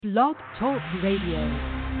Blog Talk Radio.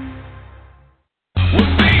 We'll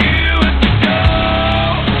see you at the show.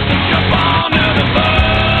 Jump on to the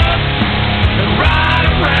bus and ride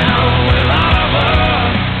around with all of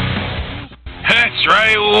us. That's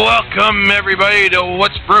right. Welcome, everybody, to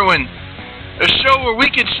What's Brewin', a show where we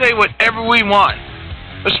can say whatever we want.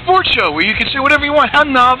 A sports show where you can say whatever you want. How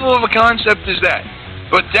novel of a concept is that?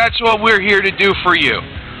 But that's what we're here to do for you.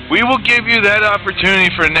 We will give you that opportunity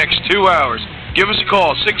for the next 2 hours. Give us a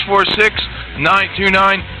call,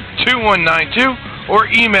 646-929-2192, or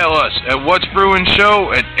email us at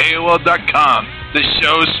whatsbrewinshow@aol.com. The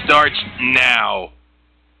show starts now.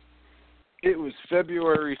 It was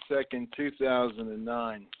February 2nd,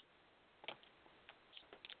 2009.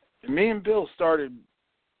 And me and Bill started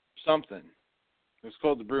something. It was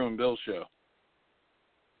called the Brew and Bill Show.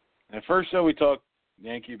 And the first show we talked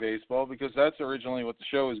Yankee baseball because that's originally what the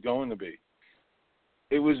show was going to be.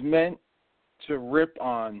 It was meant to rip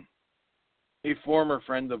on a former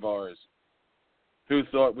friend of ours who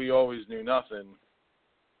thought we always knew nothing.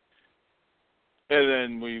 And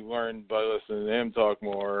then we learned by listening to him talk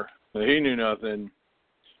more that he knew nothing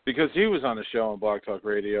because he was on a show on Blog Talk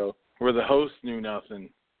Radio where the host knew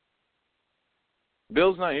nothing.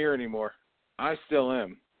 Bill's not here anymore. I still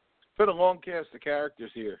am. Put a long cast of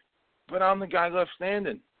characters here. But I'm the guy left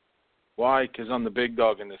standing. Why? Because I'm the big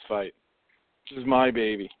dog in this fight. This is my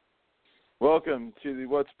baby. Welcome to the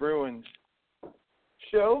What's Brewin'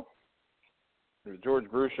 show, or the George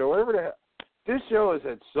Brew Show, whatever the hell. This show has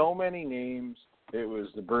had so many names. It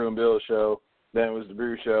was the Brew and Bill Show, then it was the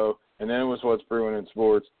Brew Show, and then it was What's Brewin' in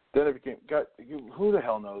Sports. Then it became, who the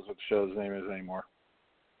hell knows what the show's name is anymore?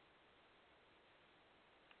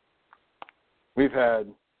 We've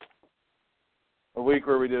had a week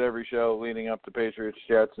where we did every show leading up to Patriots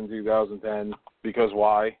Jets in 2010, because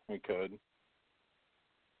why? We could.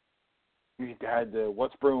 We had the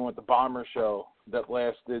What's Brewin' with the Bomber show that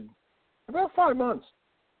lasted about 5 months.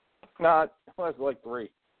 It lasted like 3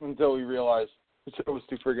 until we realized it was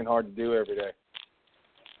too freaking hard to do every day.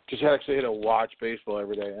 Because you actually had to watch baseball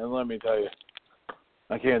every day. And let me tell you,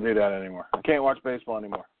 I can't do that anymore. I can't watch baseball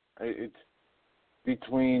anymore. It's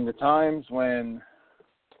between the times when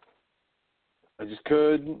I just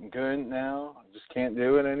couldn't now. I just can't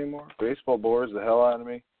do it anymore. Baseball bores the hell out of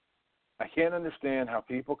me. I can't understand how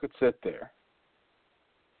people could sit there.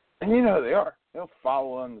 And you know who they are. They'll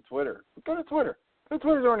follow on the Twitter. Go to Twitter. Go to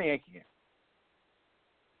Twitter during a Yankee game.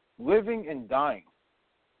 Living and dying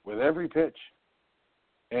with every pitch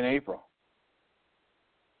in April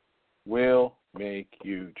will make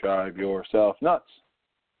you drive yourself nuts.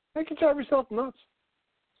 Make you drive yourself nuts.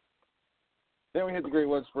 Then we hit the great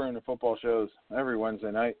What's Brewin' the football shows every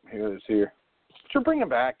Wednesday night. Here it is here. But you're bringing it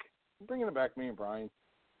back. I'm bringing it back, me and Brian.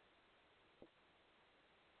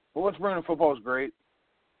 But What's Brewin' football is great.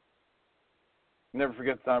 Never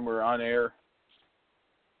forget the time we were on air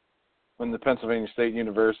when the Pennsylvania State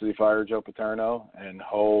University fired Joe Paterno, and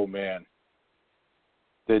oh man,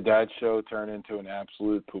 did that show turn into an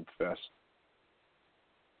absolute poop fest.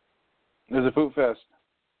 It was a poop fest.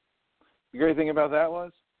 The great thing about that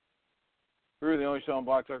was we were the only show on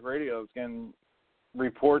Blog Talk Radio that was getting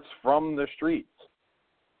reports from the streets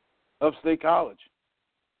of State College.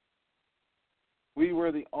 We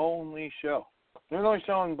were the only show. We were the only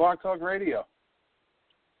show on Blog Talk Radio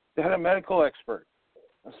that had a medical expert,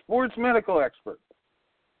 a sports medical expert.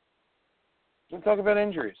 We talk about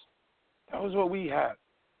injuries. That was what we had.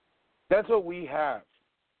 That's what we have.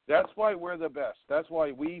 That's why we're the best. That's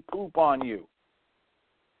why we poop on you.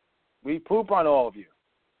 We poop on all of you.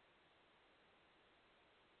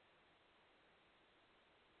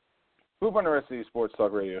 Poop on the rest of these sports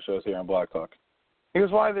talk radio shows here on Blog Talk.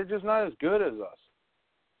 Here's why they're just not as good as us.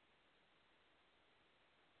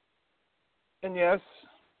 And yes,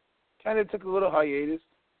 kind of took a little hiatus.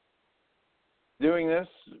 Doing this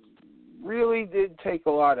really did take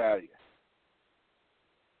a lot out of you.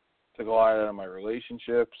 Took a lot out of my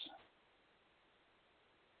relationships.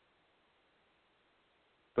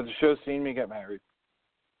 But the show's seen me get married.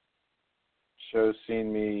 The show's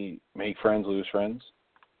seen me make friends, lose friends.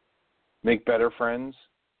 Make better friends.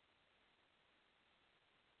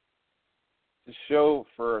 The show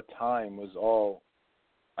for a time was all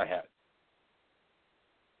I had.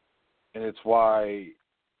 And it's why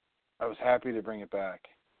I was happy to bring it back.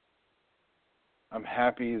 I'm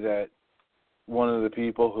happy that one of the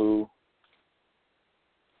people who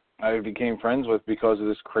I became friends with because of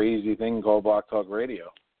this crazy thing called Blog Talk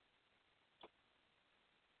Radio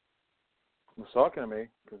was talking to me.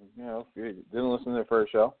 Because, you know, if you didn't listen to the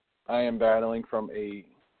first show, I am battling from a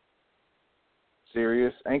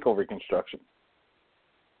serious ankle reconstruction.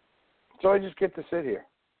 So I just get to sit here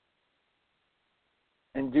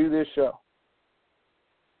and do this show.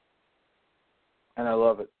 And I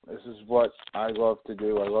love it. This is what I love to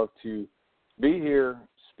do. I love to be here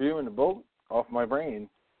spewing the bolt off my brain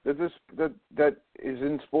that is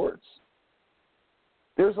in sports.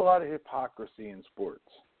 There's a lot of hypocrisy in sports.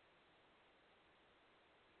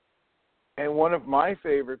 And one of my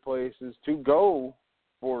favorite places to go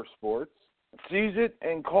for sports sees it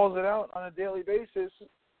and calls it out on a daily basis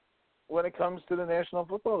when it comes to the National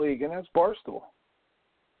Football League, and that's Barstool.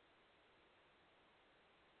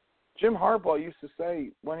 Jim Harbaugh used to say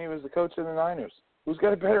when he was the coach of the Niners, who's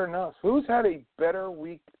got it better than us? Who's had a better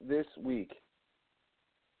week this week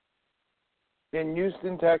in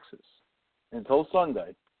Houston, Texas, until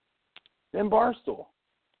Sunday, than Barstool?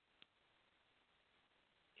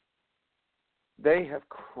 They have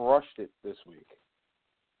crushed it this week.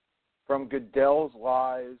 From Goodell's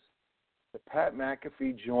lies to Pat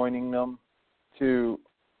McAfee joining them to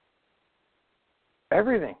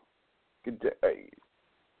everything.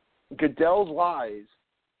 Goodell's lies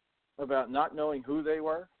about not knowing who they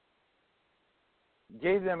were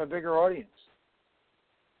gave them a bigger audience.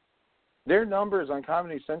 Their numbers on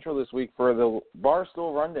Comedy Central this week for the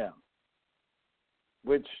Barstool Rundown,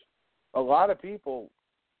 which a lot of people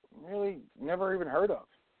really never even heard of.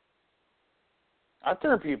 I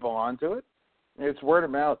turned people onto it. It's word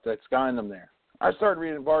of mouth that's gotten them there. I started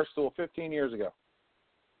reading Barstool 15 years ago.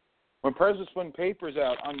 When Prez was putting papers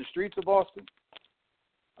out on the streets of Boston,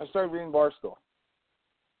 I started reading Barstool.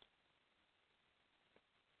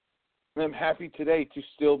 And I'm happy today to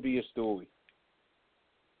still be a stoolie.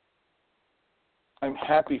 I'm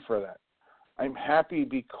happy for that. I'm happy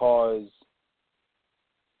because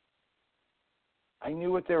I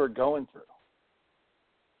knew what they were going through.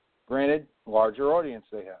 Granted, larger audience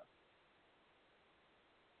they have.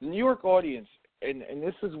 The New York audience, and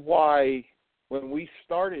this is why when we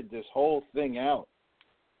started this whole thing out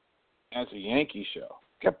as a Yankee show,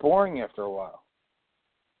 it kept boring after a while.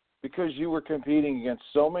 Because you were competing against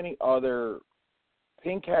so many other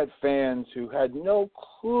pink hat fans who had no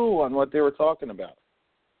clue on what they were talking about.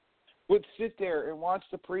 Would sit there and watch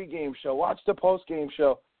the pregame show, watch the postgame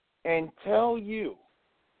show, and tell you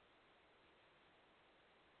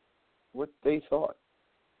what they thought.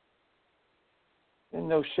 And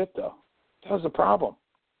no shit, though. That was the problem.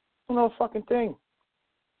 They don't know a fucking thing.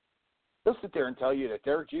 They'll sit there and tell you that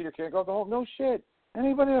Derek Jeter can't go home. No shit.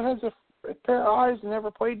 Anybody that has a pair of eyes and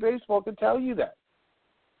never played baseball can tell you that.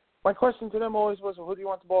 My question to them always was, well, who do you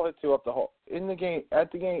want the ball hit to up the hole? In the game,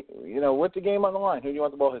 at the game, with the game on the line, who do you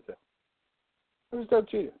want the ball hit to? It was Derek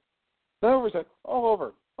Jeter. Then over said, all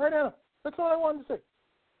over. Right at him. That's all I wanted to say.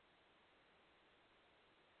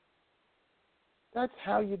 That's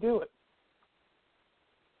how you do it.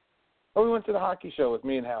 Oh, we went to the hockey show with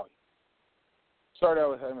me and Howie. Started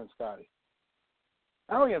out with him and Scotty.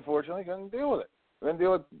 Howie, unfortunately, couldn't deal with it. Couldn't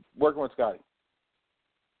deal with working with Scotty.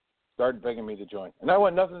 Started begging me to join. And I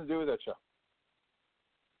want nothing to do with that show.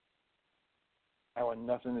 I want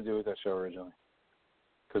nothing to do with that show originally.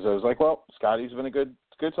 Because I was like, well, Scotty's been a good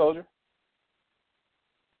soldier.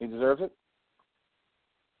 He deserves it.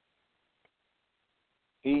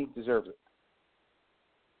 He deserves it.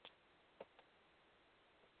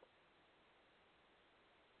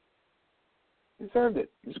 He deserved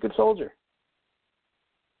it. He's a good soldier.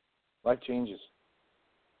 Life changes.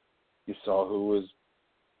 You saw who was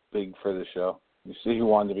big for the show. You see who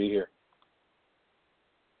wanted to be here.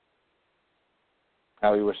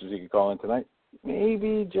 Howie wishes he could call in tonight.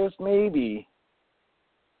 Maybe, just maybe,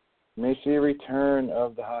 you may see a return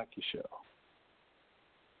of the hockey show.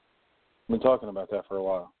 I've been talking about that for a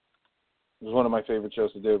while. It was one of my favorite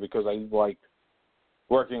shows to do because I like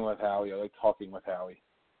working with Howie. I like talking with Howie.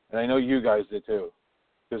 And I know you guys did too.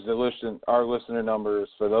 Because our listener numbers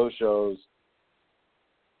for those shows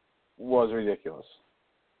was ridiculous.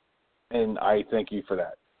 And I thank you for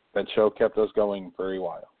that. That show kept us going for a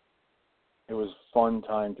while. It was a fun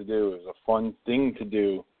time to do. It was a fun thing to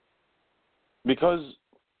do. Because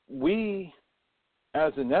we,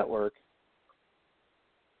 as a network,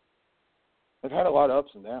 have had a lot of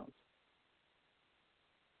ups and downs.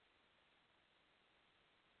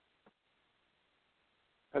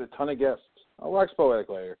 Had a ton of guests. I'll wax poetic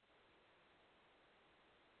later.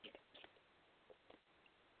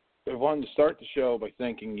 I wanted to start the show by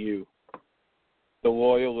thanking you, the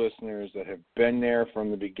loyal listeners that have been there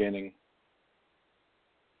from the beginning,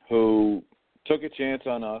 who took a chance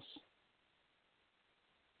on us.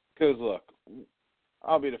 Because, look,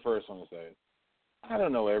 I'll be the first one to say it. I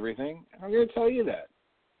don't know everything. I'm going to tell you that.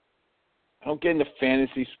 I don't get into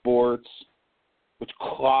fantasy sports, which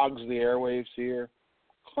clogs the airwaves here.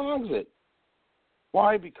 Clogs it.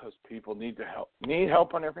 Why? Because people need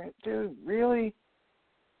help on everything. Dude, really?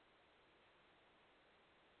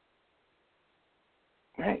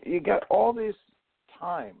 Man, you got all this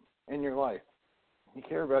time in your life. You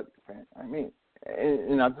care about your family. I mean,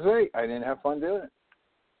 and not to say I didn't have fun doing it.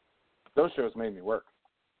 Those shows made me work.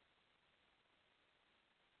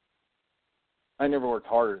 I never worked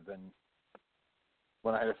harder than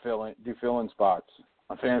when I had to do fill-in spots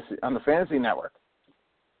on the Fantasy Network.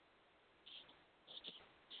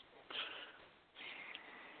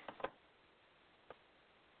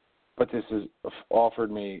 But this has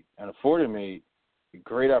offered me and afforded me a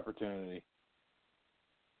great opportunity.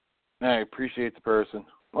 And I appreciate the person.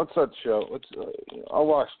 Let's start the show. I'll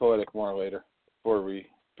watch Poetic more later before we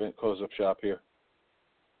close up shop here.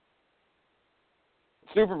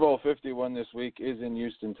 Super Bowl 51 this week is in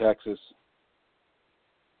Houston, Texas.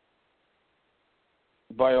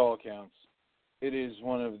 By all accounts, it is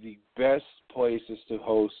one of the best places to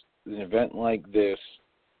host an event like this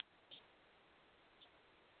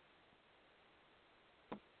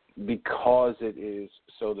because it is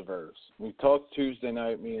so diverse. We talked Tuesday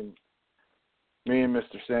night, me and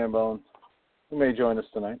Mr. Sambone, who may join us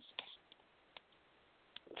tonight.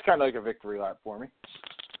 It's kind of like a victory lap for me.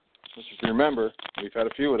 Which, if you remember, we've had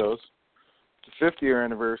a few of those. The 50th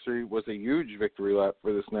anniversary was a huge victory lap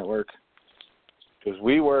for this network because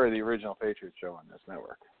we were the original Patriot show on this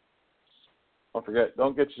network. Don't forget,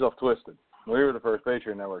 don't get yourself twisted. We were the first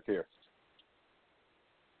Patriot network here.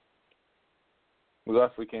 We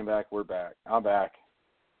left, we came back, we're back. I'm back.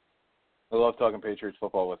 I love talking Patriots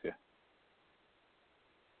football with you.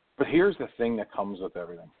 But here's the thing that comes with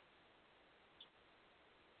everything.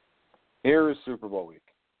 Here is Super Bowl week.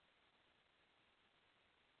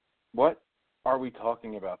 What are we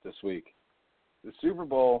talking about this week? The Super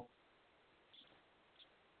Bowl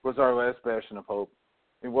was our last bastion of hope.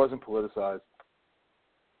 It wasn't politicized.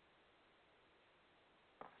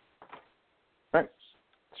 Right?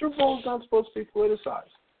 Super Bowl is not supposed to be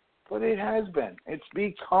politicized, but it has been. It's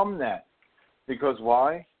become that. Because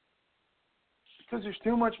why? Because there's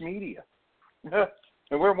too much media. And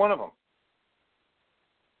we're one of them.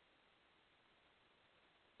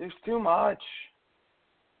 There's too much.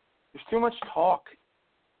 There's too much talk.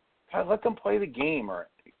 God, let them play the game. Or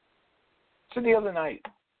so the other night,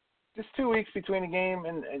 just 2 weeks between the game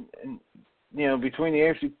and between the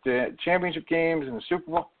AFC championship games and the Super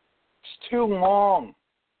Bowl, it's too long.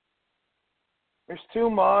 There's too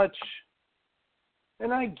much.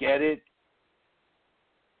 And I get it.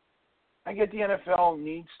 I get the NFL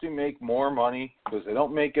needs to make more money because they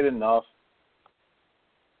don't make it enough.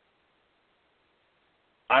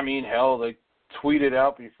 I mean, hell, they tweeted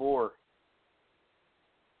out before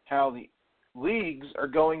how the leagues are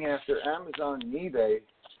going after Amazon and eBay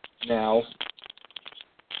now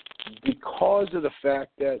because of the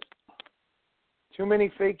fact that too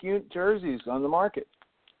many fake jerseys on the market.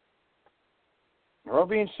 They're all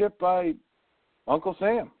being shipped by Uncle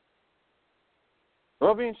Sam. They're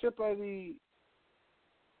all being shipped by the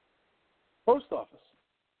post office.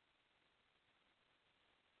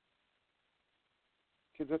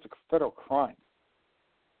 Because that's a federal crime.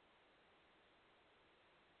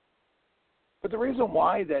 But the reason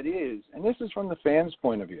why that is, and this is from the fans'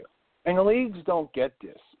 point of view, and the leagues don't get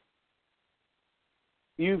this,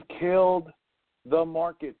 you've killed the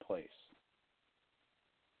marketplace.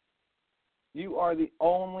 You are the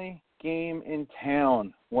only game in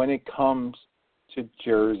town when it comes to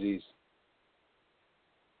jerseys,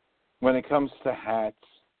 when it comes to hats.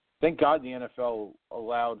 Thank God the NFL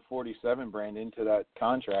allowed 47 brand into that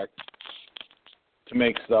contract to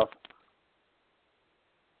make stuff.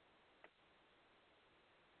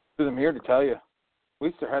 Because I'm here to tell you, at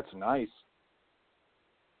least their hats are nice.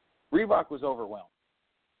 Reebok was overwhelmed.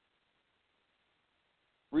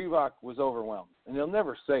 And they'll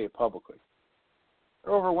never say it publicly.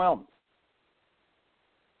 They're overwhelmed.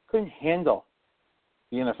 Couldn't handle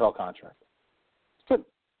the NFL contract. Couldn't.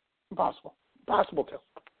 Impossible. Impossible to.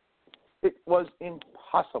 It was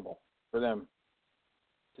impossible for them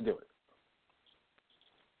to do it.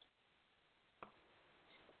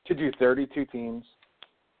 To do 32 teams,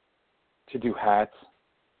 to do hats,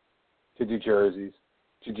 to do jerseys,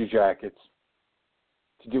 to do jackets,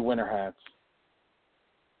 to do winter hats,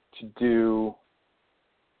 to do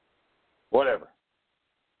whatever.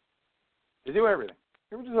 To do everything.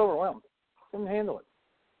 They were just overwhelmed. Couldn't handle it.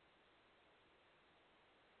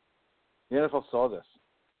 The NFL saw this.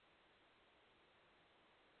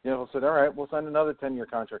 The NFL said, all right, we'll sign another 10-year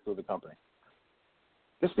contract with the company.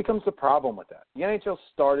 This becomes the problem with that. The NHL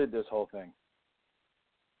started this whole thing.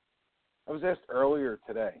 I was asked earlier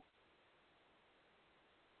today,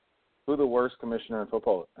 Who the worst commissioner in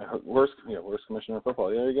football? Worst commissioner in football.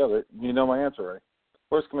 There you go. You know my answer, right?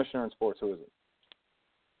 Worst commissioner in sports. Who is it?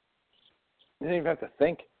 You didn't even have to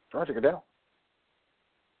think. Roger Goodell.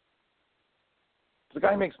 The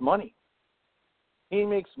guy makes money. He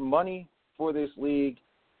makes money for this league,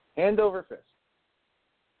 hand over fist.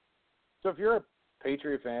 So if you're a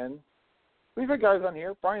Patriot fan, we've had guys on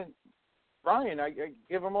here. Brian, I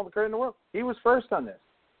give him all the credit in the world. He was first on this.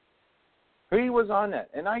 He was on that.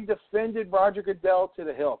 And I defended Roger Goodell to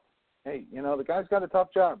the hilt. Hey, the guy's got a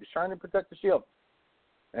tough job. He's trying to protect the shield.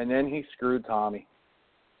 And then he screwed Tommy.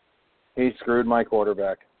 He screwed my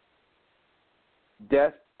quarterback.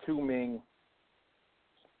 Death to Ming.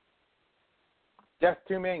 Death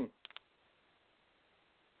to Ming.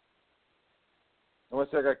 Unless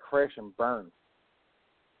I got crashed and burned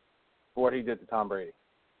for what he did to Tom Brady.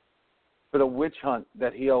 For the witch hunt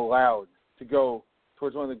that he allowed to go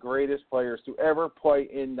towards one of the greatest players to ever play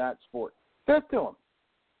in that sport. Death to him.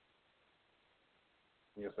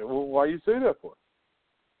 You say, well, why do you say that for?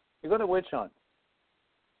 He's on a witch hunt.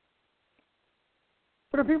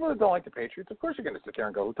 But the people that don't like the Patriots, of course you're going to sit there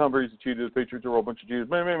and go, Tom Brady's a cheater, the Patriots are all a bunch of cheaters.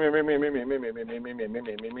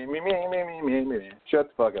 Shut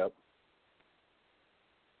the fuck up.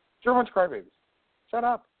 You're a bunch of crybabies. Shut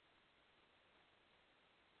up.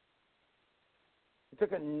 He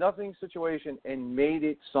took a nothing situation and made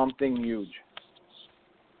it something huge.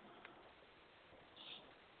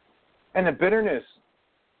 And the bitterness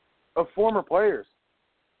of former players.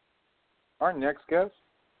 Our next guest,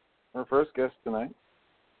 our first guest tonight,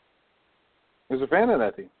 is a fan of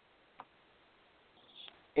that team.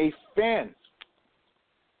 A fan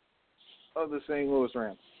of the St. Louis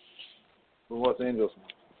Rams. The Los Angeles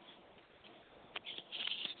Rams.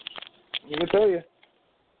 I'm going to tell you.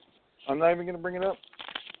 I'm not even going to bring it up.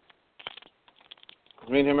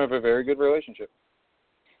 Me and him have a very good relationship.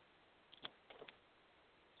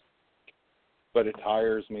 But it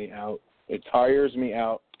tires me out. It tires me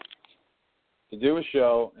out to do a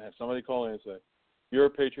show and have somebody call in and say, you're a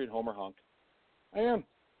Patriot homer hunk. I am.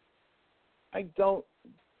 I don't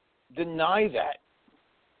deny that.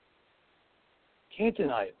 Can't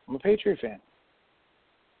deny it. I'm a Patriot fan.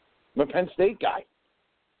 I'm a Penn State guy.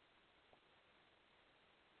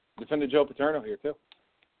 Defended Joe Paterno here, too.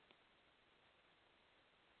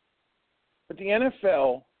 But the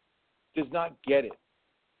NFL does not get it.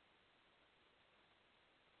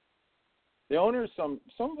 The owners, some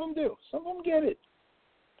of them do. Some of them get it.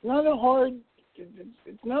 It's not a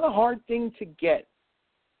hard thing to get.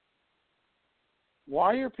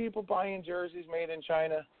 Why are people buying jerseys made in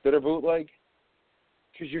China that are bootleg?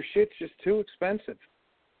 Because your shit's just too expensive.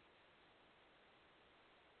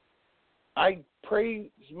 I praise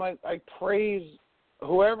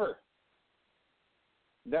whoever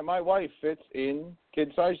that my wife fits in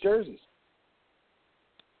kid-sized jerseys.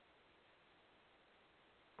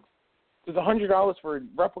 Because $100 for a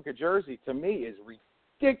replica jersey to me is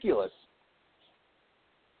ridiculous.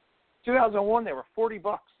 2001 they were $40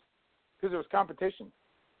 because there was competition.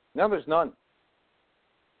 Now there's none.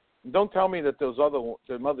 Don't tell me that the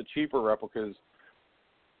other cheaper replicas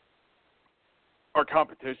are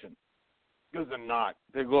competition. Because they're not.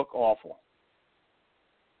 They look awful.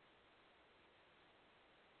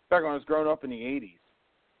 Back when I was growing up in the 80s.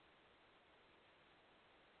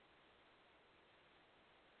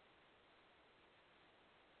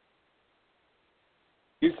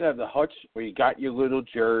 You used to have the hutch where you got your little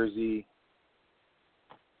jersey.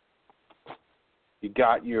 You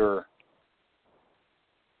got your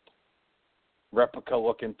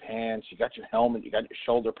replica-looking pants. You got your helmet. You got your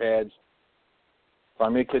shoulder pads. If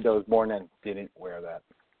I'm a kid that was born then, didn't wear that.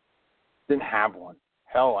 Didn't have one.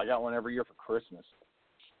 Hell, I got one every year for Christmas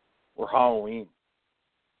or Halloween.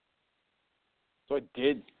 So I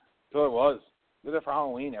did. So it was. I did it for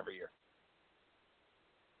Halloween every year.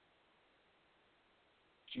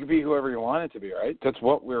 You could be whoever you wanted to be, right? That's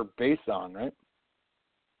what we're based on, right?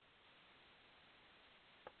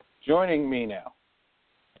 Joining me now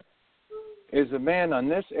is a man on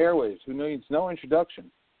this airwaves who needs no introduction,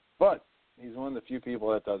 but he's one of the few people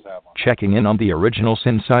that does have one. Checking in on the original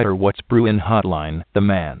Insider What's Brewin' hotline, the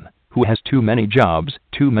man who has too many jobs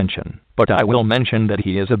to mention. But I will mention that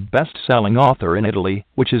he is a best-selling author in Italy,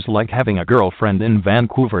 which is like having a girlfriend in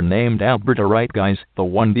Vancouver named Alberta, right, guys? The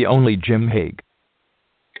one, the only Jim Hague.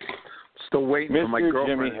 Still waiting Mr. for my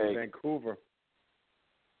girlfriend Jimmy in Vancouver.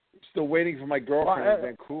 Still waiting for my girlfriend in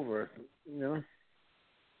Vancouver. You know?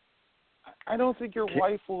 I don't think your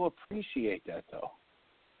wife will appreciate that, though.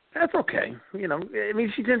 That's okay. You know, I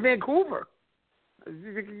mean, she's in Vancouver.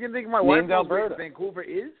 You think my wife knows where Vancouver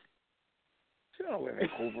is? She don't know where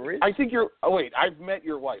Vancouver is. I think you're. Oh wait, I've met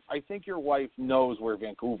your wife. I think your wife knows where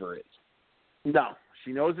Vancouver is. No,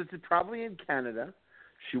 she knows it's probably in Canada.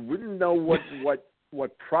 She wouldn't know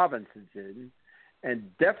what province it's in,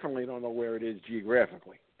 and definitely don't know where it is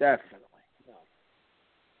geographically. Definitely. No.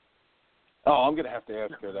 Oh, I'm gonna have to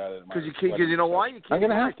ask her that. Because you know why? You can't. I'm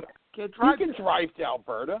gonna have to. Can't drive. You can drive to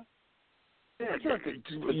Alberta. Yeah,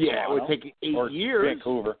 it would take 8 years.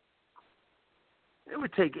 Vancouver. It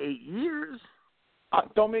would take 8 years.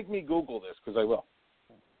 Don't make me Google this, because I will.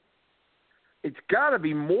 It's got to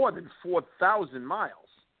be more than 4,000 miles.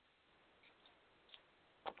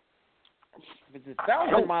 If it's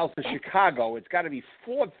 1,000 miles to Chicago, it's got to be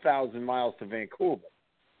 4,000 miles to Vancouver.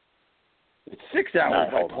 It's 6 hours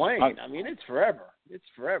by plane. I mean, it's forever. It's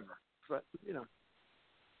forever. But,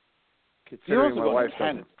 considering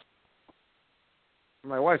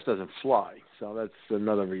my wife doesn't fly, so that's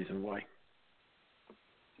another reason why.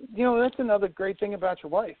 That's another great thing about your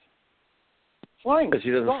wife. Flying. Because she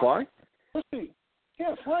doesn't fly?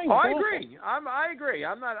 Yeah, flying. Oh, I agree. I agree.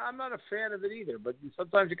 I'm not a fan of it either, but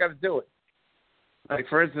sometimes you got to do it. Like,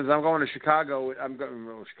 for instance, I'm going to Chicago. I'm going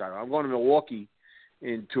to Milwaukee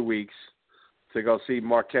in 2 weeks to go see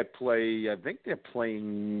Marquette play. I think they're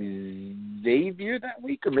playing Xavier that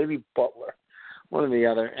week, or maybe Butler, one or the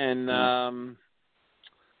other. And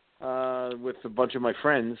with a bunch of my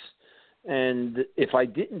friends. And if I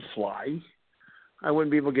didn't fly, I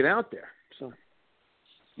wouldn't be able to get out there. So,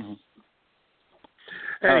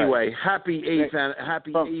 anyway, right. Happy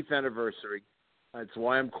eighth anniversary. That's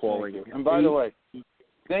why I'm calling you. And by the way,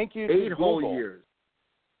 thank you to 8 Google. whole years.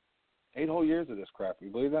 8 whole years of this crap.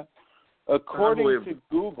 You believe that? According to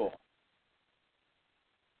Google,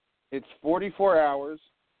 it's 44 hours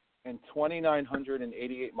and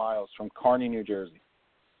 2,988 miles from Kearney, New Jersey.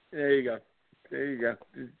 There you go.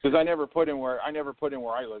 Because I never put in where I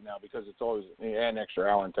live now, because it's always an extra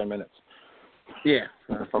hour and 10 minutes. Yeah,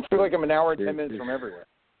 I feel like I'm an hour and 10 minutes from everywhere.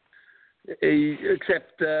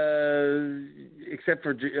 Except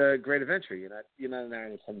for Great Adventure, you're not an hour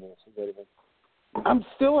and 10 minutes from Great Adventure. I'm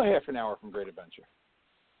still a half an hour from Great Adventure.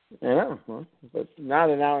 Yeah, but not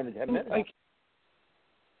an hour and 10 minutes.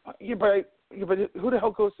 But who the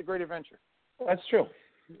hell goes to Great Adventure? That's true.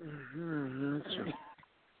 That's true.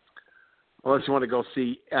 Unless you want to go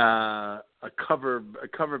see a cover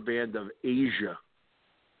band of Asia.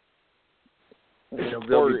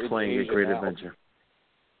 They'll be playing a Great Adventure.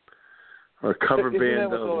 Or a cover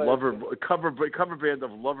band of Loverboy.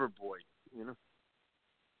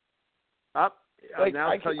 I'll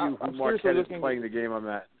now tell you who Marquette is playing the game I'm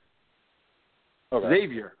at. Okay.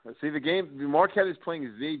 Xavier. See the game. Marquette is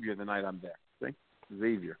playing Xavier the night I'm there. See?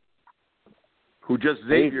 Xavier, who just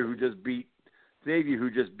beat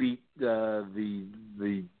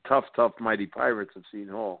the tough mighty Pirates of Seton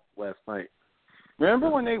Hall last night. Remember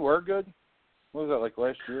when they were good? What was that, like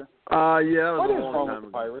last year? Yeah. What is wrong with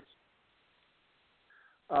the Pirates?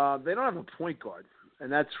 They don't have a point guard,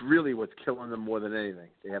 and that's really what's killing them more than anything.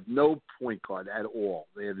 They have no point guard at all.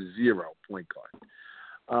 They have 0 point guard.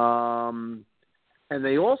 And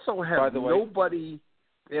they also have nobody.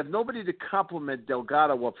 They have nobody to complement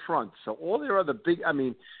Delgado up front. So all their other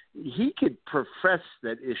he could profess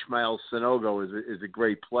that Ishmael Sanogo is a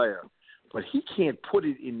great player, but he can't put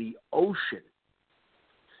it in the ocean.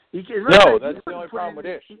 That's the only problem with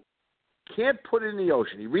Ish. Can't put it in the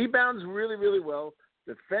ocean. He rebounds really, really well,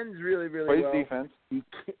 defends really, really well. Plays defense.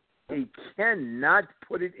 He cannot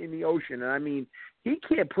put it in the ocean. And he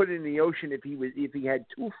can't put it in the ocean if he had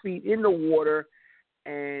 2 feet in the water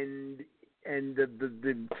and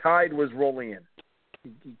the tide was rolling in.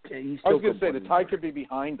 He still I was going to say, the tide could be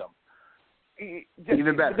behind them.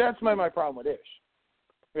 Even better. That's my problem with Ish.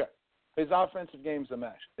 Yeah. His offensive game's a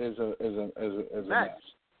mess. Is a mess.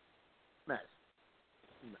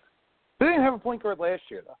 They didn't have a point guard last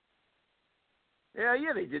year, though.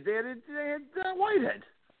 Yeah, they did. They had Whitehead.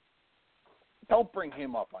 Don't bring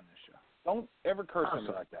him up on this show. Don't ever curse him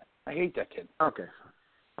like that. I hate that kid. Okay.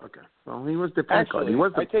 Well, he was the point guard.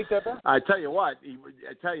 I take that back. I tell you what.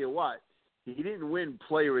 He didn't win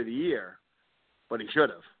Player of the Year, but he should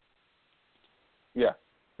have. Yeah,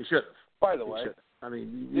 he should have. By the way, I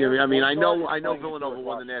know Villanova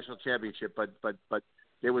won the national championship, but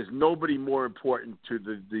there was nobody more important to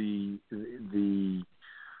the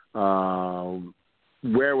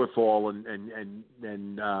wherewithal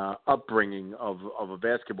and upbringing of a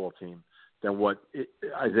basketball team than what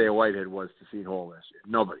Isaiah Whitehead was to Seton Hall last year.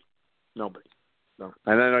 Nobody. No.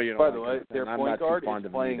 And I know you know. By the way, their point guard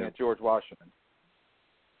is playing at George Washington.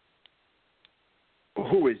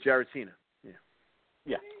 Who is Jared Cena? Yeah.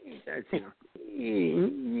 Yeah. Jared Cena.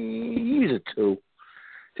 He's a 2.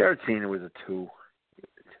 Terracina was a 2.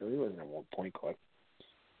 He wasn't a 1 point guard.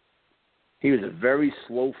 He was a very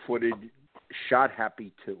slow-footed,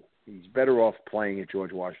 shot-happy 2. He's better off playing at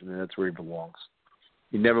George Washington. That's where he belongs.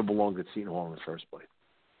 He never belonged at Seton Hall in the first place.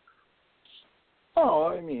 Oh,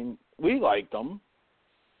 I mean, we liked him.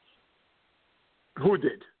 Who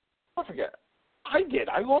did? I forget. I did.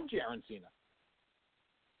 I love Terracina.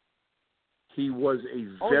 He was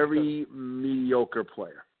a very mediocre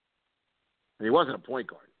player. And he wasn't a point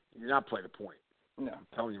guard. He did not play the point. No. I'm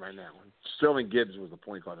telling you right now. Sterling Gibbs was the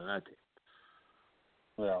point guard on that team.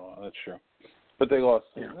 Yeah, well, that's true. But they lost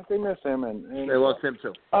him. Yeah. They missed him. And they lost him,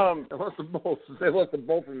 too. They lost them both. They lost them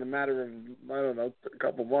both in the matter of, I don't know, a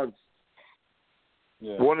couple months.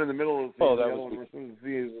 Yeah. The one in the middle of the season, that the other one as soon as the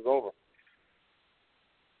season was over.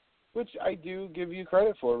 Which I do give you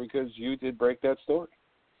credit for because you did break that story.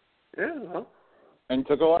 Yeah, well. And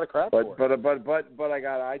took a lot of crap for it. But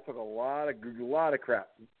I took a lot of crap.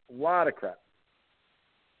 A lot of crap.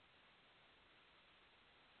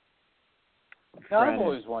 I've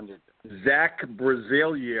always wondered. Zach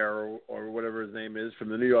Brazilier, or whatever his name is, from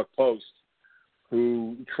the New York Post,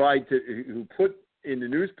 who put in the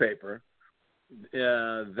newspaper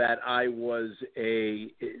that I was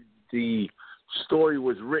the story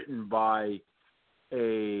was written by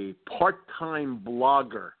a part-time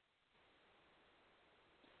blogger.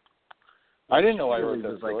 I didn't know I wrote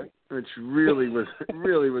that story. Which really was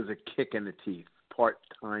a kick in the teeth.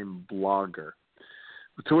 Part-time blogger.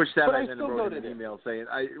 To which that I then wrote him an email saying,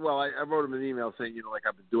 I wrote him an email saying,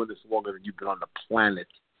 I've been doing this longer than you've been on the planet.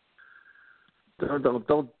 Don't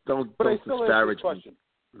disparage me.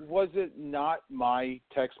 Was it not my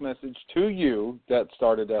text message to you that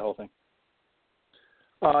started that whole thing?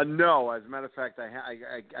 No, as a matter of fact,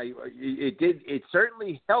 it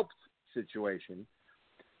certainly helped the situation,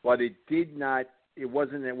 but it did not. It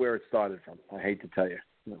wasn't where it started from. I hate to tell you.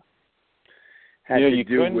 No. You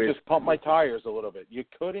couldn't just pump my tires a little bit. You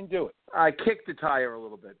couldn't do it. I kicked the tire a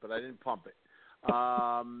little bit, but I didn't pump it.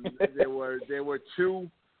 There were two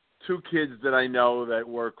kids that I know that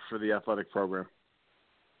work for the athletic program.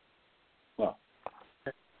 Well,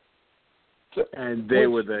 and they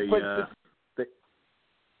were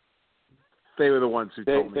they were the ones who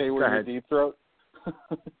told me. They were your deep throat?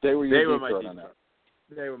 They were your deep throat on that.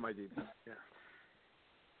 They were my deep throat, yeah.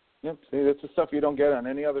 Yep, see, that's the stuff you don't get on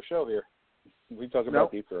any other show here. We talk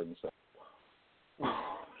about deep throat and stuff.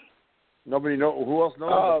 Nobody knows. Who else knows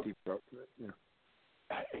about deep throat? Yeah.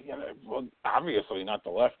 Well, obviously not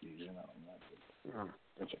the lefties,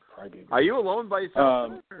 Bunch of crybabies. Are you alone by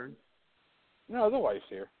yourself? No, the wife's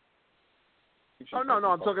here. Oh, no,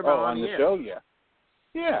 I'm talking about on the show, yeah.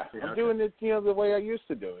 Yeah, I'm doing it, the way I used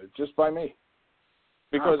to do it, just by me.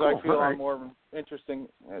 Because cool. I feel I'm more interesting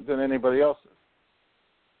than anybody else is.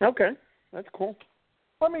 Okay, that's cool.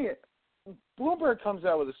 Bloomberg comes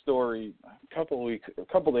out with a story a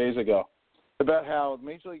couple days ago about how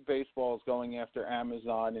Major League Baseball is going after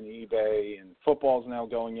Amazon and eBay, and football is now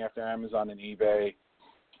going after Amazon and eBay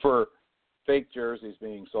for fake jerseys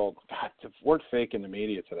being sold. God, the word fake in the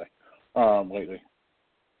media today, lately.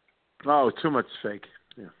 Oh, too much fake.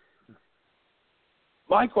 Yeah.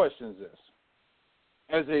 My question is this: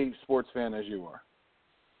 as a sports fan as you are,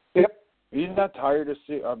 yep, are you not tired of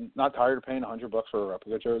paying $100 for a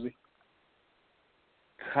replica jersey?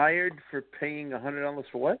 Tired for paying $100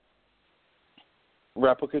 for what?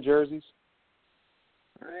 Replica jerseys.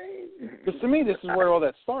 Because to me, this is where all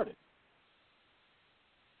that started.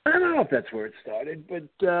 I don't know if that's where it started, but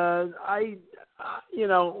I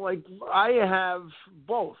have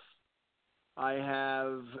both. I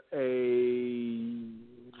have a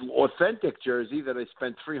authentic jersey that I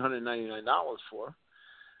spent $399 for,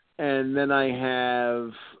 and then I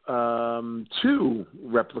have two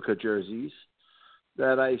replica jerseys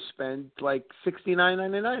that I spent like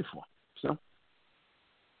 $69.99 for. So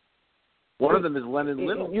one of them is Lennon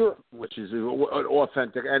Little, which is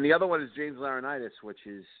authentic, and the other one is James Laurinaitis, which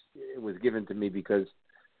was given to me because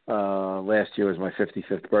last year was my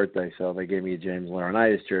 55th birthday, so they gave me a James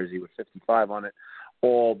Laurinaitis jersey with 55 on it,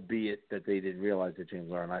 albeit that they didn't realize that James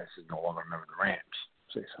Laurinaitis is no longer a member of the Rams.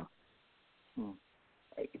 Say so.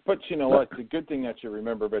 But you know what? The good thing that you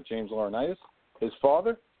remember about James Laurinaitis, his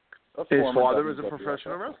father was a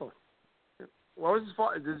professional wrestler. What was his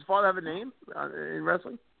father? Did his father have a name in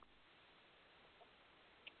wrestling?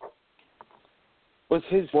 What was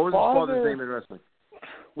his father's name in wrestling?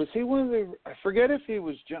 Was he one of the? I forget if he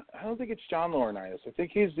was John. I don't think it's John Laurinaitis. I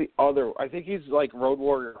think he's the other. I think he's like Road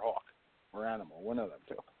Warrior Hawk or Animal. One of them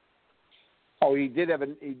two. Oh, he did have a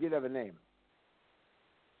name.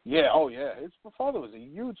 Yeah. Oh, yeah. His father was a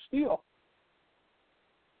huge steal.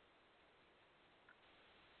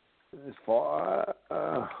 His father.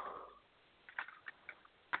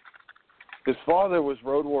 His father was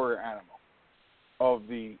Road Warrior Animal of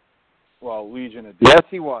the Legion of Doom. Yes,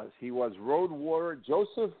 he was. He was Road Warrior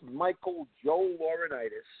Joseph Michael Joe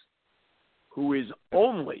Laurinaitis, who is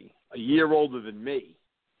only a year older than me,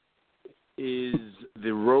 is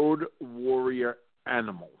the Road Warrior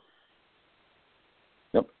Animal.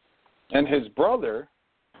 Yep. And his brother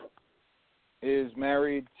is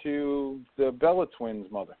married to the Bella twins'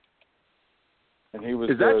 mother. And he was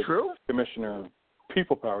that true? Commissioner of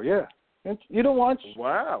People Power. Yeah. You don't watch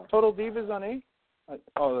Total Divas on E?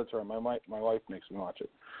 Oh, that's right. My wife makes me watch it.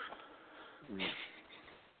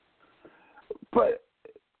 But,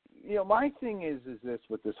 my thing is this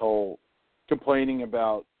with this whole complaining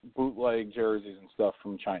about bootleg jerseys and stuff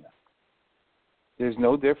from China. There's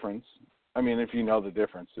no difference. I mean, if you know the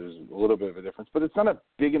difference, there's a little bit of a difference, but it's not a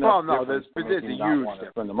big enough difference. There's a huge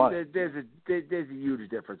difference. There's a huge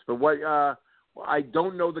difference. But what I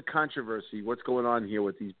don't know the controversy. What's going on here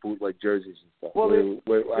with these bootleg jerseys and stuff? Well,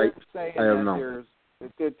 they're saying I don't know.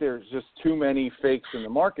 There's just too many fakes in the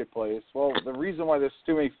marketplace. Well, the reason why there's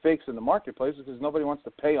too many fakes in the marketplace is because nobody wants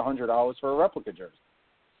to pay $100 for a replica jersey.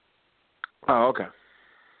 Oh, okay.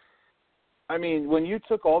 I mean, when you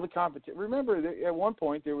took all the competition, remember at one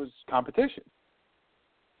point there was competition.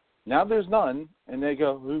 Now there's none, and they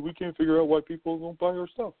go, we can't figure out why people don't buy our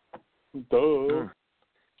stuff. Duh.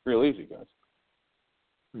 It's real easy, guys.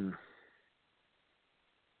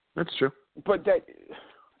 That's true. But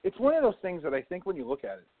it's one of those things that I think when you look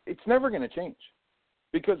at it, it's never going to change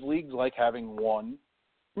because leagues like having one.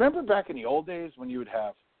 Remember back in the old days when you would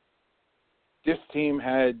have this team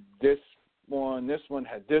had this one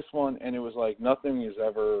had this one, and it was like nothing is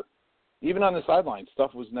ever, even on the sideline,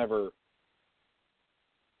 stuff was never,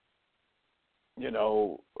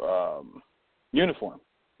 uniform.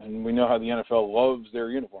 And we know how the NFL loves their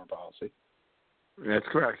uniform policy. That's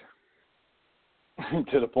correct.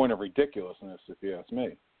 To the point of ridiculousness, if you ask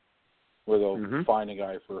me. Where they'll fine a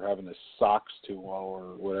guy for having his socks too low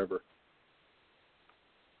or whatever.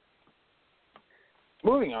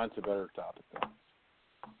 Moving on to a better topic, though.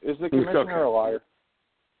 Is the commissioner a liar?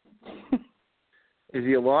 Is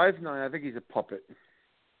he alive? No, I think he's a puppet.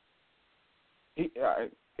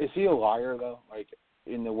 Is he a liar, though? Like,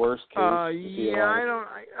 in the worst case?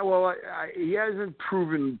 He hasn't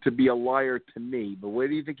proven to be a liar to me, but what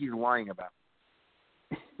do you think he's lying about?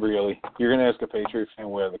 Really? You're going to ask a Patriot fan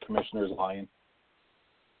where the commissioner is lying?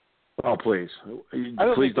 Oh, please.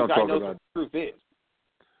 Please don't talk about it. The truth is.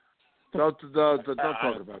 Don't talk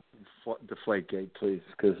about Deflategate, please,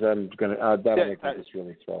 because that'll make me just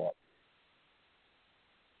really throw up.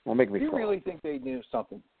 Will make me throw up. Do you really think they knew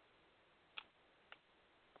something?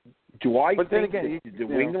 Do I think that the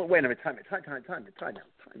New England... Wait a minute, time out.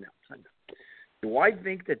 Do I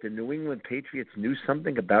think that the New England Patriots knew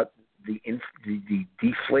something about the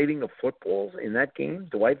deflating of footballs in that game?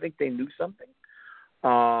 Do I think they knew something?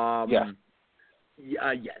 Yes.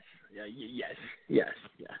 Yes.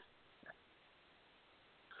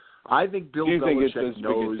 I think Bill Belichick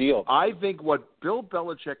knows. I think what Bill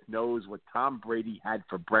Belichick knows what Tom Brady had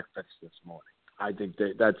for breakfast this morning. I think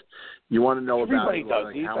that's you want to know everybody about.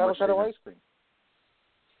 Everybody does. He eats avocado ice cream.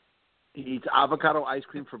 He eats avocado ice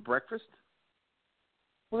cream for breakfast.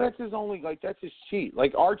 Well, that's his cheat.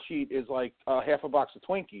 Like our cheat is like half a box of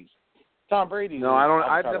Twinkies. Tom Brady. No, I don't.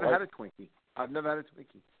 I've never had a Twinkie. I've never had a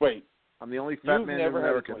Twinkie. Wait, I'm the only fat man in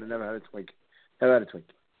America that never had a Twinkie. Never had a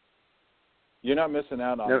Twinkie. You're not missing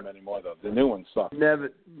out on them anymore, though. The new ones suck.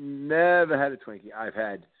 Never had a Twinkie. I've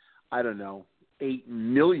had, 8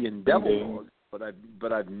 million devil dogs,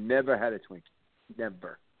 but I've never had a Twinkie.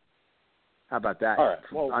 Never. How about that? All right.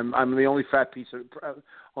 Well, I'm the only fat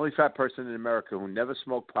person in America who never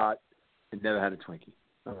smoked pot and never had a Twinkie.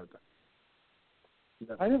 How about that?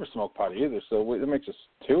 I never smoked pot either, so it makes us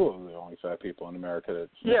two of the only fat people in America that.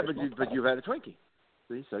 Yeah, but you've had a Twinkie.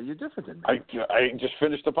 See, so you're different than me. I just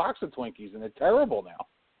finished a box of Twinkies and they're terrible now.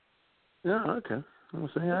 Yeah, okay. I'm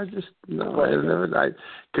saying I've never.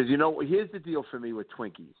 Because here's the deal for me with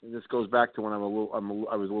Twinkies, and this goes back to when I was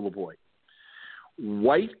a little boy.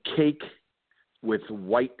 White cake with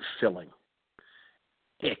white filling.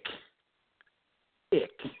 Ick.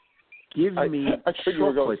 Give me I thought you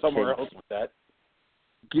were going somewhere else with that.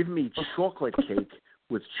 Give me chocolate cake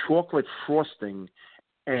with chocolate frosting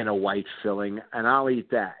and a white filling, and I'll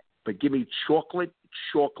eat that. But give me chocolate,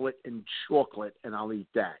 and I'll eat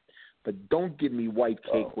that. But don't give me white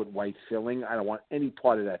cake with white filling. I don't want any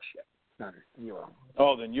part of that shit. None.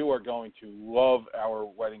 Oh, then you are going to love our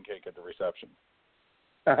wedding cake at the reception.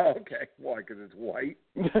 Okay. Why? Because it's white?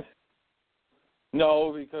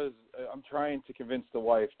 No, because I'm trying to convince the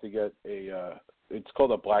wife to get it's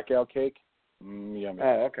called a blackout cake. Yummy.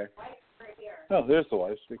 Oh, okay. Oh, there's the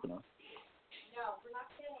wife, speaking of. No, we're not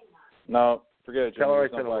getting that. No, forget it, Jimmy. Tell her I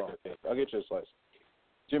There's no said hello. blackout cake. I'll get you a slice.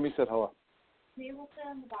 Jimmy said hello. We will sit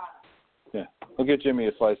on the bottom. Yeah, I'll get Jimmy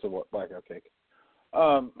a slice of blackout cake.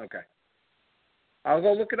 Okay. I'll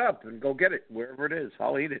go look it up and go get it wherever it is.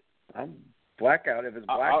 I'll eat it. I'm blackout. If it's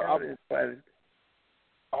blackout, it's blackout.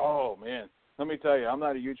 Oh, man. Let me tell you, I'm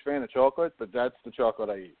not a huge fan of chocolate, but that's the chocolate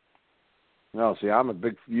I eat. No, see, I'm a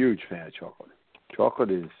huge fan of chocolate.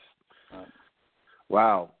 Chocolate is,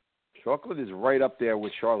 wow. Chocolate is right up there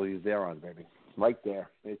with Charlie's Theron, baby. Right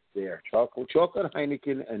there. It's there. Chocolate,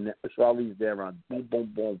 Heineken, and Charlie's Theron. Boom,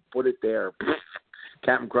 boom, boom. Put it there.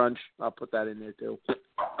 Captain Crunch. I'll put that in there, too.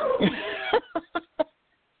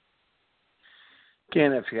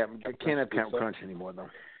 Can't have Captain Crunch anymore, though.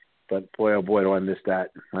 But boy, oh boy, do I miss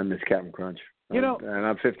that. I miss Captain Crunch. And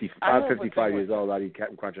I'm 55 years old. I'd eat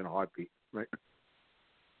Captain Crunch in a heartbeat. Right.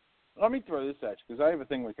 Let me throw this at you because I have a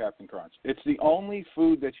thing with Captain Crunch. It's the only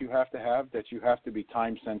food that you have to be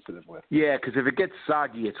time sensitive with. Yeah, because if it gets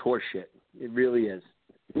soggy, it's horseshit. It really is.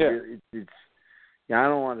 Yeah. I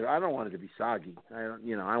don't want it to be soggy.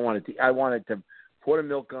 I want it to pour the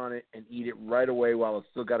milk on it and eat it right away while it's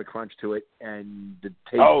still got a crunch to it, and the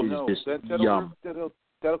taste is just yum.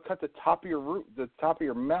 That'll cut the top of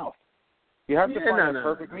your mouth. You have to find the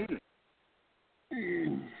perfect medium.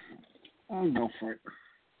 I'll go for it.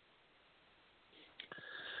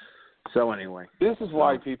 So anyway, this is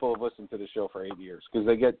why people have listened to the show for 8 years, because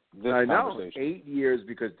they get this conversation. 8 years,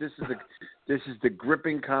 because this is the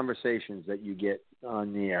gripping conversations that you get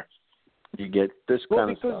on the air. You get this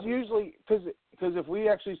kind of stuff. Because if we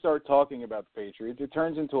actually start talking about the Patriots, it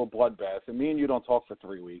turns into a bloodbath, and me and you don't talk for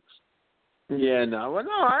 3 weeks. Yeah,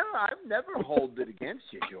 I've never held it against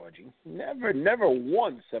you, Georgie. Never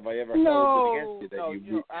once have I ever held it against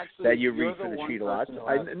you that you reach for the Cheetah Lots.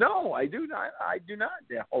 I do not. I do not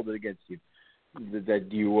hold it against you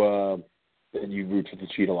that you root for the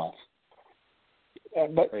Cheetah Lots.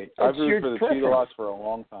 But I've rooted for the Cheetah Lots for a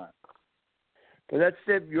long time. But that's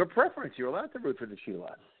your preference. You're allowed to root for the Cheetah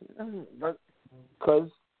Lots because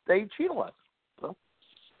they eat Cheetah Lots. So.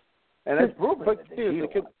 And that's proven. But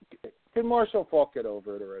Could Marshall Falk get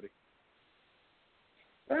over it already?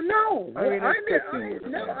 No. I mean,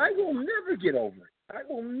 I will never get over it. I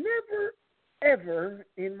will never, ever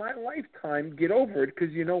in my lifetime get over it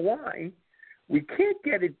because you know why? We can't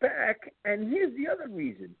get it back, and here's the other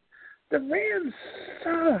reason. The Rams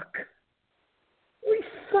suck. We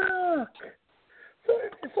suck.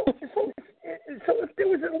 So if there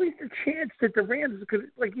was at least a chance that the Rams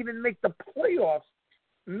could even make the playoffs,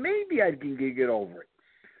 maybe I can get over it.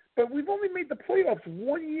 But we've only made the playoffs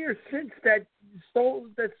 1 year since that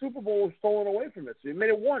Super Bowl was stolen away from us. We made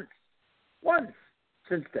it once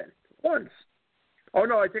since then. Once. Oh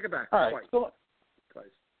no, I take it back. All right,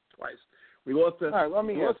 Twice. We lost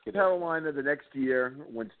to Carolina the next year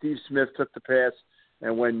when Steve Smith took the pass,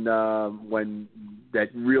 and when that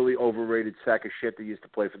really overrated sack of shit that used to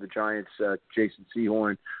play for the Giants, Jason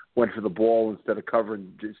Sehorn, went for the ball instead of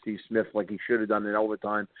covering Steve Smith like he should have done in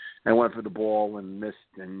overtime, and went for the ball and missed,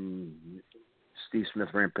 and Steve Smith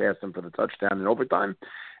ran past him for the touchdown in overtime.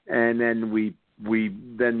 And then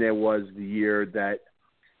then there was the year that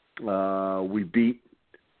we beat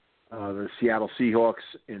the Seattle Seahawks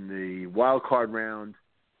in the wild card round,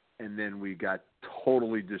 and then we got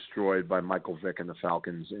totally destroyed by Michael Vick and the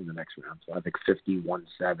Falcons in the next round. So I think 51-7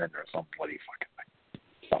 or some bloody fucking thing.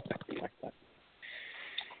 Something like that.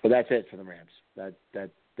 But that's it for the Rams. That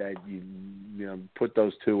you put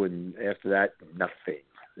those two, and after that, nothing.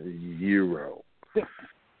 Zero.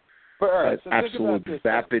 But all right, absolute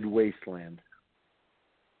vapid wasteland.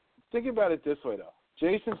 Think about it this way, though.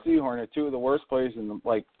 Jason Sehorn had two of the worst plays in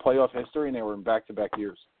the playoff history, and they were in back-to-back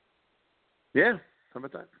years. Yeah, how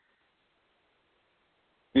about that?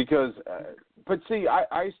 Because, but see,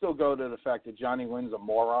 I still go to the fact that Johnny Lynn's a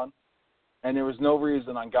moron, and there was no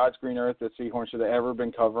reason on God's green earth that Sehorn should have ever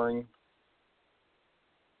been covering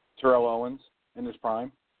Terrell Owens in his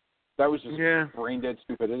prime. That was just brain-dead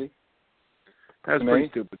stupidity. That was pretty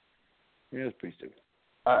stupid. Yeah, it's pretty stupid.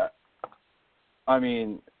 I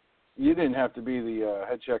mean, you didn't have to be the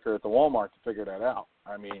head checker at the Walmart to figure that out.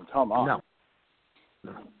 I mean, come on.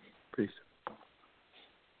 No. Pretty stupid.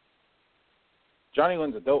 Johnny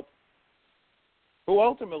Lynn's a dope. Who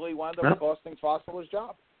ultimately wound up costing Fossil his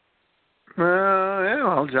job.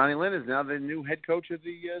 Johnny Lynn is now the new head coach of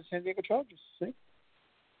the San Diego Chargers. See?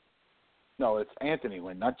 No, it's Anthony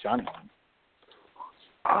Lynn, not Johnny Lynn.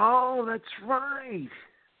 Oh, that's right.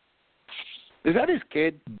 Is that his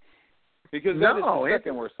kid? Because that is the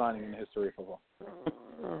second worst signing in the history of football.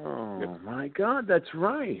 Oh, my God, that's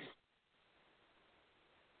right.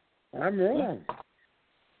 I'm wrong.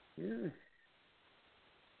 Yeah.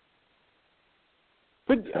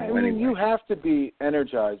 But, you have to be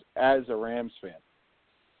energized as a Rams fan.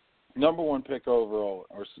 Number one pick overall.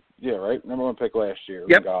 Right? Number one pick last year.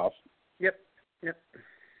 Yep. Goff. Yep.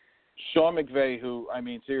 Sean McVay, who,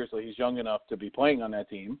 seriously, he's young enough to be playing on that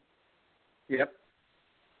team. Yep.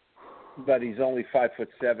 But he's only 5'7"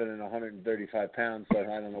 and 135 pounds, so I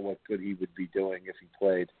don't know what good he would be doing if he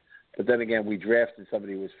played. But then again, we drafted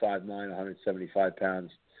somebody who was 5'9", 175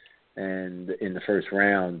 pounds, and in the first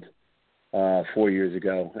round 4 years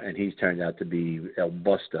ago, and he's turned out to be El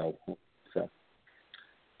Busto. So,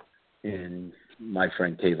 and my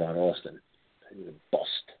friend Tavon Austin, he's a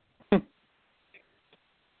bust.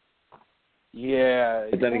 Yeah,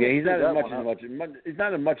 but then again, he's not as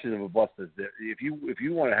much of a bust as there. If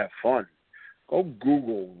you want to have fun, go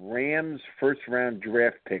Google Rams first round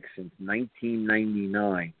draft picks since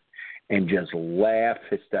 1999, and just laugh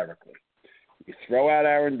hysterically. You throw out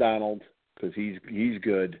Aaron Donald because he's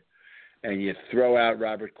good, and you throw out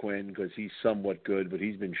Robert Quinn because he's somewhat good, but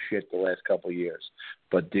he's been shit the last couple of years.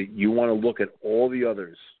 But you want to look at all the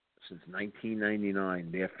others since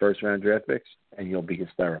 1999, their first round draft picks, and you'll be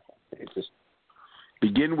hysterical. It's just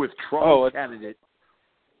begin with Trung candidate.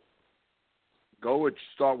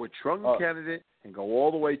 Start with Trung candidate and go all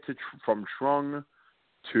the way from Trung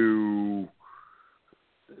to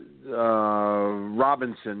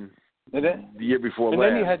Robinson the year before last.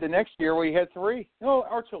 And then you had the next year where you had three.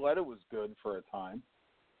 Archuleta was good for a time.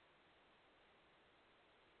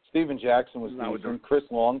 Steven Jackson was decent. Chris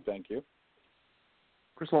Long, thank you.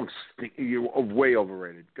 Chris Long's way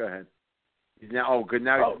overrated. Go ahead. Now he's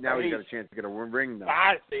got a chance to get a ring, though.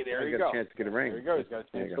 There you go. He's got a chance to get a ring. There you go. He's got a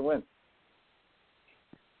chance to win.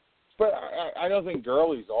 But I don't think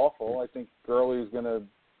Gurley's awful. I think Gurley's going to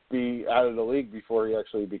be out of the league before he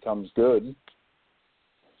actually becomes good,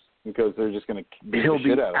 because they're just going to beat the shit out of him.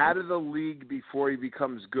 He'll be out of the league before he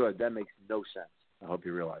becomes good. That makes no sense. I hope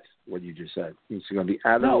you realize what you just said. He's going to be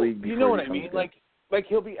out of the league before he becomes good. You know what I mean? Like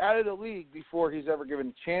he'll be out of the league before he's ever given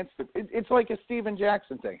a chance to. It's like a Steven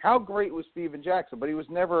Jackson thing. How great was Steven Jackson? But he was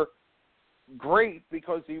never great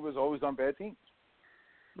because he was always on bad teams.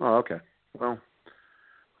 Oh, okay. Well,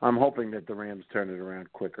 I'm hoping that the Rams turn it around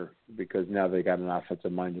quicker, because now they got an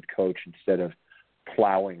offensive-minded coach instead of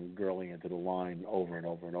plowing Gurley into the line over and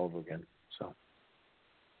over and over again. So.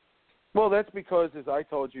 Well, that's because, as I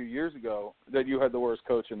told you years ago, that you had the worst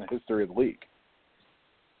coach in the history of the league.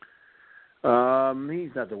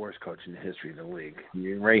 He's not the worst coach in the history of the league.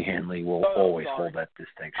 Ray Handley will always hold that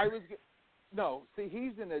distinction.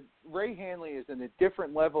 Ray Handley is in a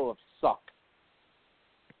different level of suck.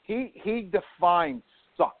 He defines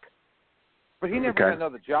suck, but he never had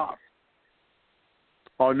another job.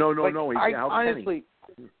 Oh no! Honestly,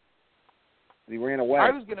 he ran away. I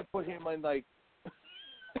was going to put him in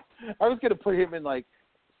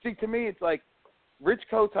See, to me, it's like Rich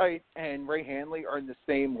Kotite and Ray Handley are in the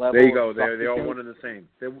same level. There you go. They're all one and the same.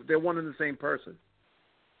 They're one and the same person.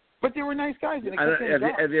 But they were nice guys. And have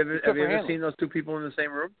you ever seen those two people in the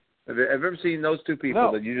same room? Have you ever seen those two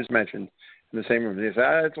people that you just mentioned in the same room?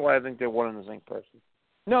 That's why I think they're one and the same person.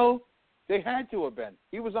 No, they had to have been.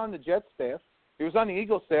 He was on the Jets staff. He was on the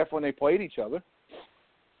Eagles staff when they played each other.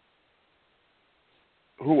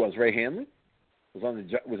 Who was Ray Handley? Was on the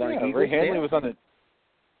Eagles Ray Handley staff? was on the.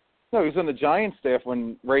 No, he was on the Giants staff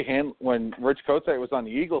when Rich Kotite was on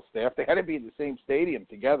the Eagles staff. They had to be in the same stadium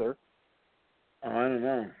together. Oh, I don't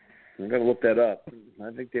know. I've got to look that up.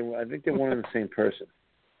 I think they're one and the same person.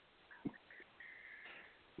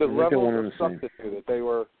 The level of substitute that they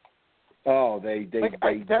were. Oh, they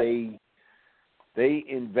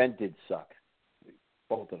invented suck.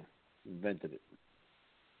 Both of them invented it.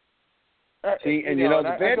 See, and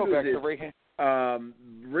the bad news is,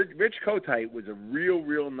 Rich Kotite was a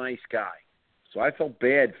real nice guy. So I felt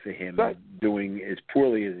bad for him doing as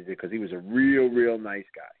poorly as he did, because he was a real nice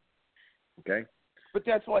guy. Okay? But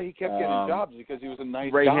that's why he kept getting jobs, because he was a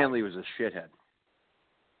nice Ray guy. Ray Handley was a shithead.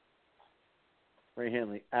 Ray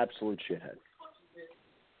Handley, absolute shithead.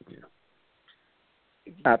 Yeah.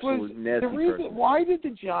 Absolute nasty person. Why did the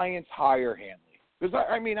Giants hire Handley? Because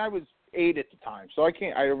I was 8 at the time, so I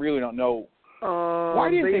really don't know. Why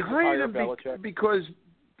did they hire Belichick? Because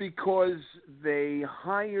they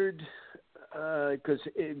hired because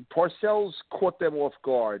Parcells caught them off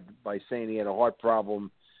guard by saying he had a heart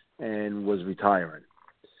problem and was retiring.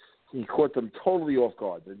 He caught them totally off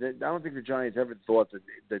guard. I don't think the Giants ever thought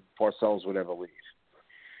that Parcells would ever leave.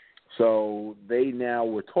 So they now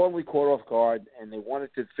were totally caught off guard, and they wanted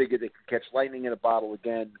to figure they could catch lightning in a bottle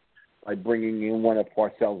again by bringing in one of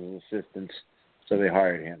Parcells' assistants. So they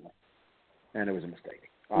hired Hanley, and it was a mistake.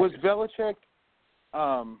 Obviously. Was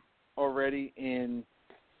Belichick already in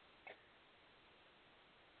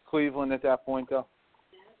Cleveland at that point, though?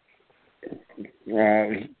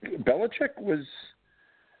 Belichick was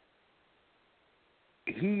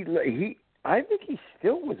he. I think he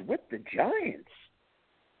still was with the Giants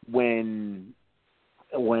when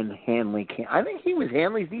Hanley came. I think he was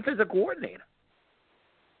Hanley's defensive coordinator.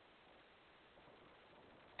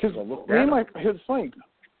 Because it's funny.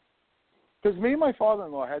 Because me and my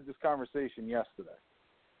father-in-law had this conversation yesterday.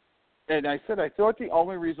 And I said I thought the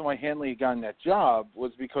only reason why Hanley had gotten that job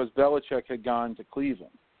was because Belichick had gone to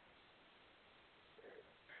Cleveland.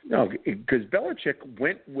 No, because Belichick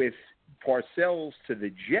went with Parcells to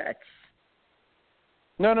the Jets.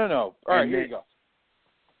 No. All right, here you go.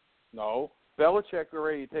 No, Belichick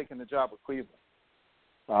already taken the job with Cleveland.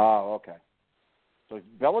 Oh, okay. So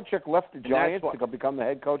Belichick left the Giants to go become the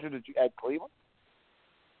head coach at Cleveland?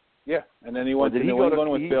 Yeah, and then he went to New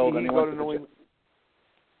England with Bill. Then he went to New England.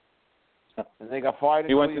 And they got fired.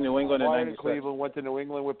 He went to New England in '96. Cleveland went to New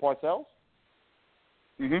England with Parcells.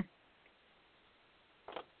 Mhm.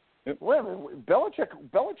 Yep. Wait a minute.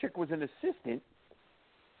 Belichick was an assistant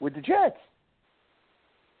with the Jets.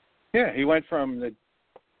 Yeah, he went from the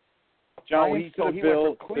Giants to he Bill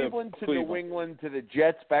went from Cleveland to New England to the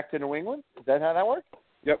Jets back to New England. Is that how that worked?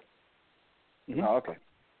 Yep. Mm-hmm. Oh, okay.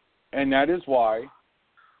 And that is why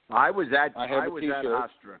I was at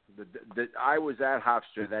Hofstra. I was at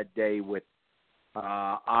Hofstra that day with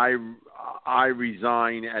I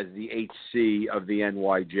resign as the HC of the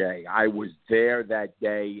NYJ. I was there that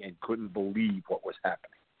day and couldn't believe what was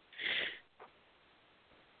happening.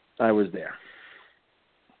 I was there.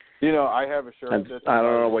 You know, I have a shirt. I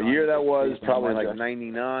don't know what year that was. Probably like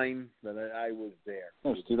 '99, but I was there. It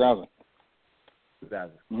was 2000.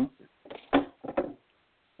 2000.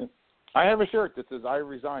 Mm-hmm. I have a shirt that says "I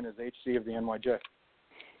resign as HC of the NYJ."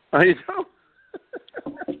 Oh, you know?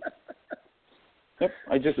 Yep.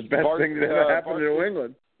 I just the best thing that ever happened to New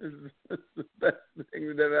England. This is the best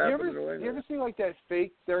thing that ever happened to New England. You ever see like that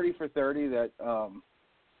fake 30 for 30 that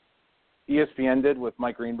ESPN did with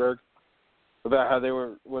Mike Greenberg about how they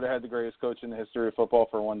would have had the greatest coach in the history of football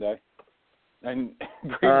for one day? And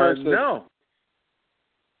Greenberg said, no.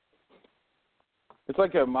 It's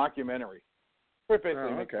like a mockumentary. It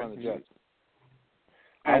basically makes fun of the Jets.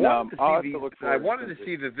 And, I wanted to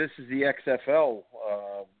see that this is the XFL.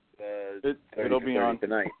 It'll be on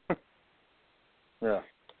tonight. Yeah,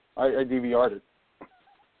 I DVR'd it.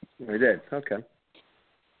 I did. Okay.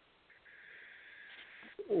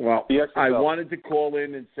 Well, I wanted to call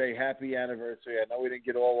in and say happy anniversary. I know we didn't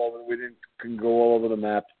go all over the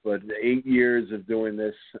map, but 8 years of doing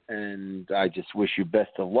this, and I just wish you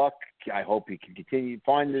best of luck. I hope you can continue to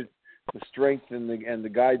find the strength and the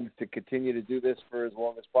guidance to continue to do this for as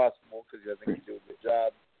long as possible, because I think you do a good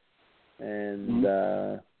job. And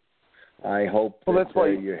I hope that's why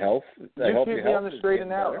your health. I hope keep me on the straight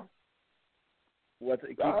and I narrow.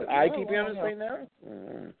 keep you on the straight and narrow?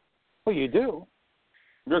 Well, you do.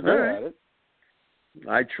 You're good at it.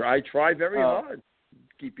 I try very hard to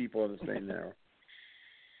keep people on the straight and narrow.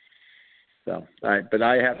 So, all right, but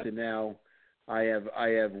I have to now. I have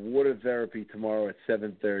water therapy tomorrow at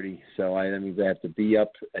 7:30, so that means I have to be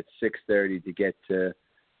up at 6:30 to get to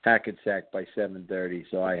Hackensack by 7:30.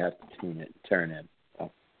 So I have to turn in.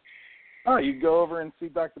 Oh, you go over and see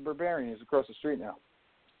Dr. Barbarian. He's across the street now.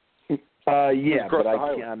 Yeah, but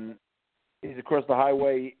I can't. He's across the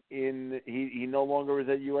highway. He no longer is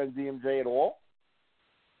at UNZMJ at all.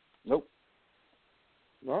 Nope.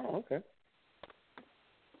 Oh, okay.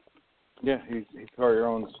 Yeah, he probably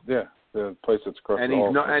owns the place that's across the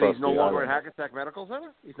hall. And he's no longer at Hackensack Medical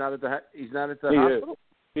Center. He's not at the hospital.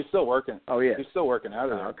 He's still working. Oh yeah, he's still working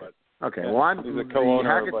out of there. Okay. Okay. Well, I'm he's a co-owner.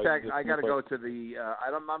 Hackensack. I got to go to the.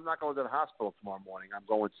 I'm not going to the hospital tomorrow morning. I'm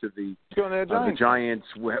going to the Giants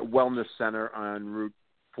Wellness Center on Route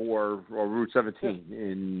 4 or Route 17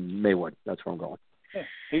 in Maywood. That's where I'm going. Yeah.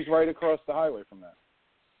 He's right across the highway from that.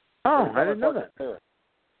 Oh, I didn't know that. There.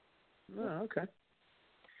 Oh, okay.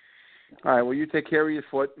 All right. Well, you take care of your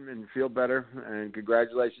foot and feel better. And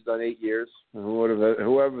congratulations on 8 years.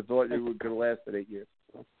 Whoever thought you could have lasted 8 years?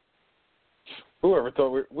 Whoever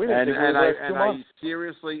thought we didn't think we would last 2 months.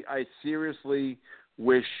 I seriously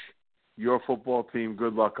wish your football team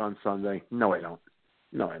good luck on Sunday. No, I don't.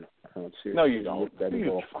 I don't seriously. No, you don't.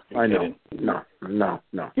 I know.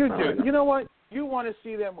 No. You do. You know what? You want to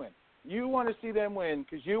see them win. You want to see them win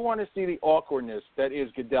because you want to see the awkwardness that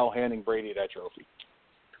is Goodell handing Brady that trophy.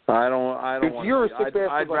 I don't want you're to. a sick bastard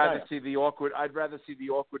I'd like rather I am. see the awkward. I'd rather see the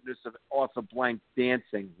awkwardness of Arthur Blank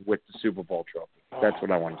dancing with the Super Bowl trophy. That's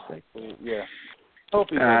what I want to see. Yeah.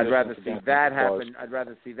 Hopefully I'd rather see that happen. I'd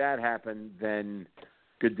rather see that happen than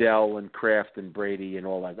Goodell and Kraft and Brady and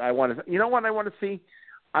all that. I want to. You know what I want to see?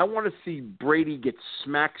 I want to see Brady get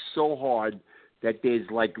smacked so hard that there's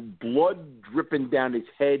like blood dripping down his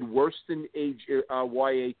head, worse than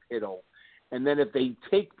Y.A. Pittle. And then if they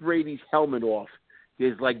take Brady's helmet off,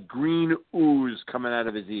 there's like green ooze coming out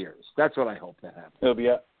of his ears. That's what I hope that happens. It'll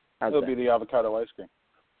be the avocado ice cream.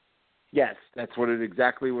 Yes, that's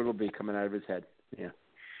exactly what it'll be coming out of his head. Yeah,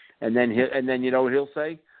 and then you know what he'll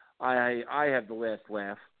say? I have the last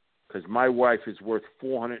laugh because my wife is worth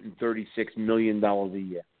 $436 million a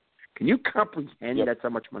year. Can you comprehend that's how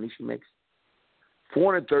much money she makes?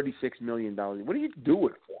 $436 million. What do you do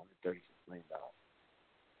with $436 million?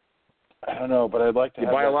 I don't know, but I'd like to. You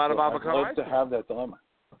buy a lot of avocado I'd like to have that dilemma.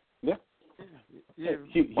 Yeah.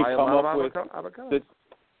 You buy a lot of avocado.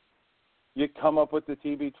 You come up with the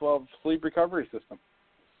TB12 sleep recovery system.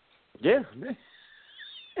 Yeah.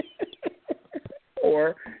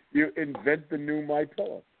 Or you invent the new My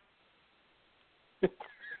Pillow.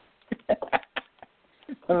 I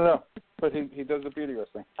don't know, but he does the beauty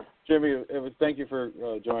thing. Jimmy, thank you for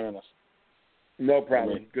joining us. No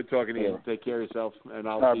problem. Good talking to you. Take care of yourself, and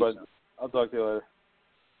I'll see you. I'll talk to you later.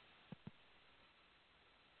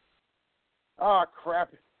 Oh,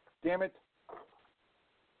 crap. Damn it.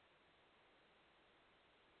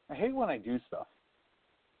 I hate when I do stuff.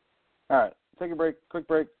 All right, take a break, quick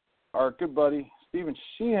break. Our good buddy, Stephen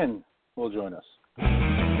Sheehan, will join us.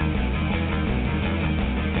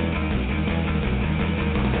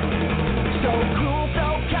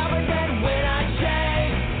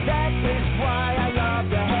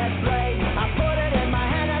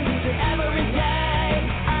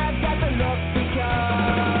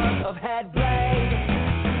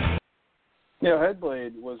 You know,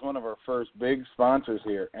 Headblade was one of our first big sponsors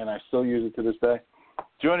here, and I still use it to this day.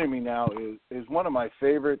 Joining me now is one of my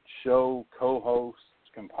favorite show co-hosts,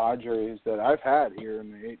 compadres that I've had here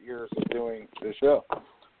in the 8 years of doing this show.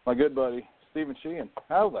 My good buddy, Stephen Sheehan.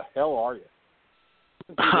 How the hell are you?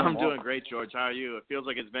 I'm doing great, George. How are you? It feels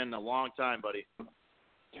like it's been a long time, buddy.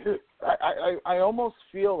 Dude, I almost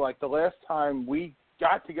feel like the last time we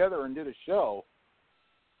got together and did a show,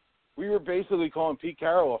 we were basically calling Pete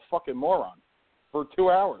Carroll a fucking moron for 2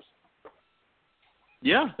 hours.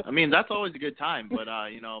 Yeah, I mean, that's always a good time. But,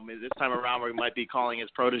 this time around we might be calling his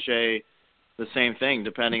protege the same thing,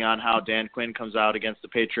 depending on how Dan Quinn comes out against the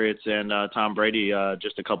Patriots and Tom Brady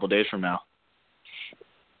just a couple days from now.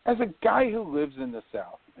 As a guy who lives in the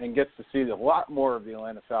South and gets to see a lot more of the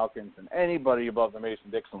Atlanta Falcons than anybody above the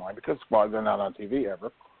Mason-Dixon line, because they're not on TV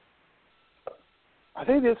ever, are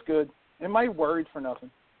they this good? Am I worried for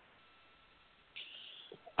nothing?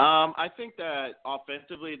 I think that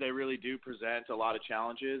offensively they really do present a lot of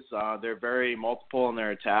challenges. They're very multiple in their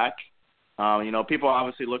attack. People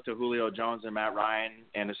obviously look to Julio Jones and Matt Ryan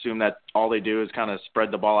and assume that all they do is kind of spread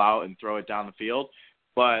the ball out and throw it down the field.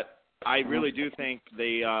 But I really do think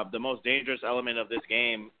the most dangerous element of this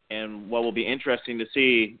game and what will be interesting to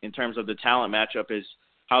see in terms of the talent matchup is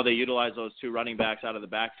how they utilize those two running backs out of the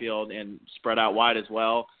backfield and spread out wide as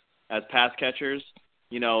well as pass catchers.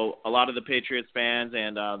 A lot of the Patriots fans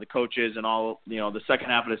and the coaches and all, the second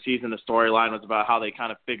half of the season, the storyline was about how they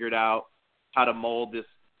kind of figured out how to mold this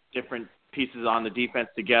different pieces on the defense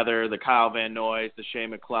together, the Kyle Van Noys, the Shea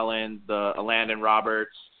McClellan, the Landon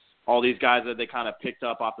Roberts, all these guys that they kind of picked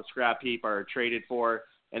up off the scrap heap or traded for.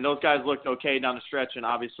 And those guys looked okay down the stretch, and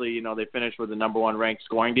obviously, they finished with the number one ranked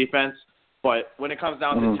scoring defense. But when it comes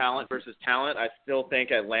down to talent versus talent, I still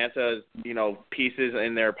think Atlanta's, pieces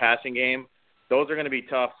in their passing game, those are going to be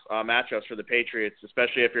tough matchups for the Patriots,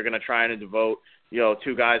 especially if you're going to try and devote,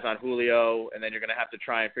 two guys on Julio, and then you're going to have to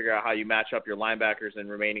try and figure out how you match up your linebackers and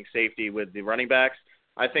remaining safety with the running backs.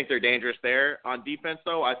 I think they're dangerous there. On defense,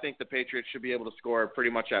 though, I think the Patriots should be able to score pretty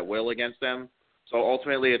much at will against them. So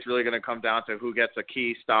ultimately, it's really going to come down to who gets a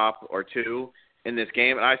key stop or two in this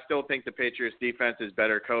game. And I still think the Patriots defense is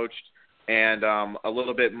better coached and a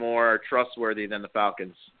little bit more trustworthy than the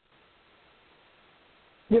Falcons.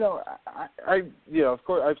 Of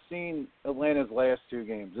course, I've seen Atlanta's last two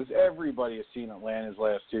games. Everybody has seen Atlanta's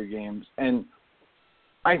last two games. And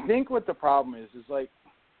I think what the problem is like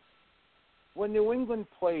when New England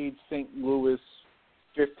played St. Louis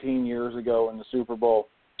 15 years ago in the Super Bowl,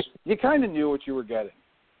 you kind of knew what you were getting.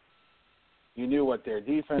 You knew what their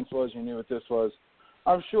defense was. You knew what this was.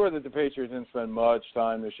 I'm sure that the Patriots didn't spend much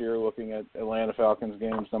time this year looking at Atlanta Falcons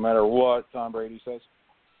games, no matter what Tom Brady says.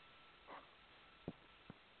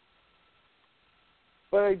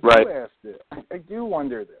 But I do ask this. I do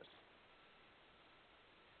wonder this.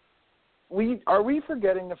 Are we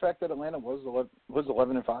forgetting the fact that Atlanta was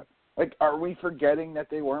 11-5? Like, are we forgetting that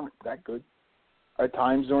they weren't that good at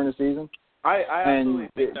times during the season? I absolutely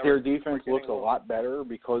think their defense looks a lot better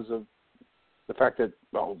because of the fact that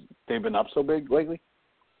they've been up so big lately.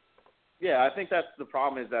 Yeah, I think that's the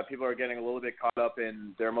problem, is that people are getting a little bit caught up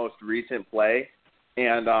in their most recent play.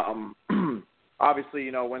 And obviously,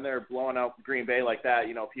 when they're blowing out Green Bay like that,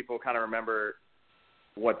 people kind of remember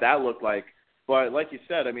what that looked like. But like you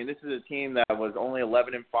said, I mean, this is a team that was only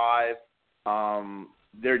 11-5.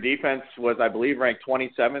 Their defense was, I believe, ranked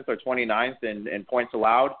 27th or 29th in points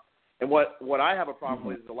allowed. And what I have a problem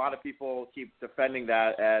with is a lot of people keep defending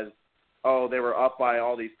that as, they were up by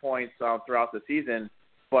all these points throughout the season.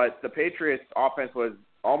 But the Patriots' offense was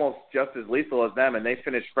almost just as lethal as them, and they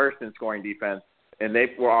finished first in scoring defense, and they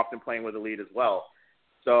were often playing with a lead as well.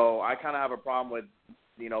 So I kind of have a problem with,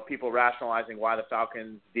 people rationalizing why the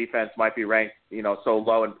Falcons' defense might be ranked, so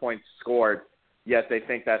low in points scored, yet they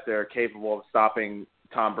think that they're capable of stopping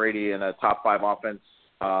Tom Brady in a top 5 offense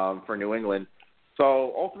for New England.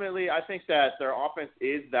 So ultimately, I think that their offense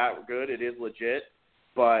is that good. It is legit.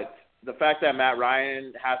 But the fact that Matt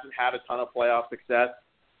Ryan hasn't had a ton of playoff success,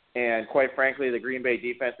 and quite frankly, the Green Bay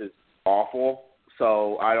defense is awful.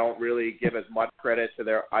 So I don't really give as much credit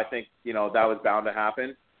to I think, that was bound to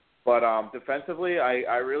happen. But defensively,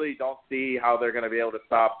 I really don't see how they're going to be able to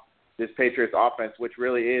stop this Patriots offense, which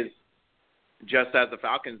really is, just as the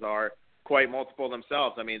Falcons are, quite multiple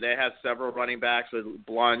themselves. I mean, they have several running backs with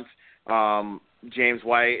Blunt, James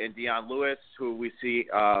White, and Deion Lewis, who we see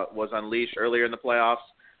was unleashed earlier in the playoffs.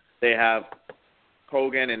 They have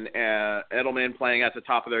Hogan and Edelman playing at the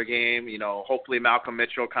top of their game. Hopefully Malcolm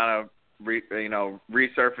Mitchell kind of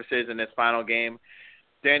resurfaces in this final game.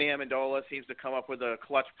 Danny Amendola seems to come up with a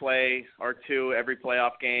clutch play or two every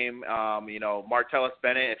playoff game. Martellus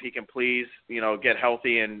Bennett, if he can please, get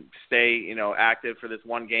healthy and stay, active for this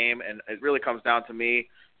one game. And it really comes down to me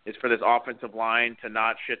is for this offensive line to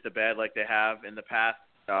not shit the bed like they have in the past,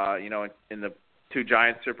 in the 2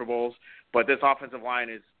 Giants Super Bowls. But this offensive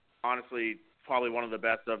line is honestly probably one of the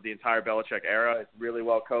best of the entire Belichick era. It's really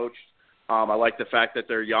well coached. I like the fact that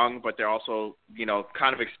they're young, but they're also,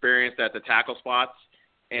 kind of experienced at the tackle spots.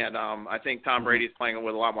 And I think Tom Brady's playing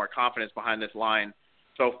with a lot more confidence behind this line.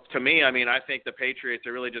 So to me, I mean, I think the Patriots, it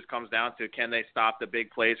really just comes down to, can they stop the big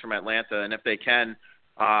plays from Atlanta? And if they can,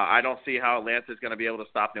 I don't see how Atlanta is going to be able to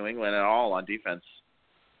stop New England at all on defense.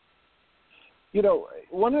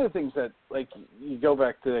 One of the things that, like, you go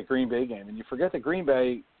back to the Green Bay game and you forget that Green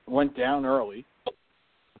Bay went down early.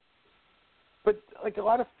 But, like, a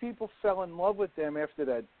lot of people fell in love with them after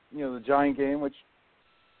that, the Giant game, which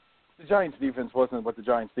the Giants' defense wasn't what the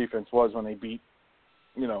Giants' defense was when they beat,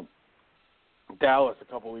 Dallas a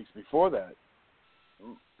couple weeks before that.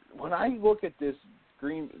 When I look at this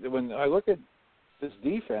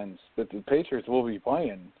defense that the Patriots will be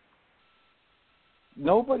playing,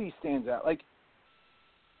 nobody stands out. Like,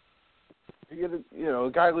 a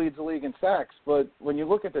guy leads the league in sacks, but when you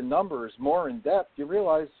look at the numbers more in depth, you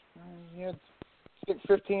realize he had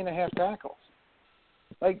 15.5 tackles.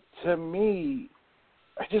 Like, to me,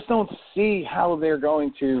 I just don't see how they're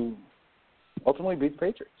going to ultimately beat the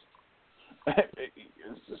Patriots.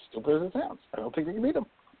 It's as stupid as it sounds. I don't think they can beat them.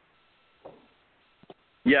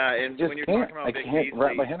 Yeah, and when you're talking about Vic Beasley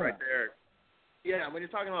right there, when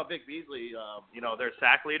you're talking about Vic Beasley, their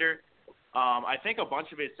sack leader, I think a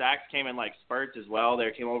bunch of his sacks came in like spurts as well.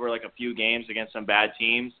 They came over like a few games against some bad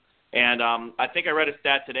teams. And I think I read a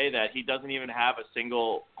stat today that he doesn't even have a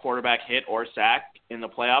single quarterback hit or sack in the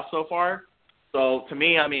playoffs so far. So to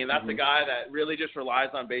me, I mean, that's a guy that really just relies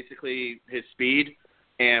on basically his speed.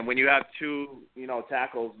 And when you have 2,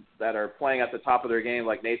 tackles that are playing at the top of their game,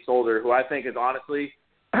 like Nate Solder, who I think has honestly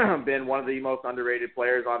been one of the most underrated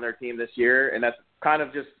players on their team this year, and that's kind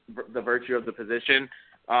of just the virtue of the position.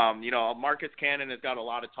 Marcus Cannon has got a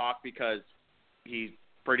lot of talk because he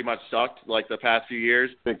pretty much sucked like the past few years.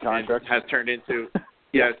 Big contract. Has turned into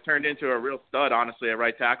a real stud, honestly, at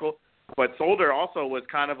right tackle. But Solder also was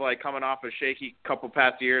kind of like coming off a shaky couple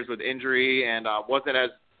past years with injury and wasn't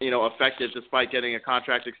as, effective despite getting a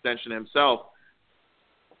contract extension himself.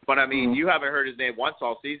 But, I mean, you haven't heard his name once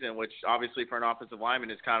all season, which obviously for an offensive lineman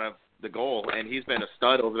is kind of the goal. And he's been a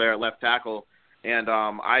stud over there at left tackle. And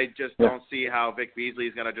I just don't see how Vic Beasley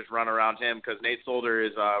is going to just run around him because Nate Solder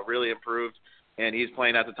is really improved, and he's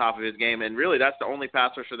playing at the top of his game. And really that's the only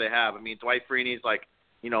pass rusher they have. I mean, Dwight Freeney's like,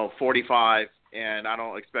 45, and I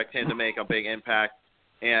don't expect him to make a big impact.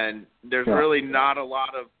 And there's really not a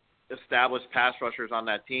lot of established pass rushers on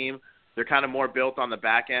that team. they're kind of more built on the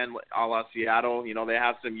back end, a la Seattle. You know, they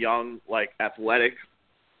have some young, like, athletic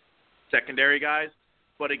secondary guys.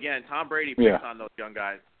 But, again, Tom Brady picks on those young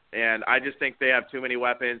guys. And I just think they have too many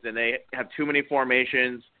weapons, and they have too many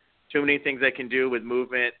formations, too many things they can do with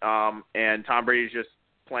movement. And Tom Brady's just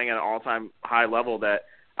playing at an all-time high level that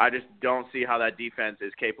I just don't see how that defense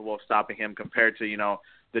is capable of stopping him compared to, you know,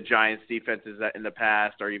 the Giants defenses that in the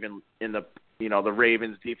past, or even in the, you know, the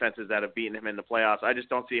Ravens defenses that have beaten him in the playoffs. I just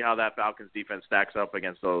don't see how that Falcons defense stacks up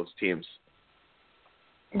against those teams.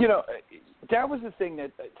 You know, that was the thing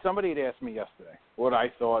that somebody had asked me yesterday, what I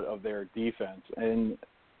thought of their defense. And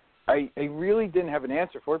I really didn't have an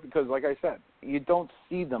answer for it because, like I said, you don't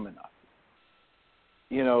see them enough.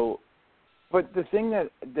 You know, but the thing that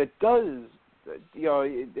does, you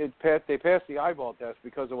know, they passed the eyeball test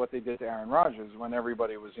because of what they did to Aaron Rodgers when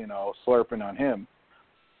everybody was, you know, slurping on him.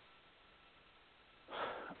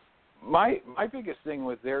 My biggest thing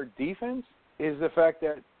with their defense is the fact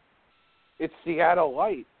that it's Seattle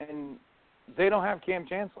light, and they don't have Cam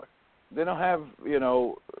Chancellor. They don't have, you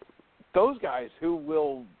know, those guys who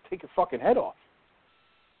will take your fucking head off.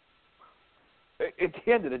 At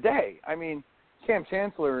the end of the day, I mean, Cam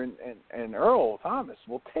Chancellor and Earl Thomas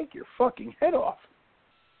will take your fucking head off.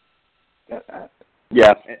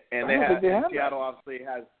 Yeah, and Seattle obviously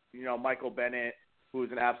has, you know, Michael Bennett,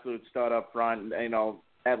 who's an absolute stud up front. You know,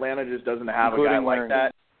 Atlanta just doesn't have a guy like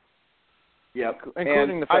that. Yeah,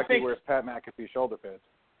 including the fact that he wears Pat McAfee shoulder pads.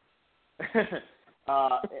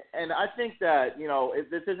 And I think that, you know,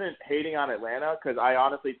 this isn't hating on Atlanta, because I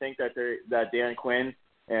honestly think that Dan Quinn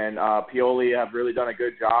and Pioli have really done a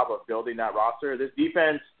good job of building that roster. This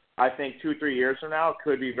defense, I think 2-3 years from now,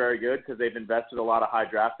 could be very good because they've invested a lot of high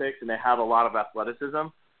draft picks and they have a lot of athleticism.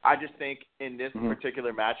 I just think in this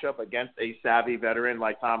particular matchup against a savvy veteran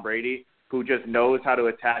like Tom Brady, who just knows how to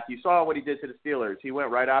attack. You saw what he did to the Steelers. He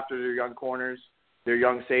went right after their young corners, their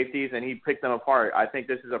young safeties, and he picked them apart. I think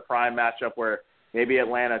this is a prime matchup where maybe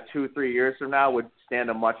Atlanta 2-3 years from now would stand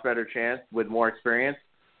a much better chance with more experience.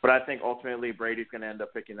 But I think ultimately Brady's going to end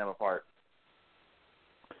up picking them apart.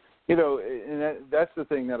 You know, and that's the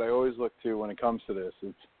thing that I always look to when it comes to this.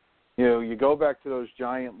 It's, you know, you go back to those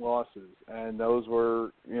Giant losses, and those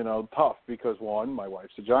were, you know, tough because, one, my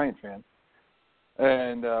wife's a Giant fan.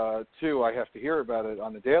 And, two, I have to hear about it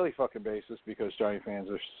on a daily fucking basis because Giant fans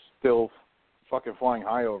are still fucking flying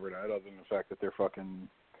high over that, other than the fact that they're fucking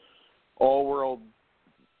all-world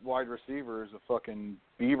wide receiver is a fucking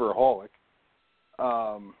Beaver-holic.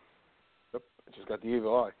 I just got the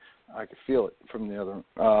evil eye. I could feel it from the other.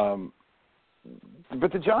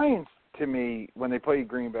 But the Giants, to me, when they played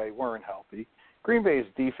Green Bay, weren't healthy. Green Bay's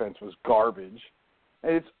defense was garbage.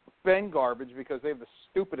 And it's been garbage because they have the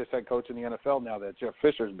stupidest head coach in the NFL now that Jeff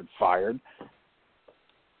Fisher's been fired.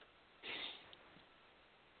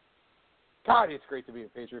 God, it's great to be a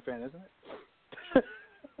Patriot fan, isn't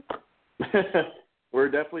it? We're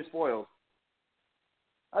definitely spoiled.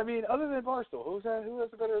 I mean, other than Barstool, who has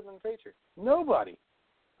it better than the Patriots? Nobody.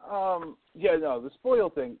 The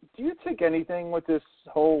spoiled thing. Do you take anything with this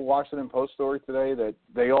whole Washington Post story today that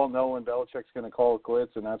they all know when Belichick's going to call it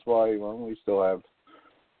quits, and that's why we still have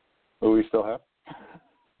who we still have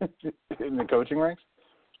in the coaching ranks?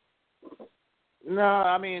 No,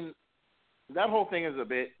 I mean, that whole thing is a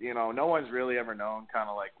bit, you know, no one's really ever known kind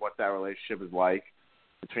of like what that relationship is like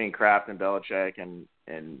between Kraft and Belichick, and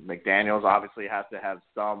McDaniels obviously has to have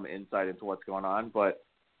some insight into what's going on. But,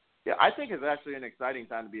 yeah, I think it's actually an exciting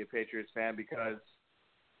time to be a Patriots fan because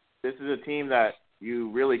this is a team that you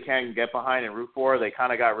really can get behind and root for. They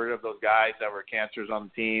kind of got rid of those guys that were cancers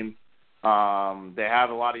on the team. They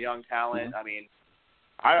have a lot of young talent. I mean,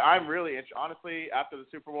 I'm really honestly, after the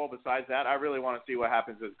Super Bowl, besides that, I really want to see what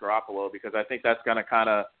happens with Garoppolo because I think that's going to kind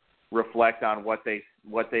of reflect on what they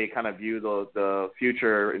kind of view the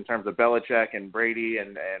future in terms of Belichick and Brady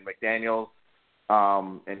and McDaniels,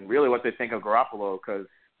 and really what they think of Garoppolo because,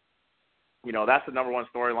 you know, that's the number one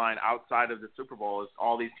storyline outside of the Super Bowl is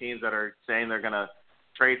all these teams that are saying they're going to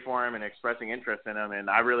trade for him and expressing interest in him. And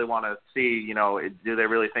I really want to see, you know, do they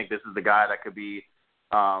really think this is the guy that could be,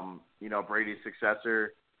 you know, Brady's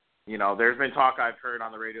successor? You know, there's been talk I've heard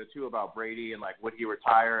on the radio, too, about Brady and, like, would he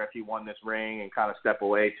retire if he won this ring and kind of step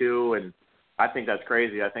away, too? And I think that's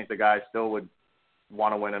crazy. I think the guy still would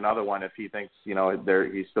want to win another one if he thinks, you know,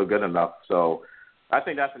 he's still good enough. So I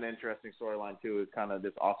think that's an interesting storyline, too, is kind of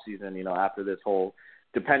this offseason, you know, after this whole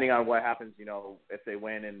 – depending on what happens, you know, if they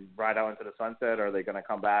win and ride out into the sunset, or are they going to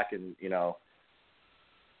come back and, you know,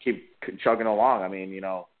 keep chugging along? I mean, you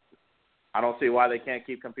know, I don't see why they can't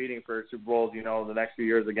keep competing for Super Bowls, you know, the next few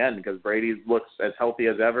years again because Brady looks as healthy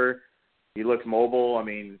as ever. He looks mobile. I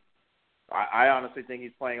mean, I honestly think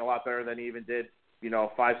he's playing a lot better than he even did,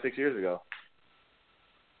 5-6 years ago.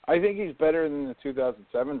 I think he's better than the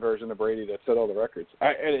 2007 version of Brady that set all the records.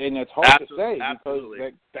 And it's hard to say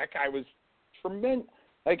because that guy was tremendous.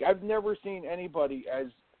 Like, I've never seen anybody as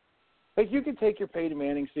 – like, you could take your Peyton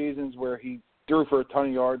Manning seasons where he threw for a ton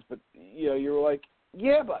of yards, but, you were like,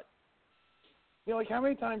 yeah, but. Like, how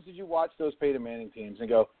many times did you watch those Peyton Manning teams and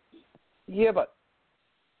go, yeah, but.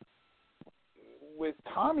 With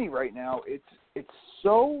Tommy right now, it's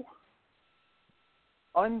so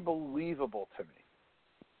unbelievable to me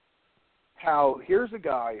how here's a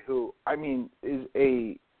guy who, is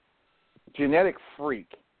a genetic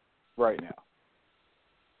freak right now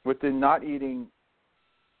with the not eating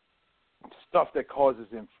stuff that causes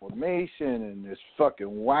inflammation and this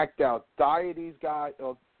fucking whacked out diet he's got.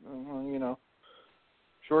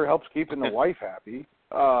 Sure helps keeping the wife happy.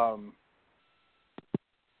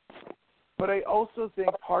 But I also think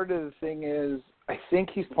part of the thing is I think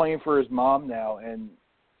he's playing for his mom now, and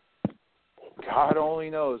God only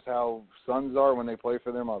knows how sons are when they play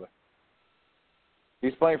for their mother.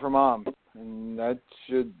 He's playing for Mom, and that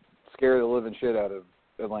should scare the living shit out of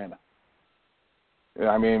Atlanta.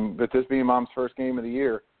 But this being Mom's first game of the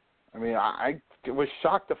year, I was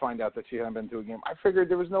shocked to find out that she hadn't been to a game. I figured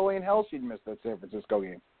there was no way in hell she'd miss that San Francisco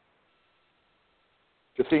game.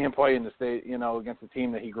 To see him play in the state, against a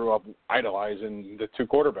team that he grew up idolizing the two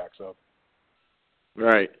quarterbacks of.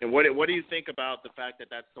 Right. And what do you think about the fact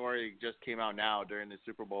that story just came out now during the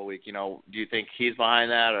Super Bowl week? Do you think he's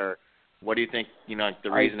behind that, or what do you think,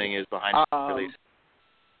 the reasoning is behind the release?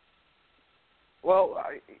 Well,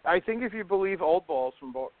 I think if you believe old balls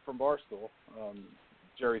from Barstool,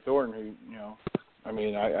 Jerry Thornton, who,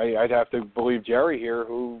 I'd have to believe Jerry here,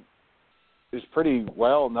 who is pretty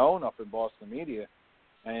well known up in Boston media.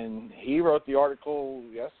 And he wrote the article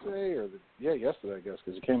yesterday, yesterday, I guess,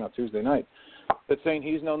 because it came out Tuesday night, that's saying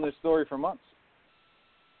he's known this story for months.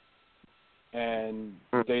 And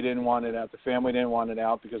they didn't want it out. The family didn't want it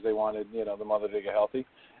out because they wanted, the mother to get healthy.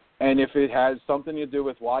 And if it has something to do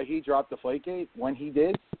with why he dropped the Deflategate when he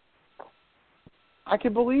did, I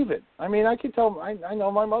could believe it. I could tell, I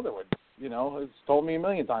know my mother would, has told me a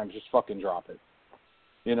million times, just fucking drop it.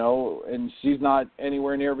 And she's not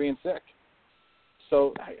anywhere near being sick.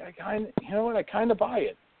 So I kind of buy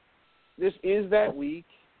it. This is that week.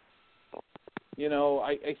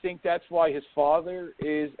 I think that's why his father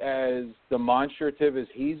is as demonstrative as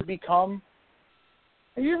he's become.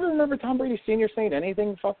 Have you ever remember Tom Brady Sr. saying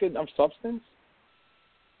anything fucking of substance?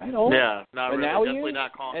 I don't. Yeah, not and really. Definitely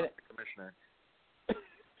not calling up the commissioner.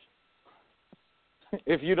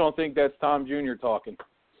 If you don't think that's Tom Jr. talking.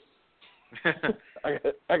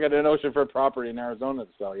 I got an ocean for property in Arizona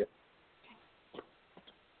to sell you.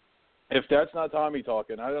 If that's not Tommy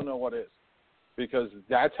talking, I don't know what is, because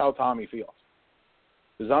that's how Tommy feels.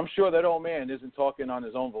 Because I'm sure that old man isn't talking on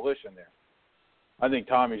his own volition there. I think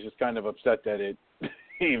Tommy's just kind of upset that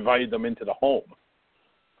he invited them into the home.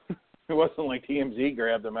 It wasn't like TMZ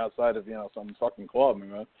grabbed him outside of some fucking club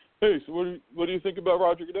and went, "Hey, so what do you think about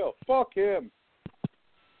Roger Goodell?" Fuck him.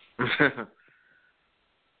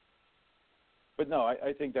 But no,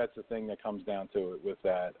 I think that's the thing that comes down to it with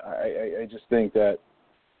that. I just think that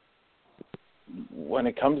when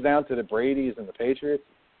it comes down to the Bradys and the Patriots,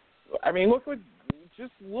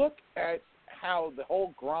 look at how the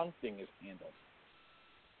whole Gronk thing is handled.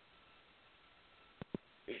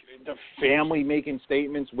 The family making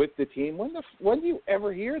statements with the team. When do you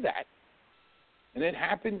ever hear that? And it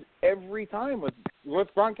happens every time with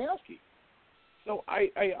Gronkowski. So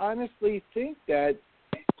I honestly think that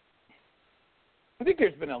I think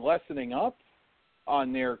there's been a lessening up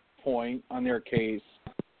on their point, on their case,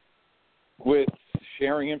 with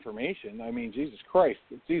sharing information. Jesus Christ,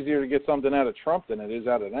 it's easier to get something out of Trump than it is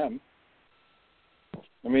out of them.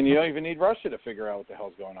 You don't even need Russia to figure out what the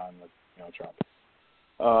hell's going on with Trump.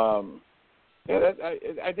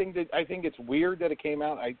 I think it's weird that it came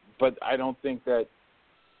out, but I don't think that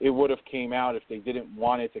it would have came out if they didn't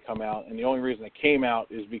want it to come out. And the only reason it came out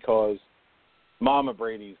is because Mama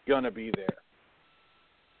Brady's going to be there.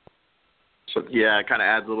 So, yeah, it kind of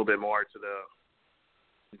adds a little bit more to the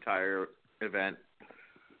entire event.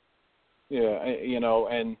 Yeah,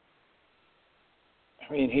 and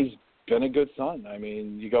he's been a good son.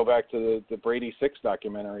 You go back to the Brady 6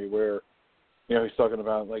 documentary where, he's talking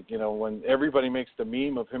about, when everybody makes the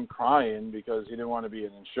meme of him crying because he didn't want to be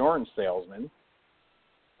an insurance salesman.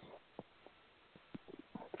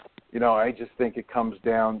 I just think it comes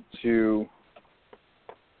down to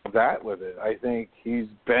that with it. I think he's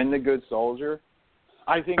been a good soldier.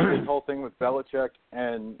 I think this whole thing with Belichick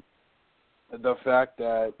and the fact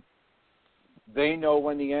that They know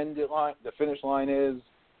when the finish line is.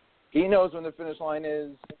 He knows when the finish line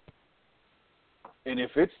is. And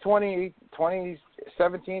if it's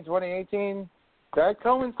 2017, 2018, that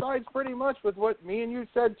coincides pretty much with what me and you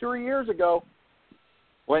said 3 years ago.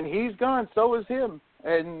 When he's gone, so is him.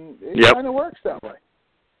 And it kind of works that way.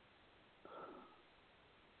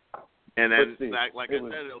 And then, like I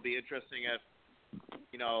said, it'll be interesting if,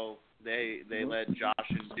 they let Josh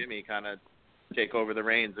and Jimmy kind of take over the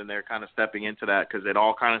reins, and they're kind of stepping into that because it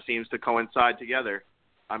all kind of seems to coincide together.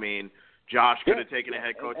 I mean, Josh could have taken a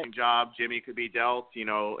head coaching job. Jimmy could be dealt,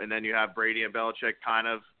 and then you have Brady and Belichick kind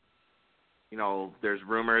of, there's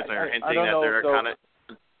rumors that are hinting that they're kind of.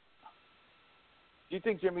 Do you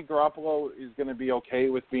think Jimmy Garoppolo is going to be okay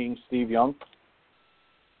with being Steve Young?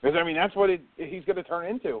 Because, that's what he's going to turn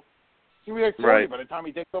into. He's going to be like 40 by the time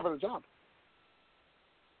he takes over the job.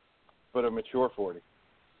 But a mature 40.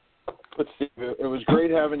 But Steve, it was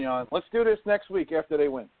great having you on. Let's do this next week after they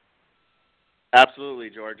win. Absolutely,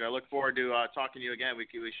 George. I look forward to talking to you again. We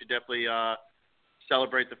should definitely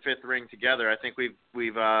celebrate the 5th ring together. I think we've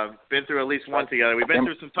been through at least one together. We've been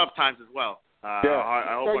through some tough times as well.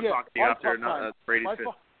 I hope I'll talk to you after Brady's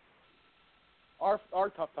 5th. Our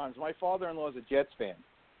tough times. My father-in-law is a Jets fan.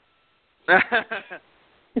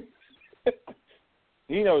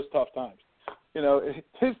 He knows tough times.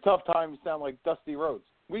 His tough times sound like Dusty Rhodes.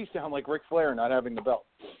 We sound like Ric Flair not having the belt.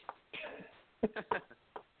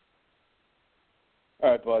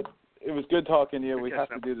 All right, bud. It was good talking to you. We have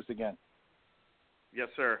to do this again. Yes,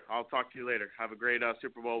 sir. I'll talk to you later. Have a great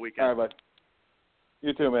Super Bowl weekend. All right, bud.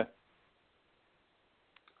 You too, man.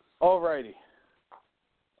 All righty.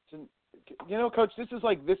 Coach, this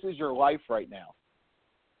is your life right now.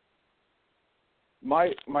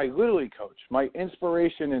 My Little League coach, my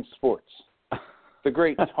inspiration in sports, the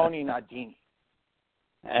great Tony Nardini.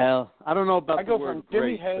 Al, I don't know about the word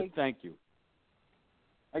great, but thank you.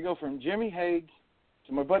 I go from Jimmy Hague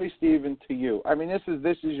to my buddy Steven to you.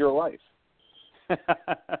 This is your life.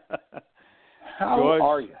 How George,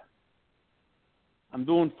 are you? I'm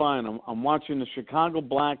doing fine. I'm watching the Chicago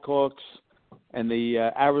Blackhawks and the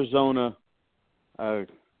Arizona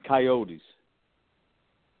Coyotes.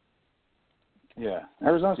 Yeah,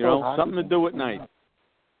 Arizona's something to do at night.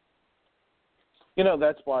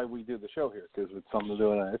 That's why we do the show here, because it's something to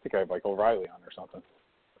do. I think I have O'Reilly on or something.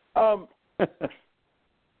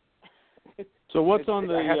 So what's on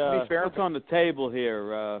the table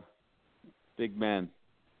here, big man?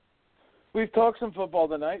 We've talked some football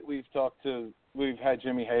tonight. We've had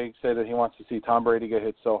Jimmy Hague say that he wants to see Tom Brady get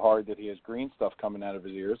hit so hard that he has green stuff coming out of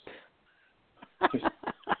his ears.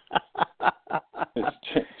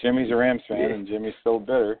 Jimmy's a Rams fan, and Jimmy's still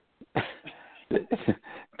bitter.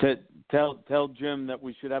 Tell Jim that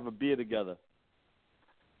we should have a beer together.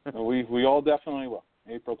 We all definitely will.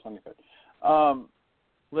 April 25th.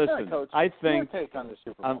 Listen, right, Coach, I think your take on the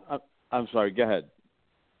Super Bowl. I'm sorry. Go ahead.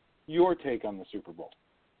 Your take on the Super Bowl.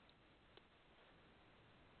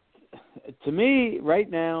 To me, right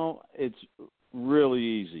now, it's really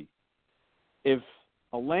easy. If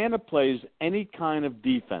Atlanta plays any kind of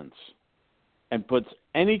defense and puts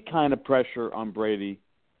any kind of pressure on Brady,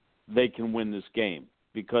 they can win this game.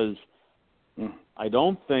 Because I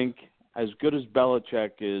don't think, as good as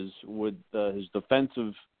Belichick is with his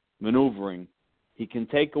defensive maneuvering, he can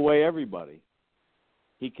take away everybody.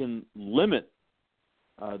 He can limit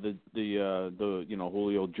the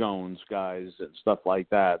Julio Jones guys and stuff like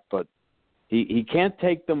that, but he can't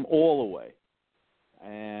take them all away.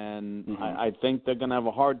 And I think they're going to have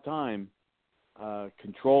a hard time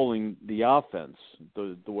controlling the offense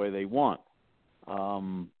the way they want.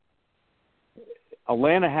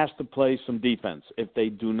 Atlanta has to play some defense. If they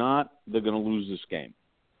do not, they're going to lose this game.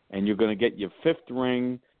 And you're going to get your 5th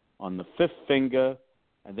ring on the 5th finger,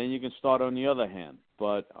 and then you can start on the other hand.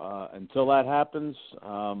 But until that happens,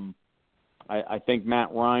 I think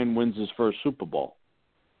Matt Ryan wins his first Super Bowl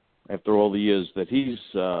after all the years that he's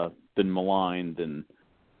been maligned and,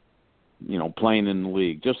 playing in the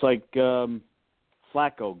league. Just like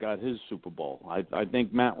Flacco got his Super Bowl. I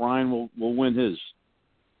think Matt Ryan will win his.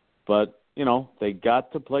 But, they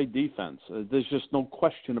got to play defense. There's just no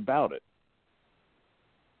question about it.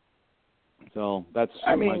 So that's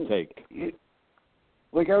my take.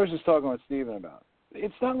 Like I was just talking with Steven about,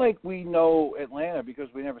 it's not like we know Atlanta because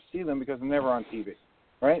we never see them because they're never on TV,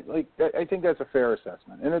 right? Like I think that's a fair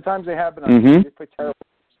assessment. And the times they have been on TV, they play terrible.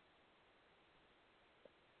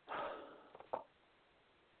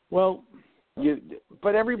 Well,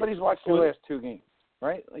 but everybody's watched their last 2 games,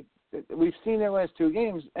 right? Like we've seen their last 2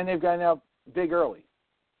 games, and they've gotten out big early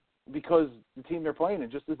because the team they're playing in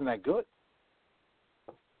just isn't that good.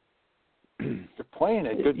 They're playing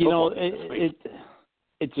a good football this week.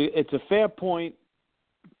 It's a fair point,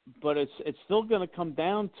 but it's still going to come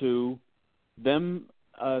down to them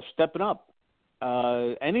stepping up.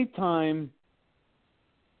 Anytime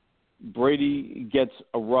Brady gets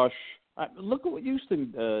a rush, look at what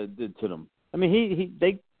Houston did to them. I mean,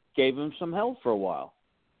 they gave him some hell for a while,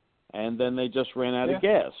 and then they just ran out of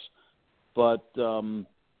gas. But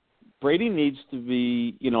Brady needs to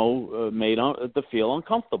be, made to feel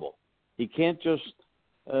uncomfortable. He can't just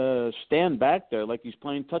stand back there like he's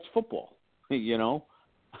playing touch football. It's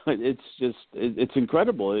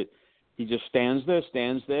incredible. He just stands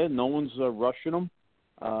there. No one's rushing him.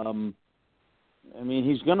 I mean,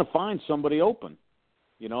 he's going to find somebody open.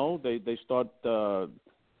 They start,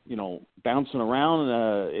 bouncing around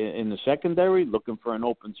in the secondary looking for an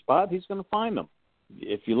open spot. He's going to find them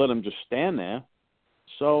if you let him just stand there.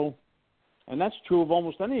 So, and that's true of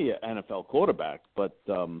almost any NFL quarterback. But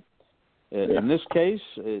in this case,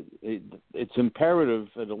 it's imperative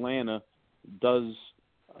that Atlanta does,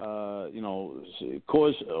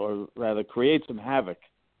 cause or rather create some havoc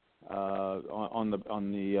on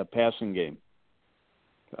the passing game.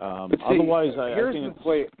 Otherwise, I think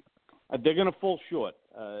they're going to fall short.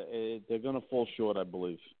 They're going to fall short, I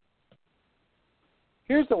believe.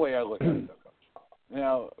 Here's the way I look at it, though, Coach.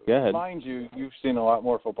 Now, mind you, you've seen a lot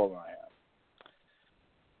more football than I have.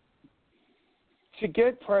 To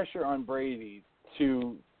get pressure on Brady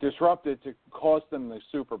to disrupt it, to cost them the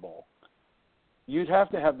Super Bowl, you'd have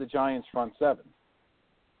to have the Giants front seven.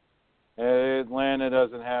 Atlanta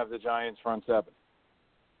doesn't have the Giants front seven.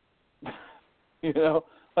 They don't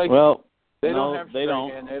have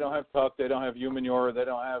Strahan, they don't have Tuck, they don't have Umanura, they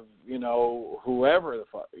don't have, whoever the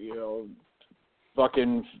fuck,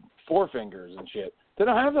 fucking Four Fingers and shit. They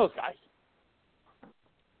don't have those guys.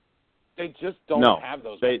 They just don't have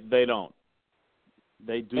those guys. They don't.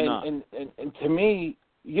 They do not. And to me,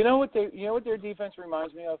 you know what their defense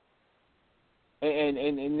reminds me of?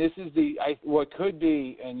 And this is what could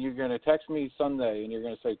be, and you're going to text me Sunday and you're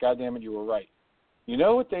going to say, God damn it, you were right. You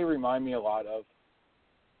know what they remind me a lot of?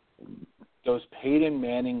 Those Peyton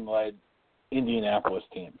Manning-led Indianapolis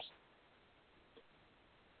teams.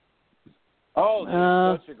 Oh,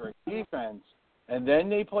 they're such a great defense. And then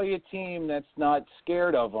they play a team that's not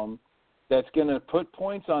scared of them, that's going to put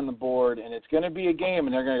points on the board, and it's going to be a game,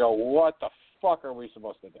 and they're going to go, what the fuck are we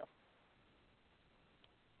supposed to do?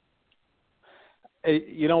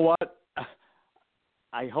 You know what?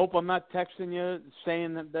 I hope I'm not texting you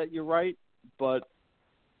saying that you're right, but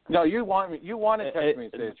no, you want to text me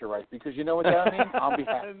and say that you're right, because you know what that means? I'll be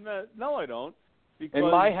happy. No, I don't. Because,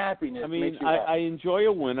 and my happiness makes you happy. I enjoy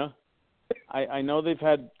a winner. I know they've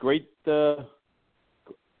had great, a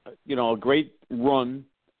great run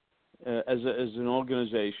as an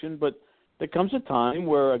organization, but there comes a time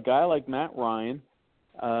where a guy like Matt Ryan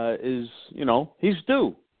is, he's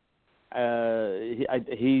due.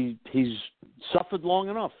 He's suffered long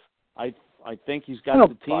enough. I think he's got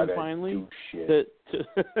the team finally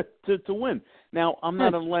to win. Now I'm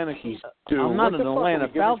not an Atlanta. I'm not an Atlanta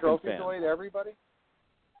Falcon fan. Away to everybody?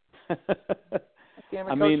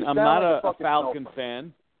 I mean, I'm not a Falcon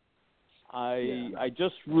fan. I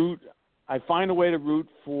just root. I find a way to root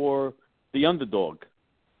for the underdog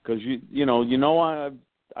because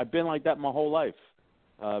I've been like that my whole life.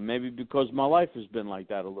 Maybe because my life has been like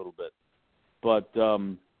that a little bit. But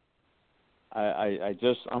I'm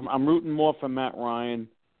rooting more for Matt Ryan,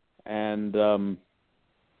 and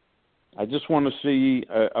I just want to see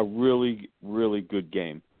a really, really good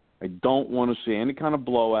game. I don't want to see any kind of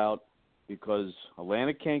blowout because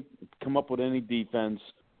Atlanta can't come up with any defense,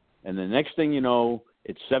 and the next thing you know,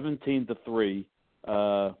 it's 17-3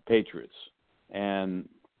 Patriots, and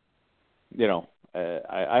I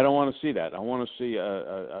don't want to see that. I want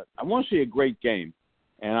to see a great game.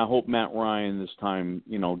 And I hope Matt Ryan this time,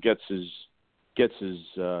 gets his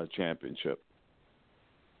championship.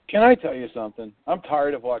 Can I tell you something? I'm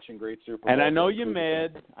tired of watching great Super Bowls. And I know you're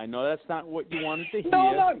mad. I know that's not what you wanted to hear. No,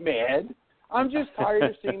 I'm not mad. I'm just tired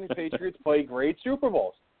of seeing the Patriots play great Super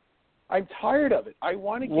Bowls. I'm tired of it. I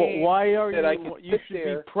want a game that I can you should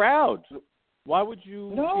be proud. Why would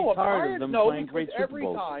you be tired of them playing great Super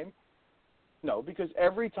Bowls? Because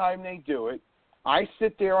every time they do it, I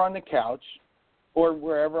sit there on the couch or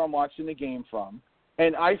wherever I'm watching the game from,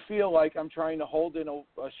 and I feel like I'm trying to hold in a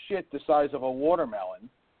shit the size of a watermelon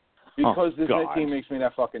because this team makes me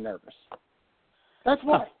that fucking nervous. That's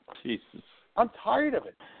why. Jesus. I'm tired of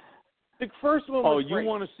it. The first one was great. You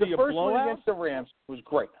want to see a blowout? The first one against the Rams was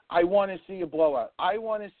great. I want to see a blowout. I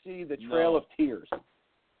want to see the trail of tears.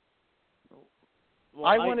 Well,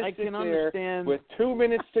 I want to sit there with 2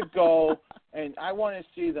 minutes to go, and I want to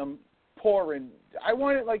see them pouring. I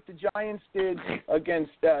want it like the Giants did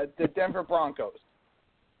against the Denver Broncos.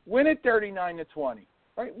 Win it 39-20.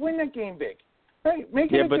 Right? Win that game big. Right?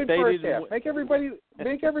 Make it a good first half. Make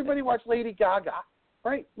everybody watch Lady Gaga.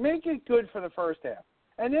 Right? Make it good for the first half.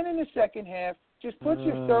 And then in the second half, just put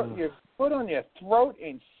your foot on your throat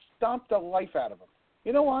and stomp the life out of them.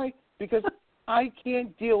 You know why? Because I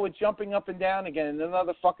can't deal with jumping up and down again in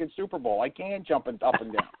another fucking Super Bowl. I can't jump up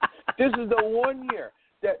and down. This is the one year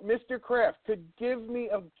that Mr. Kraft could give me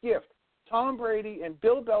a gift. Tom Brady and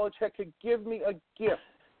Bill Belichick could give me a gift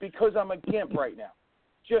because I'm a gimp right now.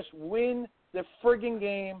 Just win the friggin'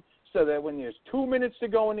 game so that when there's 2 minutes to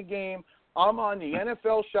go in the game, I'm on the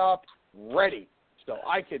NFL shop ready so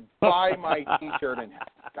I could buy my T-shirt and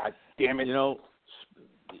God damn it. You know,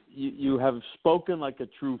 you have spoken like a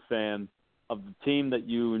true fan of the team that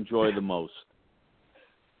you enjoy the most.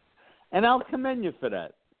 And I'll commend you for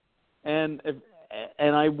that. And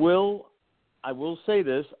I will say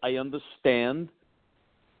this, I understand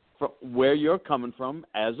where you're coming from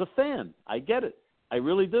as a fan. I get it. I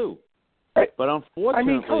really do. But unfortunately, I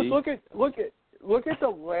mean, Coach, look at the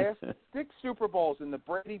last 6 Super Bowls in the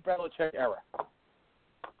Brady Belichick era.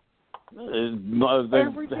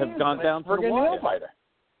 They have gone down to the wire.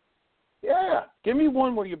 Yeah, give me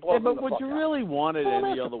one where you blow them the but would you fuck really out. want it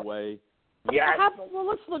any other way? Yes. Well,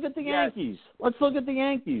 let's look at the Yankees. Let's look at the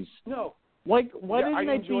Yankees. No. Why didn't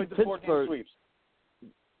they beat the Pittsburgh? Sweeps.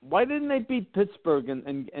 Why didn't they beat Pittsburgh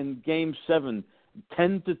in Game 7,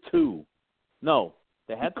 10-2? No,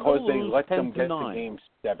 they had to because lose they let 10 them to get 9. to Game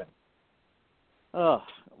 7.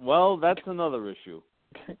 Well, that's another issue.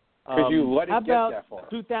 Because you let it get that far.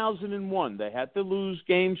 2001, they had to lose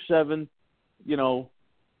Game 7. You know.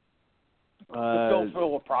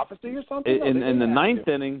 Fulfill a prophecy or something? In the 9th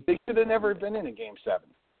inning. They should have never been in a Game 7.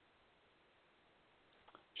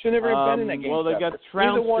 Should never have been in a Game 7. Well, they got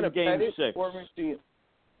trounced in Game 6.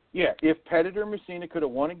 Yeah, if Pettit or Messina could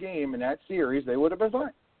have won a game in that series, they would have been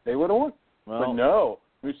fine. They would have won. Well, but no,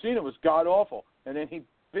 Messina was god-awful. And then he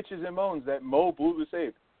bitches and moans that Mo blew the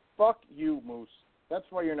save. Fuck you, Moose. That's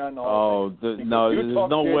why you're not in the Hall of Fame. There's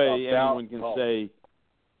no way anyone can say...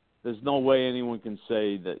 There's no way anyone can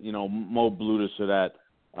say that, you know, Mo blew this or that.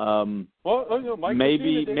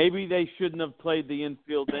 Maybe they shouldn't have played the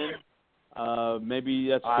infield in. Maybe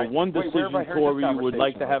that's the one decision Corey would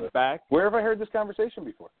like to have back. Where have I heard this conversation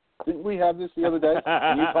before? Didn't we have this the other day?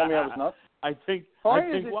 And you told me I was nuts? I think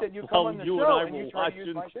that you come on the show and you try to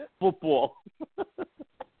use my shit? Football.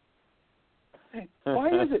 Why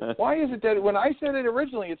is it that when I said it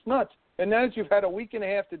originally, it's nuts? And now that you've had a week and a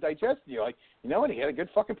half to digest it, you're like, you know what? He had a good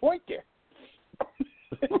fucking point there.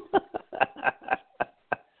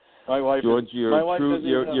 My wife George, doesn't even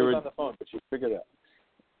know on the phone, but she figured it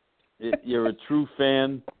out. You're a true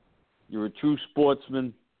fan. You're a true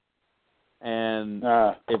sportsman. And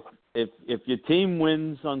if your team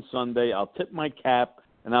wins on Sunday, I'll tip my cap,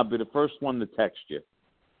 and I'll be the first one to text you.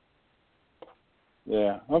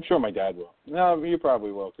 Yeah, I'm sure my dad will. No, you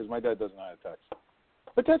probably will, because my dad doesn't know how to text.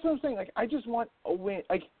 But that's what I'm saying. Like, I just want a win.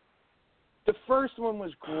 Like, the first one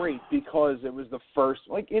was great because it was the first.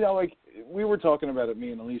 Like, you know, like we were talking about it,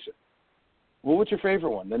 me and Alicia. Well, what's your favorite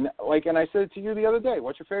one? And I said it to you the other day.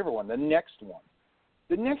 What's your favorite one? The next one.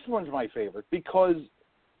 The next one's my favorite because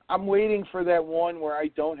I'm waiting for that one where I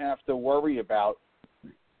don't have to worry about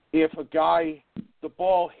if a guy, the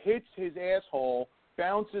ball hits his asshole,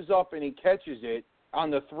 bounces up, and he catches it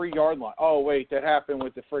on the 3-yard line. Oh, wait, that happened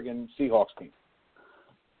with the friggin' Seahawks team.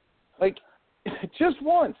 Like, just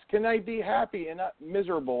once can I be happy and not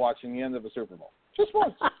miserable watching the end of a Super Bowl. Just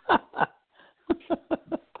once.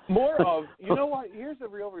 More of, you know what? Here's the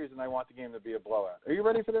real reason I want the game to be a blowout. Are you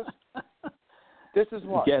ready for this? This is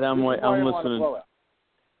why. I'm listening.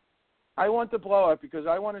 I want the blowout because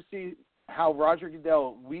I want to see how Roger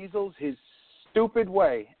Goodell weasels his stupid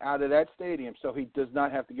way out of that stadium so he does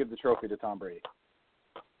not have to give the trophy to Tom Brady.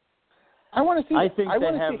 I want to see. I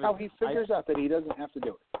want to see how he figures out that he doesn't have to do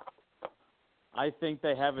it. I think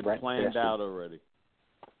they have it planned out already.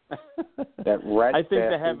 That rat I think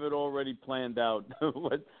bastard. they have it already planned out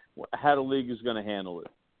how the league is going to handle it.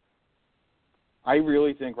 I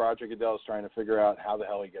really think Roger Goodell is trying to figure out how the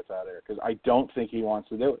hell he gets out of there because I don't think he wants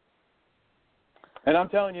to do it. And I'm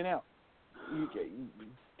telling you now,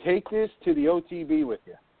 take this to the OTB with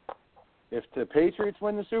you. If the Patriots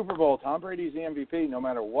win the Super Bowl, Tom Brady's the MVP no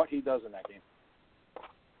matter what he does in that game.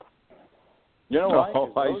 You know why?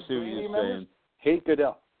 I see what you're saying. Hate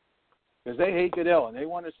Goodell. Because they hate Goodell, and they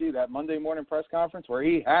want to see that Monday morning press conference where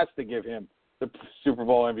he has to give him the Super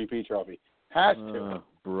Bowl MVP trophy. Has to.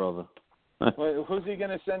 Brother. Who's he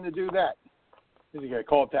going to send to do that? Is he going to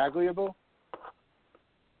call Tagliabue?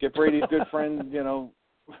 Get Brady's good friend,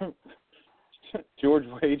 George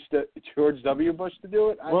W. Bush to do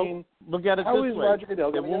it. I mean, look at it how this is way. Roger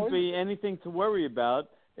Goodell There going to won't be anything to worry about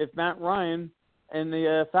if Matt Ryan and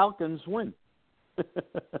the Falcons win.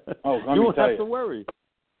 Oh, let you me won't tell have you. to worry.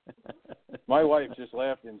 My wife just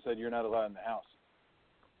laughed and said, "You're not allowed in the house."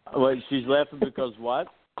 Wait, she's laughing because what?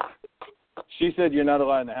 She said, "You're not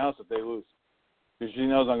allowed in the house if they lose," because she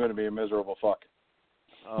knows I'm going to be a miserable fuck.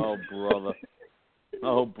 Oh, brother.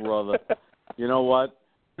 Oh, brother. You know what?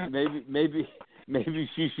 Maybe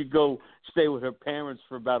she should go stay with her parents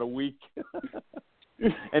for about a week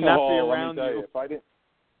and not be around let me tell you. If I didn't,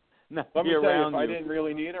 Not let be me tell you, around if I you. didn't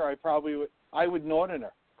really need her, I would Norton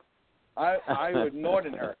her. I would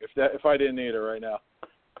Norton her if I didn't need her right now.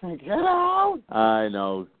 Get out! I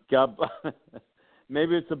know. God,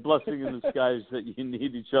 maybe it's a blessing in disguise that you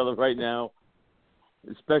need each other right now,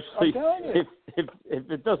 especially if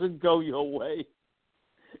it doesn't go your way.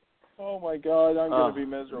 Oh my God, I'm going to be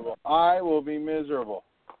miserable. I will be miserable.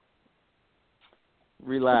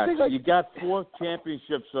 Relax. You got 4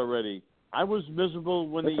 championships already. I was miserable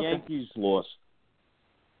when the Yankees lost.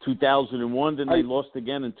 2001, then they lost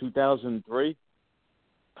again in 2003.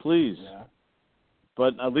 Please. Yeah.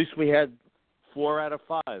 But at least we had 4 out of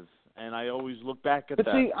 5, and I always look back at that.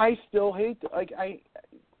 But see, I still hate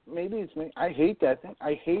maybe it's me. I hate that thing.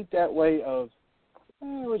 I hate that way of,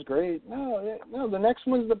 it was great. No, the next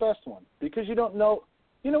one's the best one because you don't know.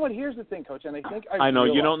 You know what? Here's the thing, Coach, and I think I know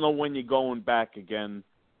you don't know when you're going back again.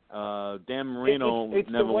 Dan Marino it's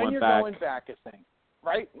never the when went you're back. going back thing,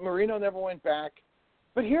 right? Marino never went back.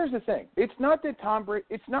 But here's the thing. It's not that Tom Brady –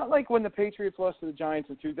 it's not like when the Patriots lost to the Giants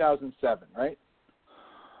in 2007, right?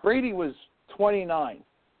 Brady was 29.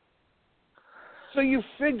 So you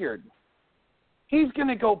figured he's going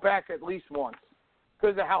to go back at least once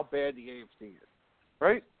because of how bad the AFC is,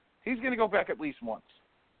 right? He's going to go back at least once.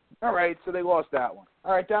 All right, so they lost that one.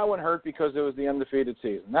 All right, that one hurt because it was the undefeated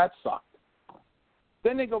season. That sucked.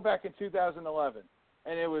 Then they go back in 2011.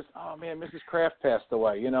 And it was, oh, man, Mrs. Kraft passed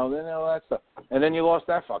away, then all that stuff. And then you lost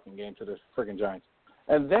that fucking game to the freaking Giants.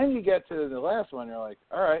 And then you get to the last one, you're like,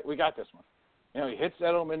 all right, we got this one. He hits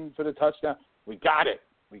Edelman for the touchdown. We got it.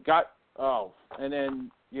 And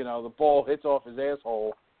then, the ball hits off his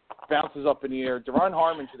asshole, bounces up in the air. Deron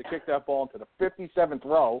Harmon should have kicked that ball into the 57th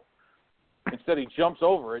row. Instead, he jumps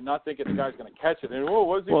over it, not thinking the guy's going to catch it. And,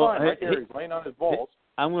 what is he doing? Right there, he's laying on his balls.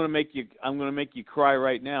 I'm going to make you cry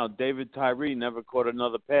right now. David Tyree never caught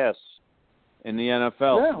another pass in the NFL.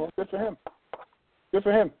 Yeah, well, good for him. Good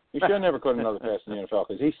for him. He should have never caught another pass in the NFL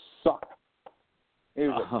because he sucked. He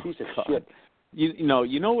was a piece of shit. You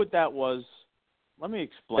know what that was? Let me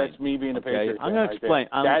explain. That's me being a Patriot. I'm going to explain.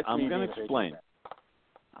 I'm going to explain.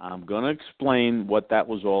 I'm going to explain what that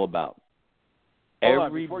was all about.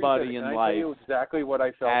 Everybody in life. Can I tell you exactly what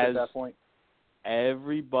I felt at that point?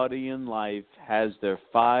 Everybody in life has their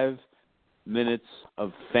 5 minutes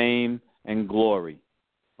of fame and glory.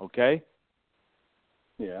 Okay?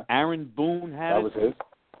 Yeah. Aaron Boone had that was his.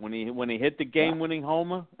 When he hit the game-winning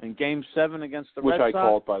homer in Game 7 against the Red Sox. Which I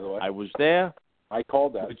called, by the way. I was there. I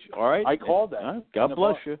called that. All right. I called that. God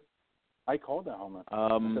bless you. I called that homer. I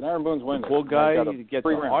said Aaron Boone's winning. The poor guy gets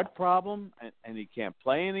a heart problem and he can't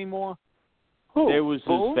play anymore. Who? There was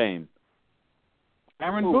Boone? his fame.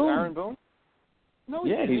 Aaron Who? Boone. Aaron Boone? No,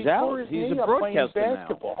 yeah, he's out. He's a broadcaster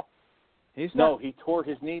basketball. now. He tore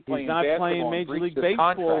his knee playing basketball. He's not playing Major League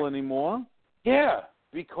Baseball anymore. Yeah,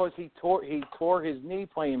 because he tore his knee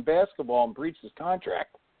playing basketball and breached his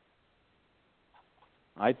contract.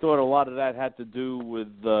 I thought a lot of that had to do with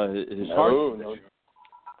his heart condition. No.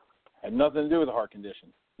 Had nothing to do with the heart condition.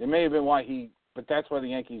 It may have been but that's why the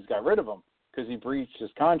Yankees got rid of him, because he breached his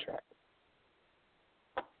contract.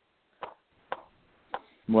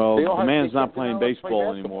 Well, the man's not playing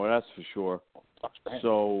baseball anymore, that's for sure.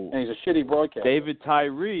 So, and he's a shitty broadcaster. David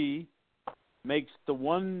Tyree makes the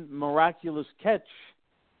one miraculous catch,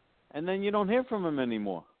 and then you don't hear from him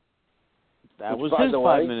anymore. That was his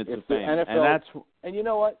 5 minutes of fame. And you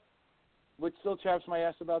know what? What still chaps my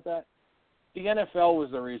ass about that? The NFL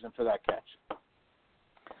was the reason for that catch.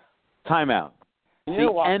 Timeout.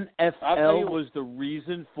 The NFL was the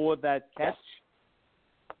reason for that catch?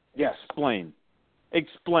 Yes. Explain.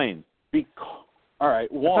 All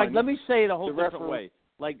right. In fact, let me say it a whole different way.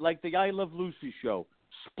 Like the I Love Lucy show.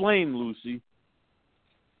 Explain, Lucy.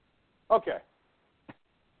 Okay.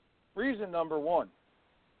 Reason number 1.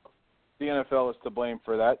 The NFL is to blame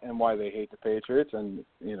for that and why they hate the Patriots. And,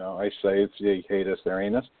 I say they hate us, they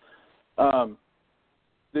ain't us.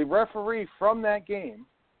 The referee from that game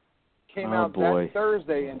came out that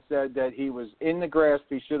Thursday and said that he was in the grasp.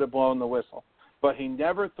 He should have blown the whistle. But he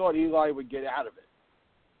never thought Eli would get out of it.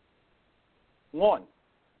 One.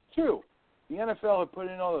 Two, the NFL had put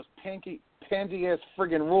in all those pansy-ass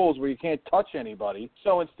friggin' rules where you can't touch anybody.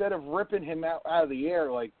 So instead of ripping him out of the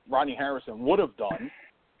air like Ronnie Harrison would have done,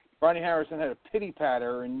 Ronnie Harrison had a pity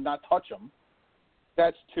patter and not touch him.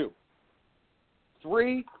 That's two.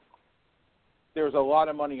 Three, there was a lot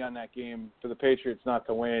of money on that game for the Patriots not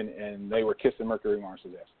to win, and they were kissing Mercury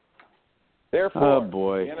Morris's ass. Therefore, oh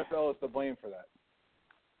boy, the NFL is to blame for that.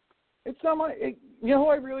 It's not you know who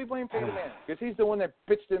I really blame? Peyton Manning, because he's the one that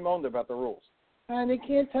bitched and moaned about the rules. They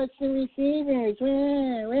can't touch the receivers.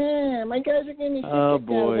 My guys are getting oh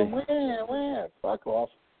boy. Fuck off.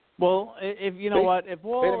 Well, if you know what, if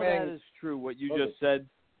all of that is true, what you just said,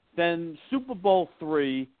 then Super Bowl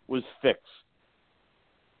III was fixed.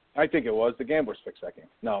 I think it was. The gamblers fixed that game.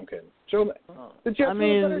 No, I'm kidding. The Jets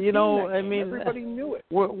everybody knew it.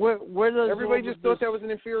 Where does everybody just thought that was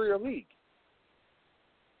an inferior league?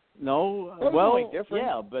 No, well,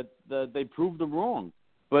 yeah, but they proved them wrong.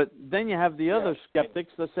 But then you have the other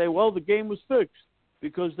skeptics that say, well, the game was fixed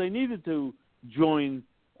because they needed to join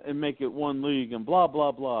and make it one league and blah,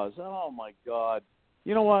 blah, blah. Oh, my God.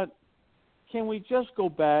 You know what? Can we just go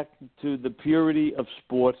back to the purity of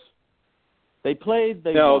sports? They played,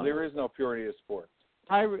 they won. There is no purity of sports.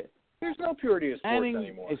 There's no purity of sports Manning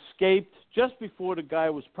anymore. Escaped just before the guy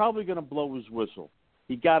was probably going to blow his whistle.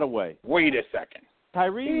 He got away. Wait a second.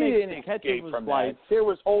 Tyree makes the catch of his life. There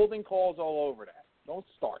was holding calls all over that. Don't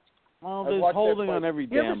start. Well, there's holding on every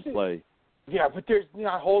damn play. Yeah, but there's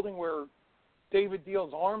not holding where David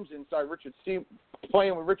Deal's arms inside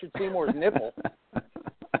playing with Richard Seymour's nipple.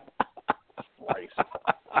 Christ.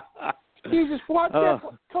 Jesus, watch that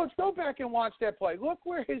play. Coach, go back and watch that play. Look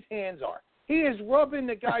where his hands are. He is rubbing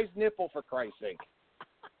the guy's nipple, for Christ's sake.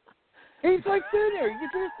 He's like sitting there. You can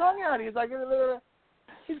see his tongue out. He's like,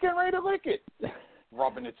 he's getting ready to lick it.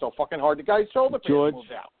 Rubbing it so fucking hard. The guy's shoulder pads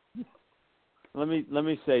moved out. Let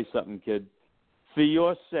me say something, kid. For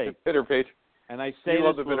your sake. Bitter Page. And I say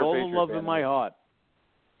this with all the love in my heart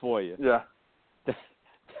for you. Yeah.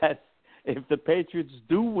 That if the Patriots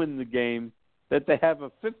do win the game, that they have a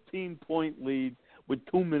 15-point lead with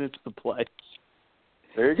 2 minutes to play.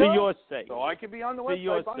 There you go. For your sake. So I can be on the website. For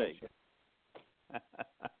your sake.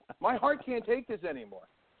 My heart can't take this anymore.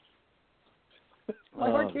 My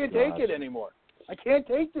heart can't take it anymore. I can't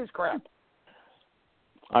take this crap.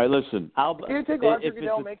 All right, listen. I can't take Roger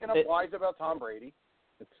Goodell making up lies about Tom Brady.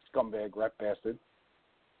 It's scumbag, rat bastard.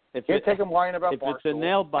 Can't take him lying about Barstool. If it's a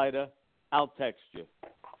nail biter, I'll text you.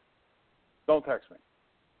 Don't text me.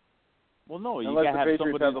 Well, no, you unless got to have Patriots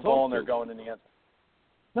somebody have the ball and they're going in the end.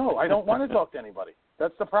 No, I don't want to talk to anybody.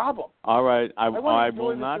 That's the problem. All right, I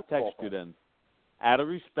will not text you then. Out of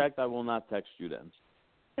respect, I will not text you then.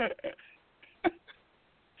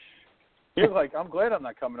 You're like, I'm glad I'm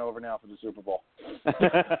not coming over now for the Super Bowl.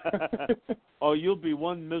 Oh, you'll be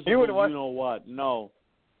one miserable. You know what? No.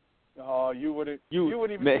 Oh, you wouldn't. You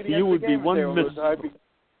wouldn't even see the you would be one miserable.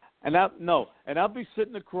 And I'll be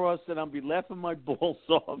sitting across and I'll be laughing my balls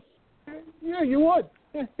off. Yeah, you would.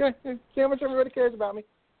 Yeah. See how much everybody cares about me.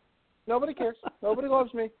 Nobody cares. Nobody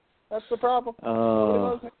loves me. That's the problem. Nobody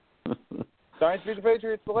loves me. Giants beat the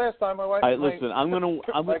Patriots the last time. My wife. All right, listen.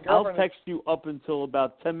 I'll text you up until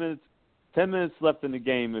about 10 minutes. 10 minutes left in the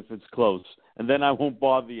game if it's close, and then I won't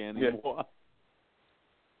bother you anymore. Yeah.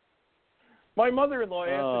 My mother-in-law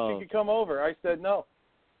asked if she could come over. I said no.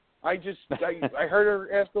 I heard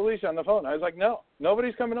her ask Alicia on the phone. I was like, no,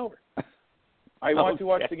 nobody's coming over. I want to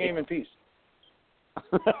watch the game in peace.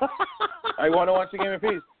 I want to watch the game in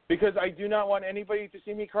peace because I do not want anybody to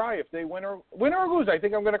see me cry if they win or lose. I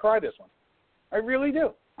think I'm going to cry this one. I really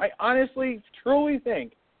do. I honestly, truly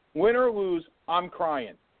think win or lose, I'm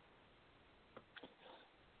crying.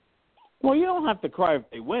 Well, you don't have to cry if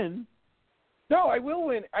they win. No, I will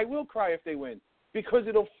win. I will cry if they win because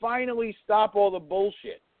it'll finally stop all the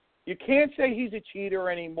bullshit. You can't say he's a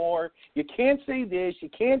cheater anymore. You can't say this. You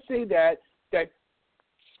can't say that. That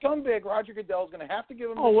scumbag Roger Goodell is going to have to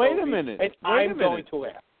give him. Wait a minute. And I'm going to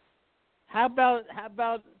laugh. How about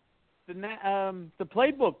the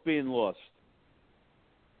playbook being lost?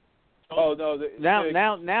 Oh no!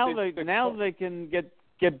 Now they can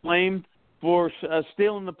get blamed for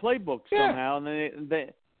stealing the playbook somehow, and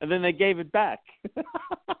then they gave it back.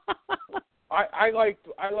 I like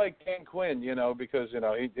Dan Quinn, because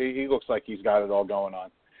he looks like he's got it all going on.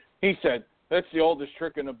 He said that's the oldest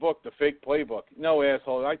trick in the book, the fake playbook. No,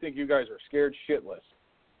 asshole. I think you guys are scared shitless.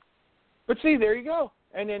 But see, there you go.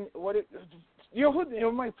 And then what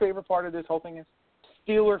my favorite part of this whole thing is?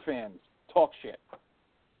 Steeler fans talk shit.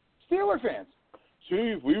 Steeler fans. See,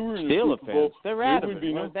 if we were in the Super Bowl, fans, they're out of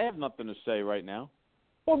it. They have nothing to say right now.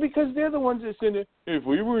 Well, because they're the ones that said, if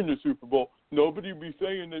we were in the Super Bowl, nobody be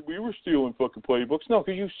saying that we were stealing fucking playbooks. No,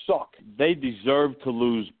 because you suck. They deserve to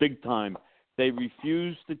lose big time. They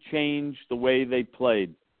refuse to change the way they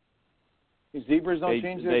played. Zebras don't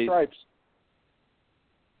change their stripes.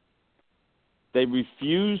 They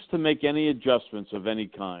refuse to make any adjustments of any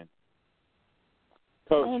kind.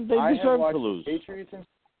 Coach, and they deserve to lose.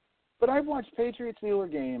 But I've watched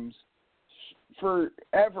Patriots-Steelers games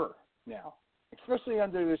forever now, especially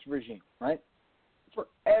under this regime, right?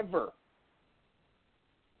 Forever.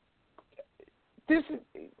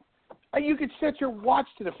 You could set your watch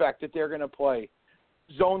to the fact that they're going to play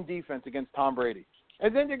zone defense against Tom Brady.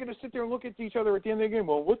 And then they're going to sit there and look at each other at the end of the game.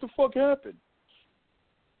 Well, what the fuck happened?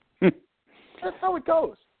 That's how it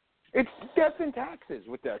goes. It's death and taxes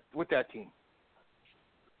with that team.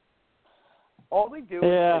 All they do is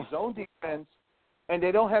play zone defense, and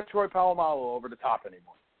they don't have Troy Polamalu over the top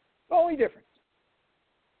anymore. The only difference.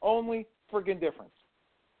 Only friggin' difference.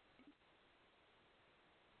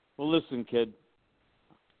 Well, listen, kid.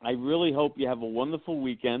 I really hope you have a wonderful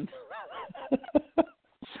weekend.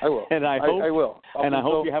 I will. And I will. I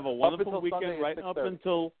hope you have a wonderful weekend Sunday right up 6:30.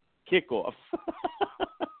 until kickoff.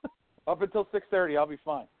 Up until 6:30, I'll be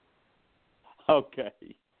fine.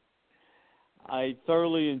 Okay. I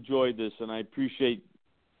thoroughly enjoyed this, and I appreciate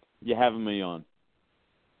you having me on.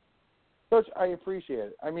 Coach, I appreciate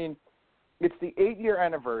it. I mean, it's the 8-year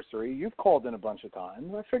anniversary. You've called in a bunch of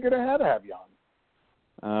times. I figured I had to have you on.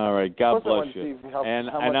 All right. God plus bless you. And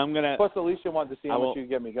I'm going to... Plus, Alicia wanted to see how much you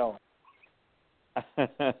get me going.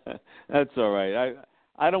 That's all right.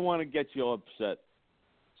 I don't want to get you upset.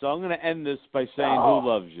 So I'm going to end this by saying who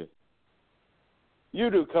loves you. You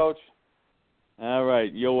do, Coach. All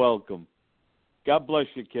right. You're welcome. God bless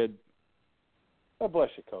you, kid. God bless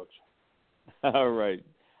you, Coach. All right.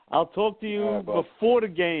 I'll talk to you before the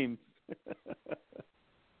game.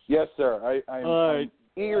 Yes, sir. I'm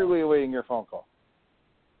eagerly awaiting your phone call.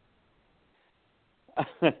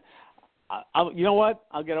 You know what?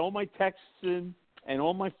 I'll get all my texts in and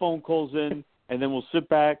all my phone calls in, and then we'll sit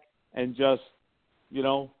back and just,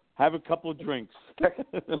 have a couple of drinks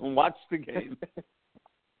and watch the game.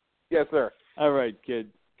 Yes, sir. All right, kid.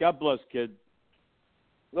 God bless, kid.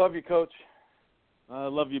 Love you, Coach. I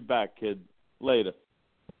love you back, kid. Later.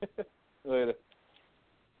 Later.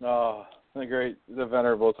 Oh, the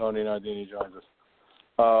venerable Tony Nardini joins us.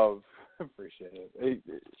 Appreciate it.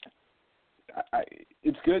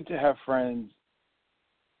 It's good to have friends.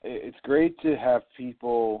 It's great to have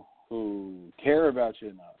people who care about you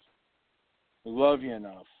enough, who love you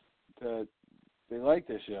enough that they like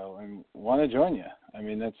this show and want to join you. I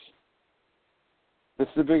mean, that's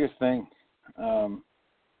the biggest thing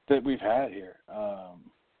that we've had here.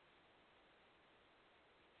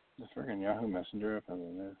 The friggin' Yahoo Messenger up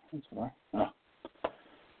over there. That's fine. Oh.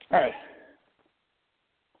 All right.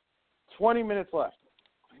 20 minutes left.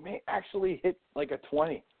 We may actually hit like a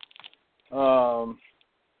 20. I don't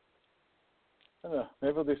know.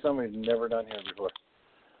 Maybe we'll do something we've never done here before.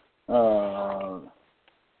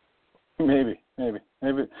 Maybe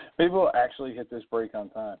we'll actually hit this break on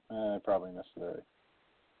time. I probably missed it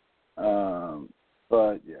already.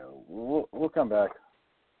 But yeah, we'll come back.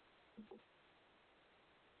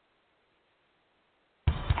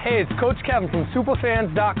 Hey, it's Coach Kevin from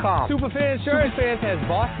Superfans.com. Superfans Shirts. Superfans has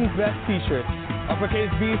Boston's best t-shirts. Uppercase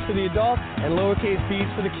B's for the adults and lowercase B's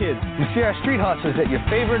for the kids. You see our street hustlers at your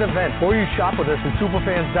favorite event, or you shop with us at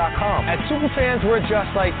Superfans.com. At Superfans, we're just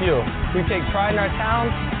like you. We take pride in our towns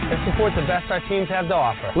and support the best our teams have to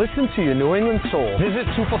offer. Listen to your New England soul. Visit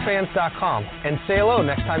Superfans.com and say hello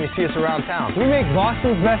next time you see us around town. We make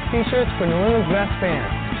Boston's best t-shirts for New England's best fans.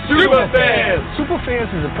 Superfans! Superfans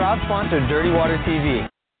is a proud sponsor of Dirty Water TV.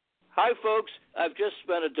 Hi, folks. I've just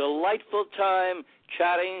spent a delightful time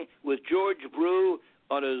chatting with George Brew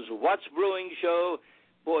on his What's Brewing show.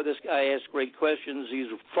 Boy, this guy asks great questions. He's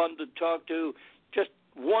fun to talk to. Just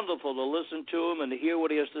wonderful to listen to him and to hear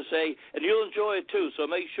what he has to say. And you'll enjoy it, too. So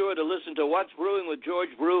make sure to listen to What's Brewing with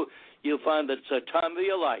George Brew. You'll find that it's a time of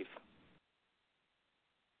your life.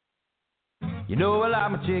 You know I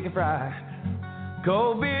like my chicken fried.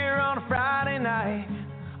 Cold beer on a Friday night.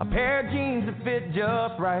 A pair of jeans that fit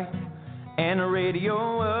just right. And the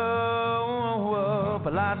radio up, I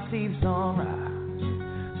like to see the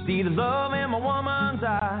sunrise. See the love in my woman's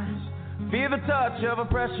eyes. Feel the touch of a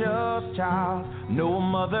precious child. Know a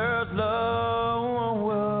mother's love.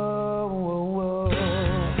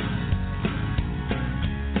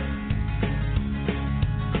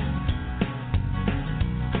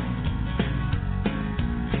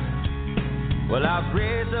 Well, I was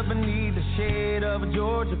raised up beneath the shade of a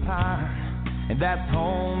Georgia pine. And that's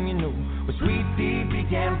home, you know, with sweet tea,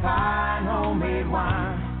 pecan pie, and homemade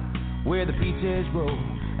wine. where the peaches grow.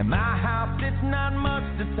 At my house, it's not much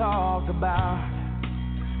to talk about,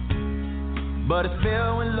 but it's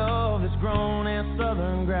filled with love that's grown in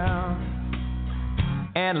southern ground,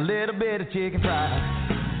 and a little bit of chicken fried.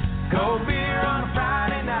 Cold beer on a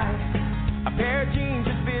Friday night, a pair of jeans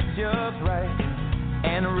that fit just right,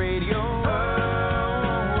 and a radio. A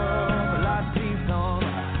lot of peace on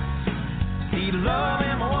right. See the love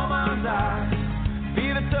in my woman's eyes,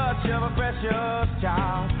 feel the touch of a precious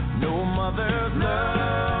child. No mother's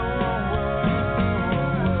love.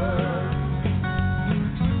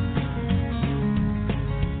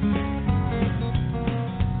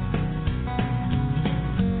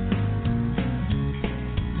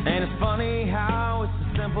 And it's funny how it's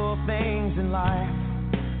the simple things in life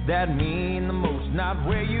that mean the most. Not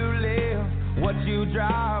where you live, what you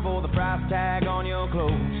drive, or the price tag on your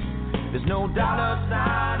clothes. There's no dollar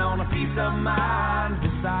sign on a piece of mind,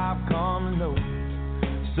 this I've come to know.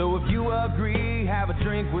 So if you agree, have a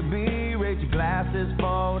drink with me, raise your glasses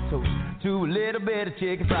for a toast to a little bit of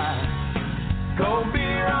chicken fried. Cold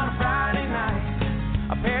beer on a Friday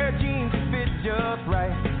night, a pair of jeans that fit just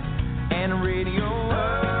right, and a radio.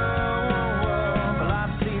 A lot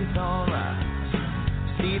of seats on right.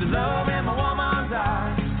 See the love in my woman's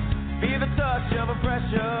eyes, feel the touch of a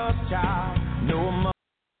precious child. No mother.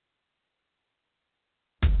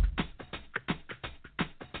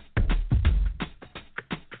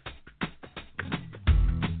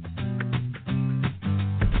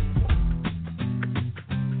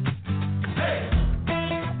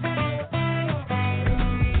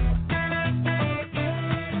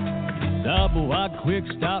 Double wide, quick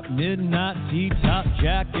stop, midnight tea, top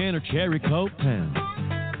Jack and her cherry Coke pen.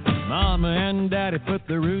 Mama and Daddy put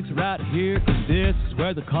their roots right here, 'cause this is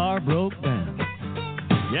where the car broke down.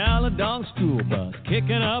 Yellow dog school bus,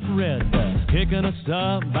 kicking up red bus, picking us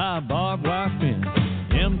up by a barbed wire fence.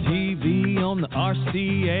 MTV on the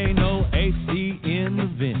RCA, no AC in the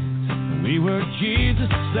vents. We were Jesus,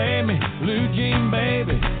 save me, blue jean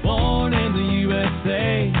baby, born in the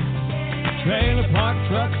USA. Trailer park,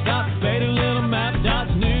 truck stop, faded little map dots,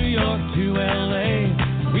 New York to LA.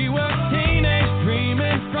 We were teenage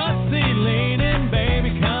dreaming, front seat leaning,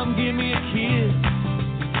 baby, come give me a kiss.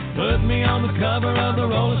 Put me on the cover of the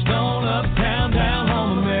Rolling Stone, uptown, down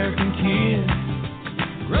home, American kid.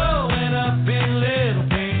 Growing up in little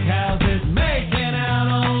pink houses, making out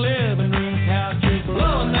on living room couches,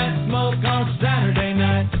 blowing that smoke on Saturday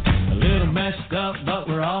night. A little messed up, but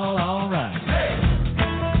we're all alright.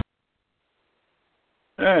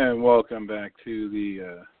 And welcome back to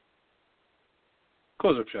the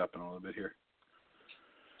close-up shop in a little bit here.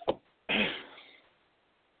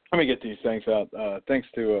 Let me get these things out. Thanks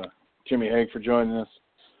to Jimmy Haig for joining us.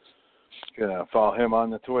 You can follow him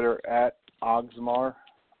on the Twitter at Ogsmar,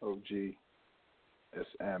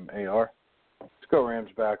 OGSMAR. Let's go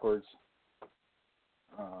Rams backwards.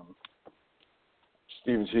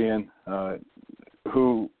 Steven Sheehan,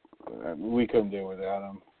 who we couldn't do without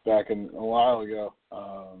him back a while ago.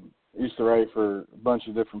 Used to write for a bunch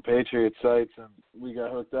of different Patriot sites, and we got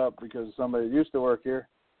hooked up because somebody used to work here,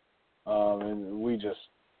 and we just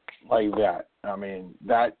like that. I mean,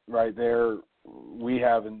 that right there, we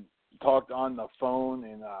haven't talked on the phone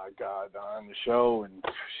and, on the show, and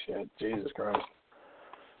shit, Jesus Christ.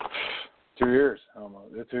 2 years,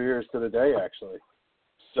 almost. 2 years to the day, actually.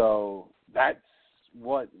 So that's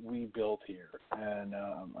what we built here, and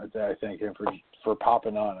I thank him for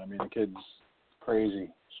popping on. I mean, the kid's crazy.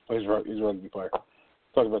 He's a rugby player.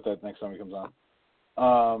 Talk about that next time he comes on.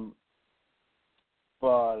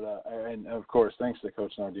 And of course, thanks to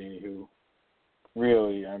Coach Nardini, who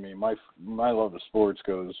really, I mean, my love of sports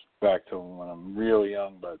goes back to when I'm really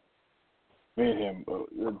young, but me and him,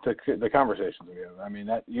 the conversations we have, I mean,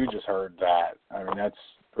 that you just heard that. I mean, that's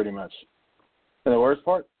pretty much, and the worst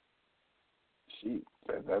part,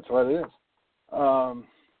 that's what it is.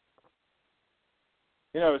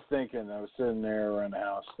 I was thinking, I was sitting there around the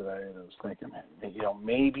house today, and I was thinking,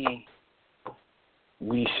 maybe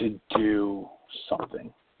we should do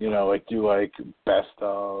something, like best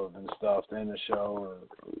of and stuff to end the show, or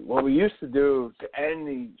what we used to do to end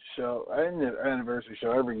the anniversary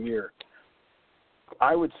show every year.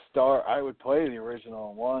 I would play the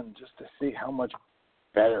original one just to see how much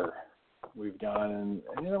better we've gone, and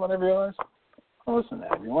you know what I realized? Listen,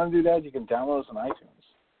 if you want to do that, you can download us on iTunes,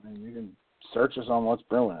 and you can search us on What's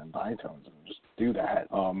Brewing in iTunes and just do that.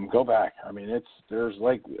 Go back. I mean, there's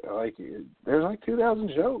like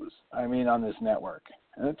 2,000 shows. I mean, on this network,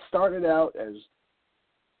 and it started out as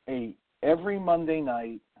every Monday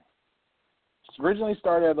night. It originally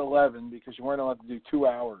started at 11 because you weren't allowed to do 2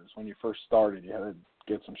 hours when you first started. You had to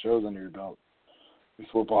get some shows under your belt.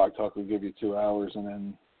 before Blog Talk would give you 2 hours, and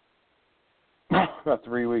then about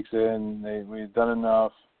 3 weeks in, we had done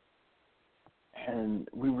enough, and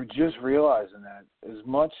we were just realizing that as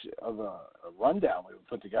much of a rundown we would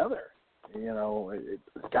put together,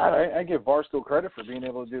 God, I give Barstool credit for being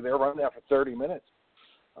able to do their rundown for 30 minutes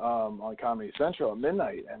on Comedy Central at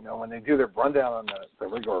midnight, and when they do their rundown on the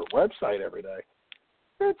regular website every day,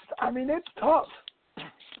 it's tough.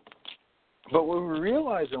 But what we were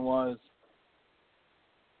realizing was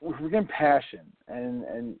we're getting passion,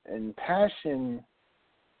 and passion,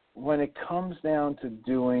 when it comes down to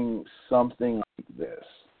doing something like this,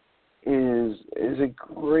 is a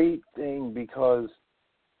great thing, because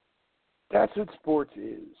that's what sports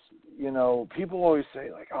is. People always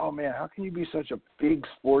say, like, oh, man, how can you be such a big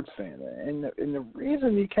sports fan? And the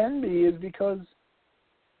reason you can be is because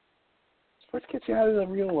sports gets you out of the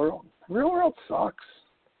real world. The real world sucks.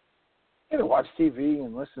 You got to watch TV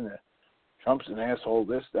and listen to Trump's an asshole,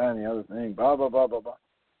 this, that, and the other thing, blah, blah, blah, blah, blah.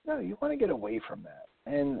 No, you want to get away from that.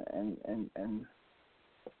 And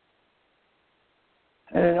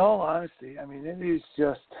in all honesty, it is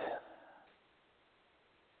just,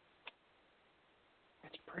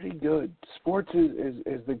 it's pretty good. Sports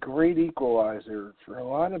is the great equalizer for a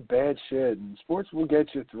lot of bad shit, and sports will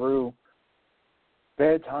get you through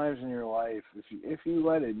bad times in your life if you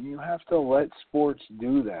let it. And you have to let sports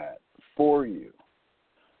do that for you.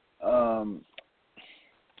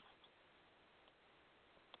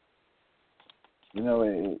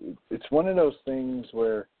 It's one of those things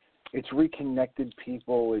where it's reconnected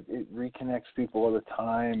people. It reconnects people all the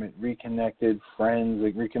time. It reconnected friends.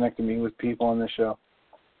 It reconnected me with people on the show.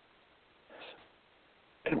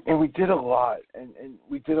 And we did a lot. And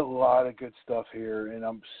we did a lot of good stuff here. And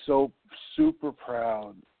I'm so super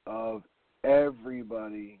proud of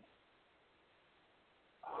everybody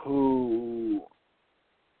who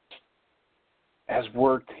has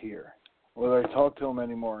worked here, whether I talk to them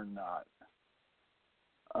anymore or not.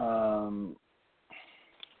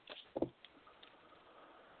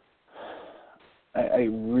 I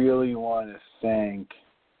really want to thank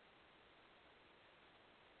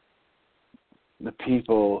the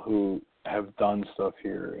people who have done stuff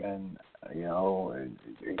here, and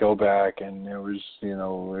go back, and there was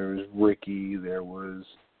Ricky, there was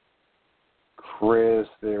Chris,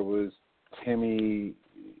 there was Timmy,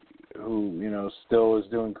 who still is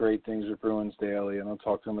doing great things with Bruins Daily. I don't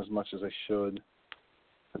talk to him as much as I should,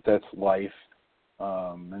 but that's life,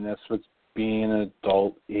 and that's what being an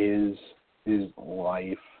adult is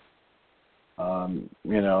life.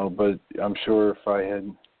 But I'm sure if I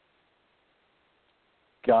had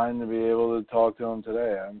gotten to be able to talk to him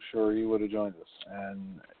today, I'm sure he would have joined us.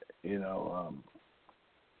 And who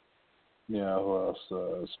else?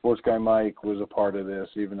 Sports Guy Mike was a part of this,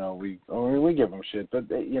 even though we give him shit. But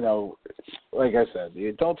like I said,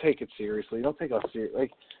 don't take it seriously. Don't take us seriously.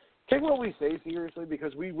 Like, take what we say seriously,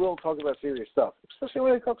 because we will talk about serious stuff, especially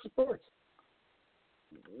when it comes to sports.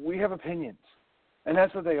 We have opinions, and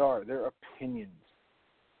that's what they are. They're opinions.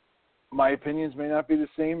 My opinions may not be the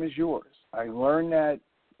same as yours. I learned that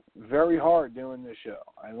very hard doing this show.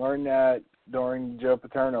 I learned that during Joe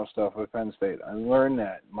Paterno stuff with Penn State. I learned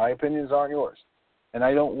that my opinions aren't yours, and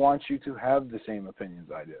I don't want you to have the same opinions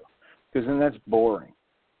I do, because then that's boring.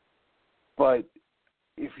 But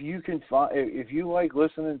if you like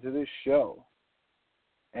listening to this show,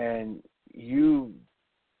 and you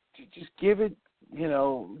just give it a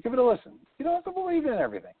listen. You don't have to believe in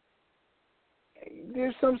everything.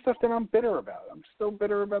 There's some stuff that I'm bitter about. I'm still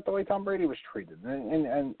bitter about the way Tom Brady was treated,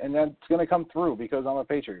 and that's going to come through because I'm a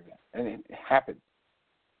Patriot fan, and it happened.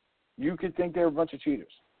 You could think they're a bunch of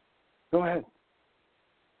cheaters. Go ahead.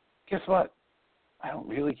 Guess what? I don't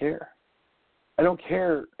really care. I don't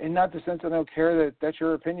care, in not the sense that I don't care that that's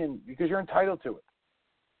your opinion, because you're entitled to it.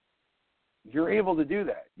 You're able to do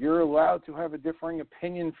that. You're allowed to have a differing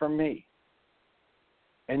opinion from me,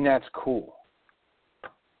 and that's cool.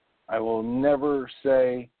 I will never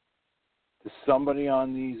say to somebody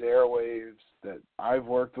on these airwaves that I've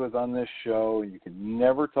worked with on this show, and you can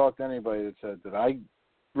never talk to anybody that said that I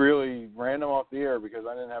really ran them off the air because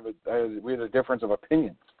we had a difference of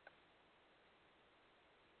opinions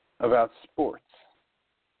about sports.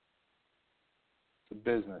 It's a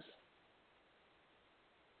business.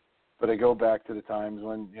 But I go back to the times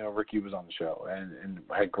when, Ricky was on the show, and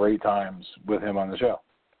I had great times with him on the show.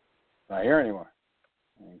 Not here anymore,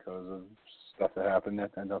 because of stuff that happened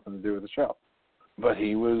that had nothing to do with the show. But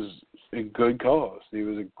he was a good co-host. He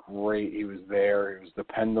was there. He was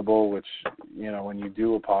dependable, which, when you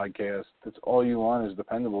do a podcast, that's all you want is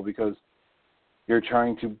dependable, because you're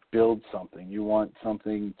trying to build something. You want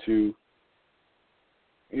something to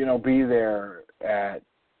be there at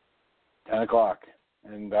 10 o'clock.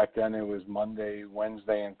 And back then it was Monday,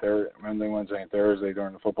 Wednesday, and Thursday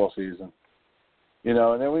during the football season.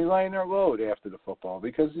 And then we lighten our load after the football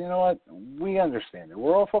because, you know what, we understand it.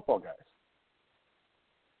 We're all football guys.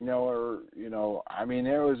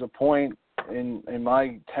 There was a point in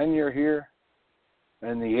my tenure here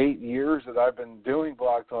and the 8 years that I've been doing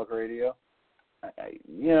Blog Talk Radio,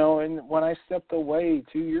 and when I stepped away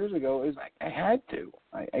 2 years ago, is I had to.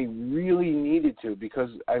 I really needed to because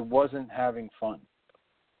I wasn't having fun.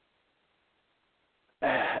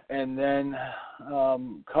 And then a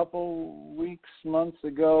couple months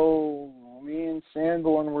ago, me and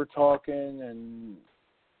Sanborn were talking, and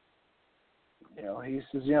he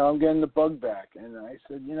says, I'm getting the bug back. And I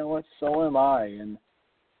said, you know what, so am I. And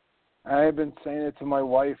I have been saying it to my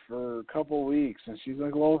wife for a couple weeks, and she's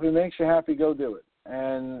like, well, if it makes you happy, go do it.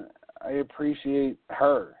 And I appreciate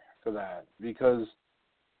her for that because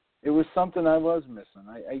it was something I was missing.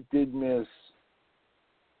 I did miss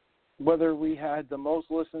whether we had the most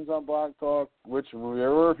listens on Blog Talk, which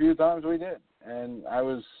there were a few times we did, and I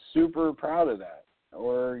was super proud of that,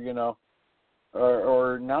 or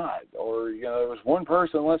not, or there was one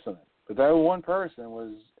person listening, but that one person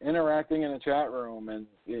was interacting in a chat room, and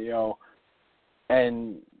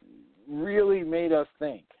and really made us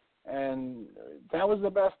think, and that was the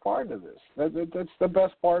best part of this. That's the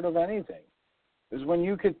best part of anything, is when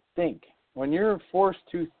you could think, when you're forced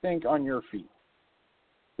to think on your feet.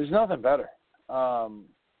 There's nothing better.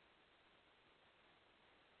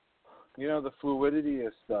 The fluidity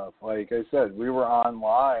of stuff. Like I said, we were on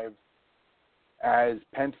live as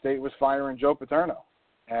Penn State was firing Joe Paterno,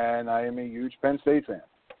 and I am a huge Penn State fan.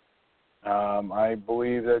 I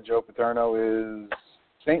believe that Joe Paterno is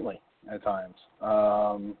saintly at times.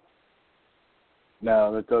 Now,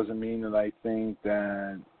 that doesn't mean that I think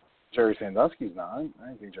that Jerry Sandusky's not.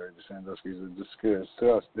 I think Jerry Sandusky's a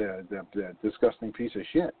disgusting piece of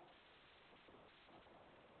shit.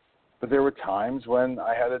 But there were times when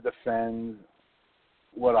I had to defend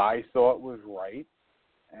what I thought was right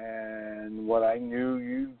and what I knew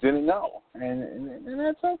you didn't know. And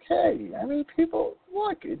that's okay. I mean, people,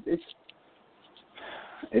 look, it's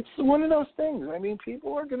one of those things. I mean,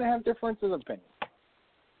 people are going to have differences of opinion.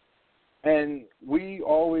 And we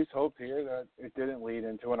always hoped here that it didn't lead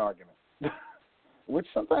into an argument, which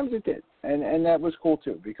sometimes it did. And that was cool,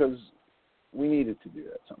 too, because we needed to do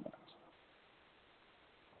that sometimes.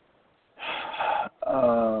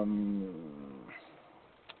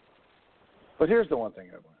 But here's the one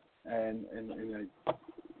thing I want. And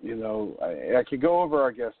I could go over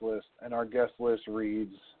our guest list, and our guest list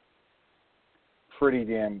reads pretty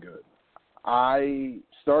damn good. I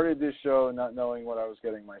started this show not knowing what I was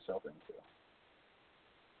getting myself into.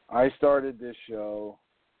 I started this show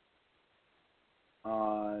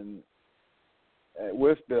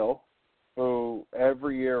with Bill, who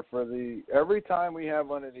every year every time we have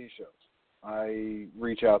one of these shows, I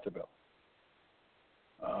reach out to Bill.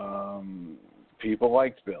 People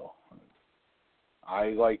liked Bill. I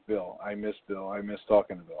like Bill. I miss Bill. I miss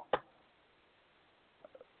talking to Bill.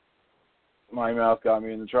 My mouth got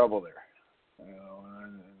me into trouble there.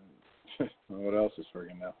 What else is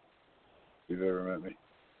friggin' now? If you've ever met me.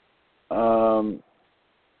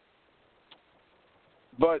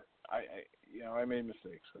 But I made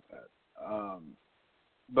mistakes with that.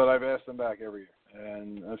 But I've asked him back every year,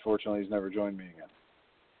 and unfortunately, he's never joined me again.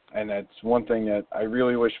 And that's one thing that I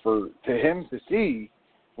really wish to him to see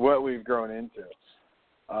what we've grown into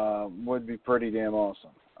would be pretty damn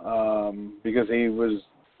awesome. Because he was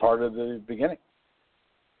part of the beginning.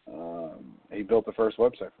 He built the first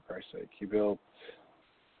website, for Christ's sake. He built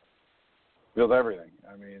everything.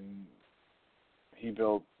 I mean, he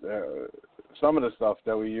built some of the stuff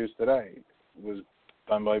that we use today was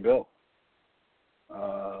done by Bill.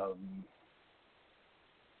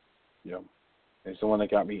 He's the one that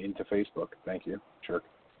got me into Facebook. Thank you, jerk.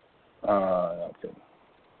 No, kidding.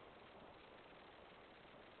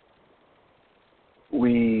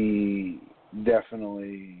 We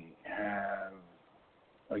definitely have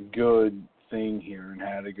a good thing here and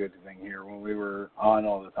had a good thing here when we were on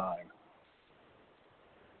all the time.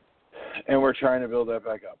 And we're trying to build that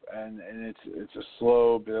back up. And it's a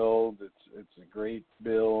slow build. It's a great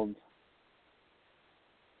build.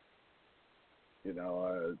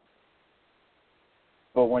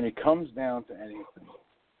 But when it comes down to anything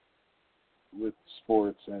with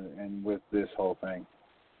sports and with this whole thing,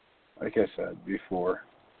 like I said before,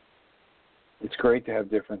 it's great to have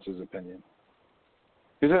differences of opinion.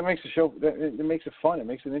 Because that makes the show, it makes it fun. It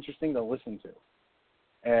makes it interesting to listen to.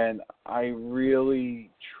 And I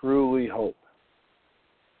really, truly hope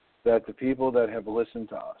that the people that have listened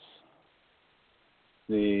to us,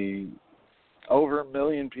 the over 1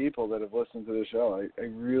 million people that have listened to the show, I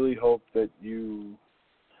really hope that you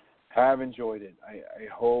have enjoyed it. I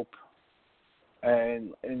hope,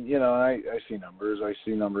 and you know, I see numbers. I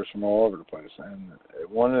see numbers from all over the place. And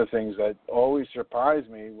one of the things that always surprised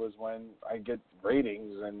me was when I get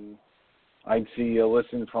ratings and I'd see a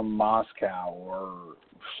listen from Moscow or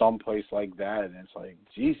someplace like that, and it's like,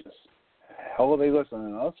 Jesus, the hell are they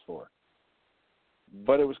listening to us for?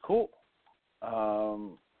 But it was cool.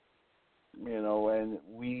 You know, and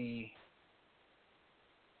we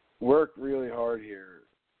worked really hard here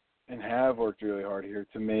and have worked really hard here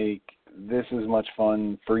to make this as much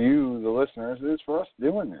fun for you, the listeners, as it is for us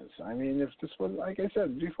doing this. I mean, if this was, like I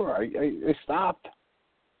said before, I stopped.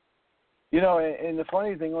 You know, and the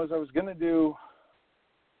funny thing was I was going to do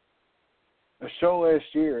a show last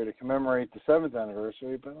year to commemorate the 7th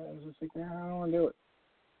anniversary, but I was just like, I don't want to do it.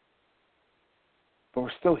 But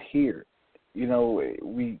we're still here. You know,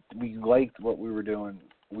 we liked what we were doing.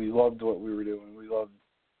 We loved what we were doing. We loved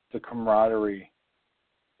the camaraderie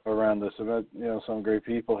around us. About, you know, some great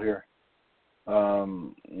people here. You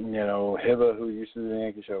know, Hiba, who used to do the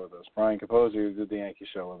Yankee show with us. Brian Capozzi, who did the Yankee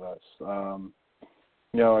show with us.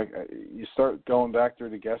 You know, you start going back through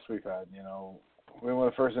the guests we've had. You know, one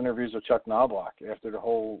of the first interviews with Chuck Knobloch after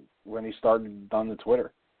when he started on the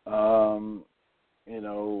Twitter. You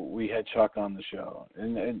know, we had Chuck on the show.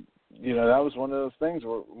 And you know, that was one of those things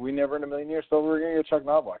where we never in a million years thought we were going to get Chuck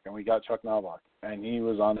Knobloch, and we got Chuck Knobloch. And he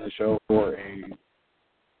was on the show for a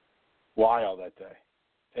while that day,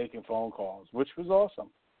 taking phone calls, which was awesome.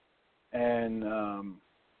 And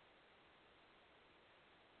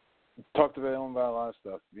talked to him about a lot of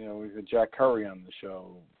stuff. You know, we had Jack Curry on the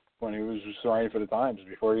show when he was just writing for the Times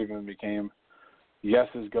before he even became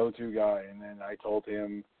Yes's go-to guy. And then I told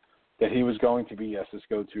him that he was going to be Yes's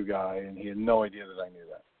go-to guy, and he had no idea that I knew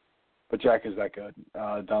that. But Jack is that good.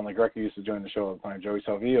 Don LaGreca used to join the show all the time. Joey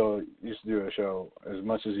Salvillo used to do a show as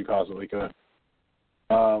much as he possibly could,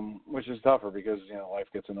 which is tougher because, you know, life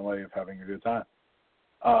gets in the way of having a good time.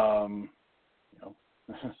 You know,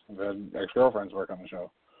 I've had ex-girlfriends work on the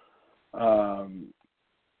show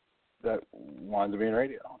that wanted to be in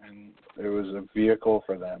radio, and it was a vehicle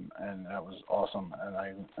for them, and that was awesome, and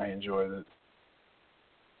I enjoyed it.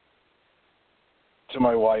 To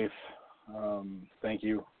my wife, thank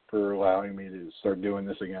you for allowing me to start doing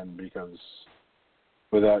this again, because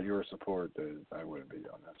without your support, I wouldn't be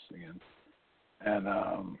doing this again. And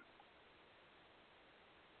I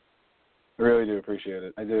really do appreciate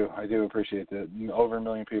it. I do appreciate that. Over 1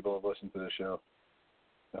 million people have listened to the show.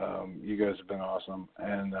 You guys have been awesome.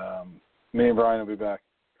 And me and Brian will be back.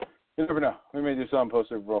 You never know. We may do something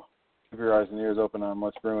post-Super Bowl. Keep your eyes and ears open on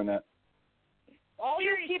Let's Brew that. All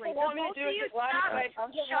you people want me to do is just line up.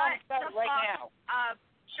 I'm getting on stuff right now.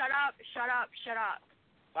 Shut up.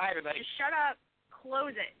 Bye, everybody. Just shut up.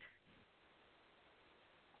 Close it.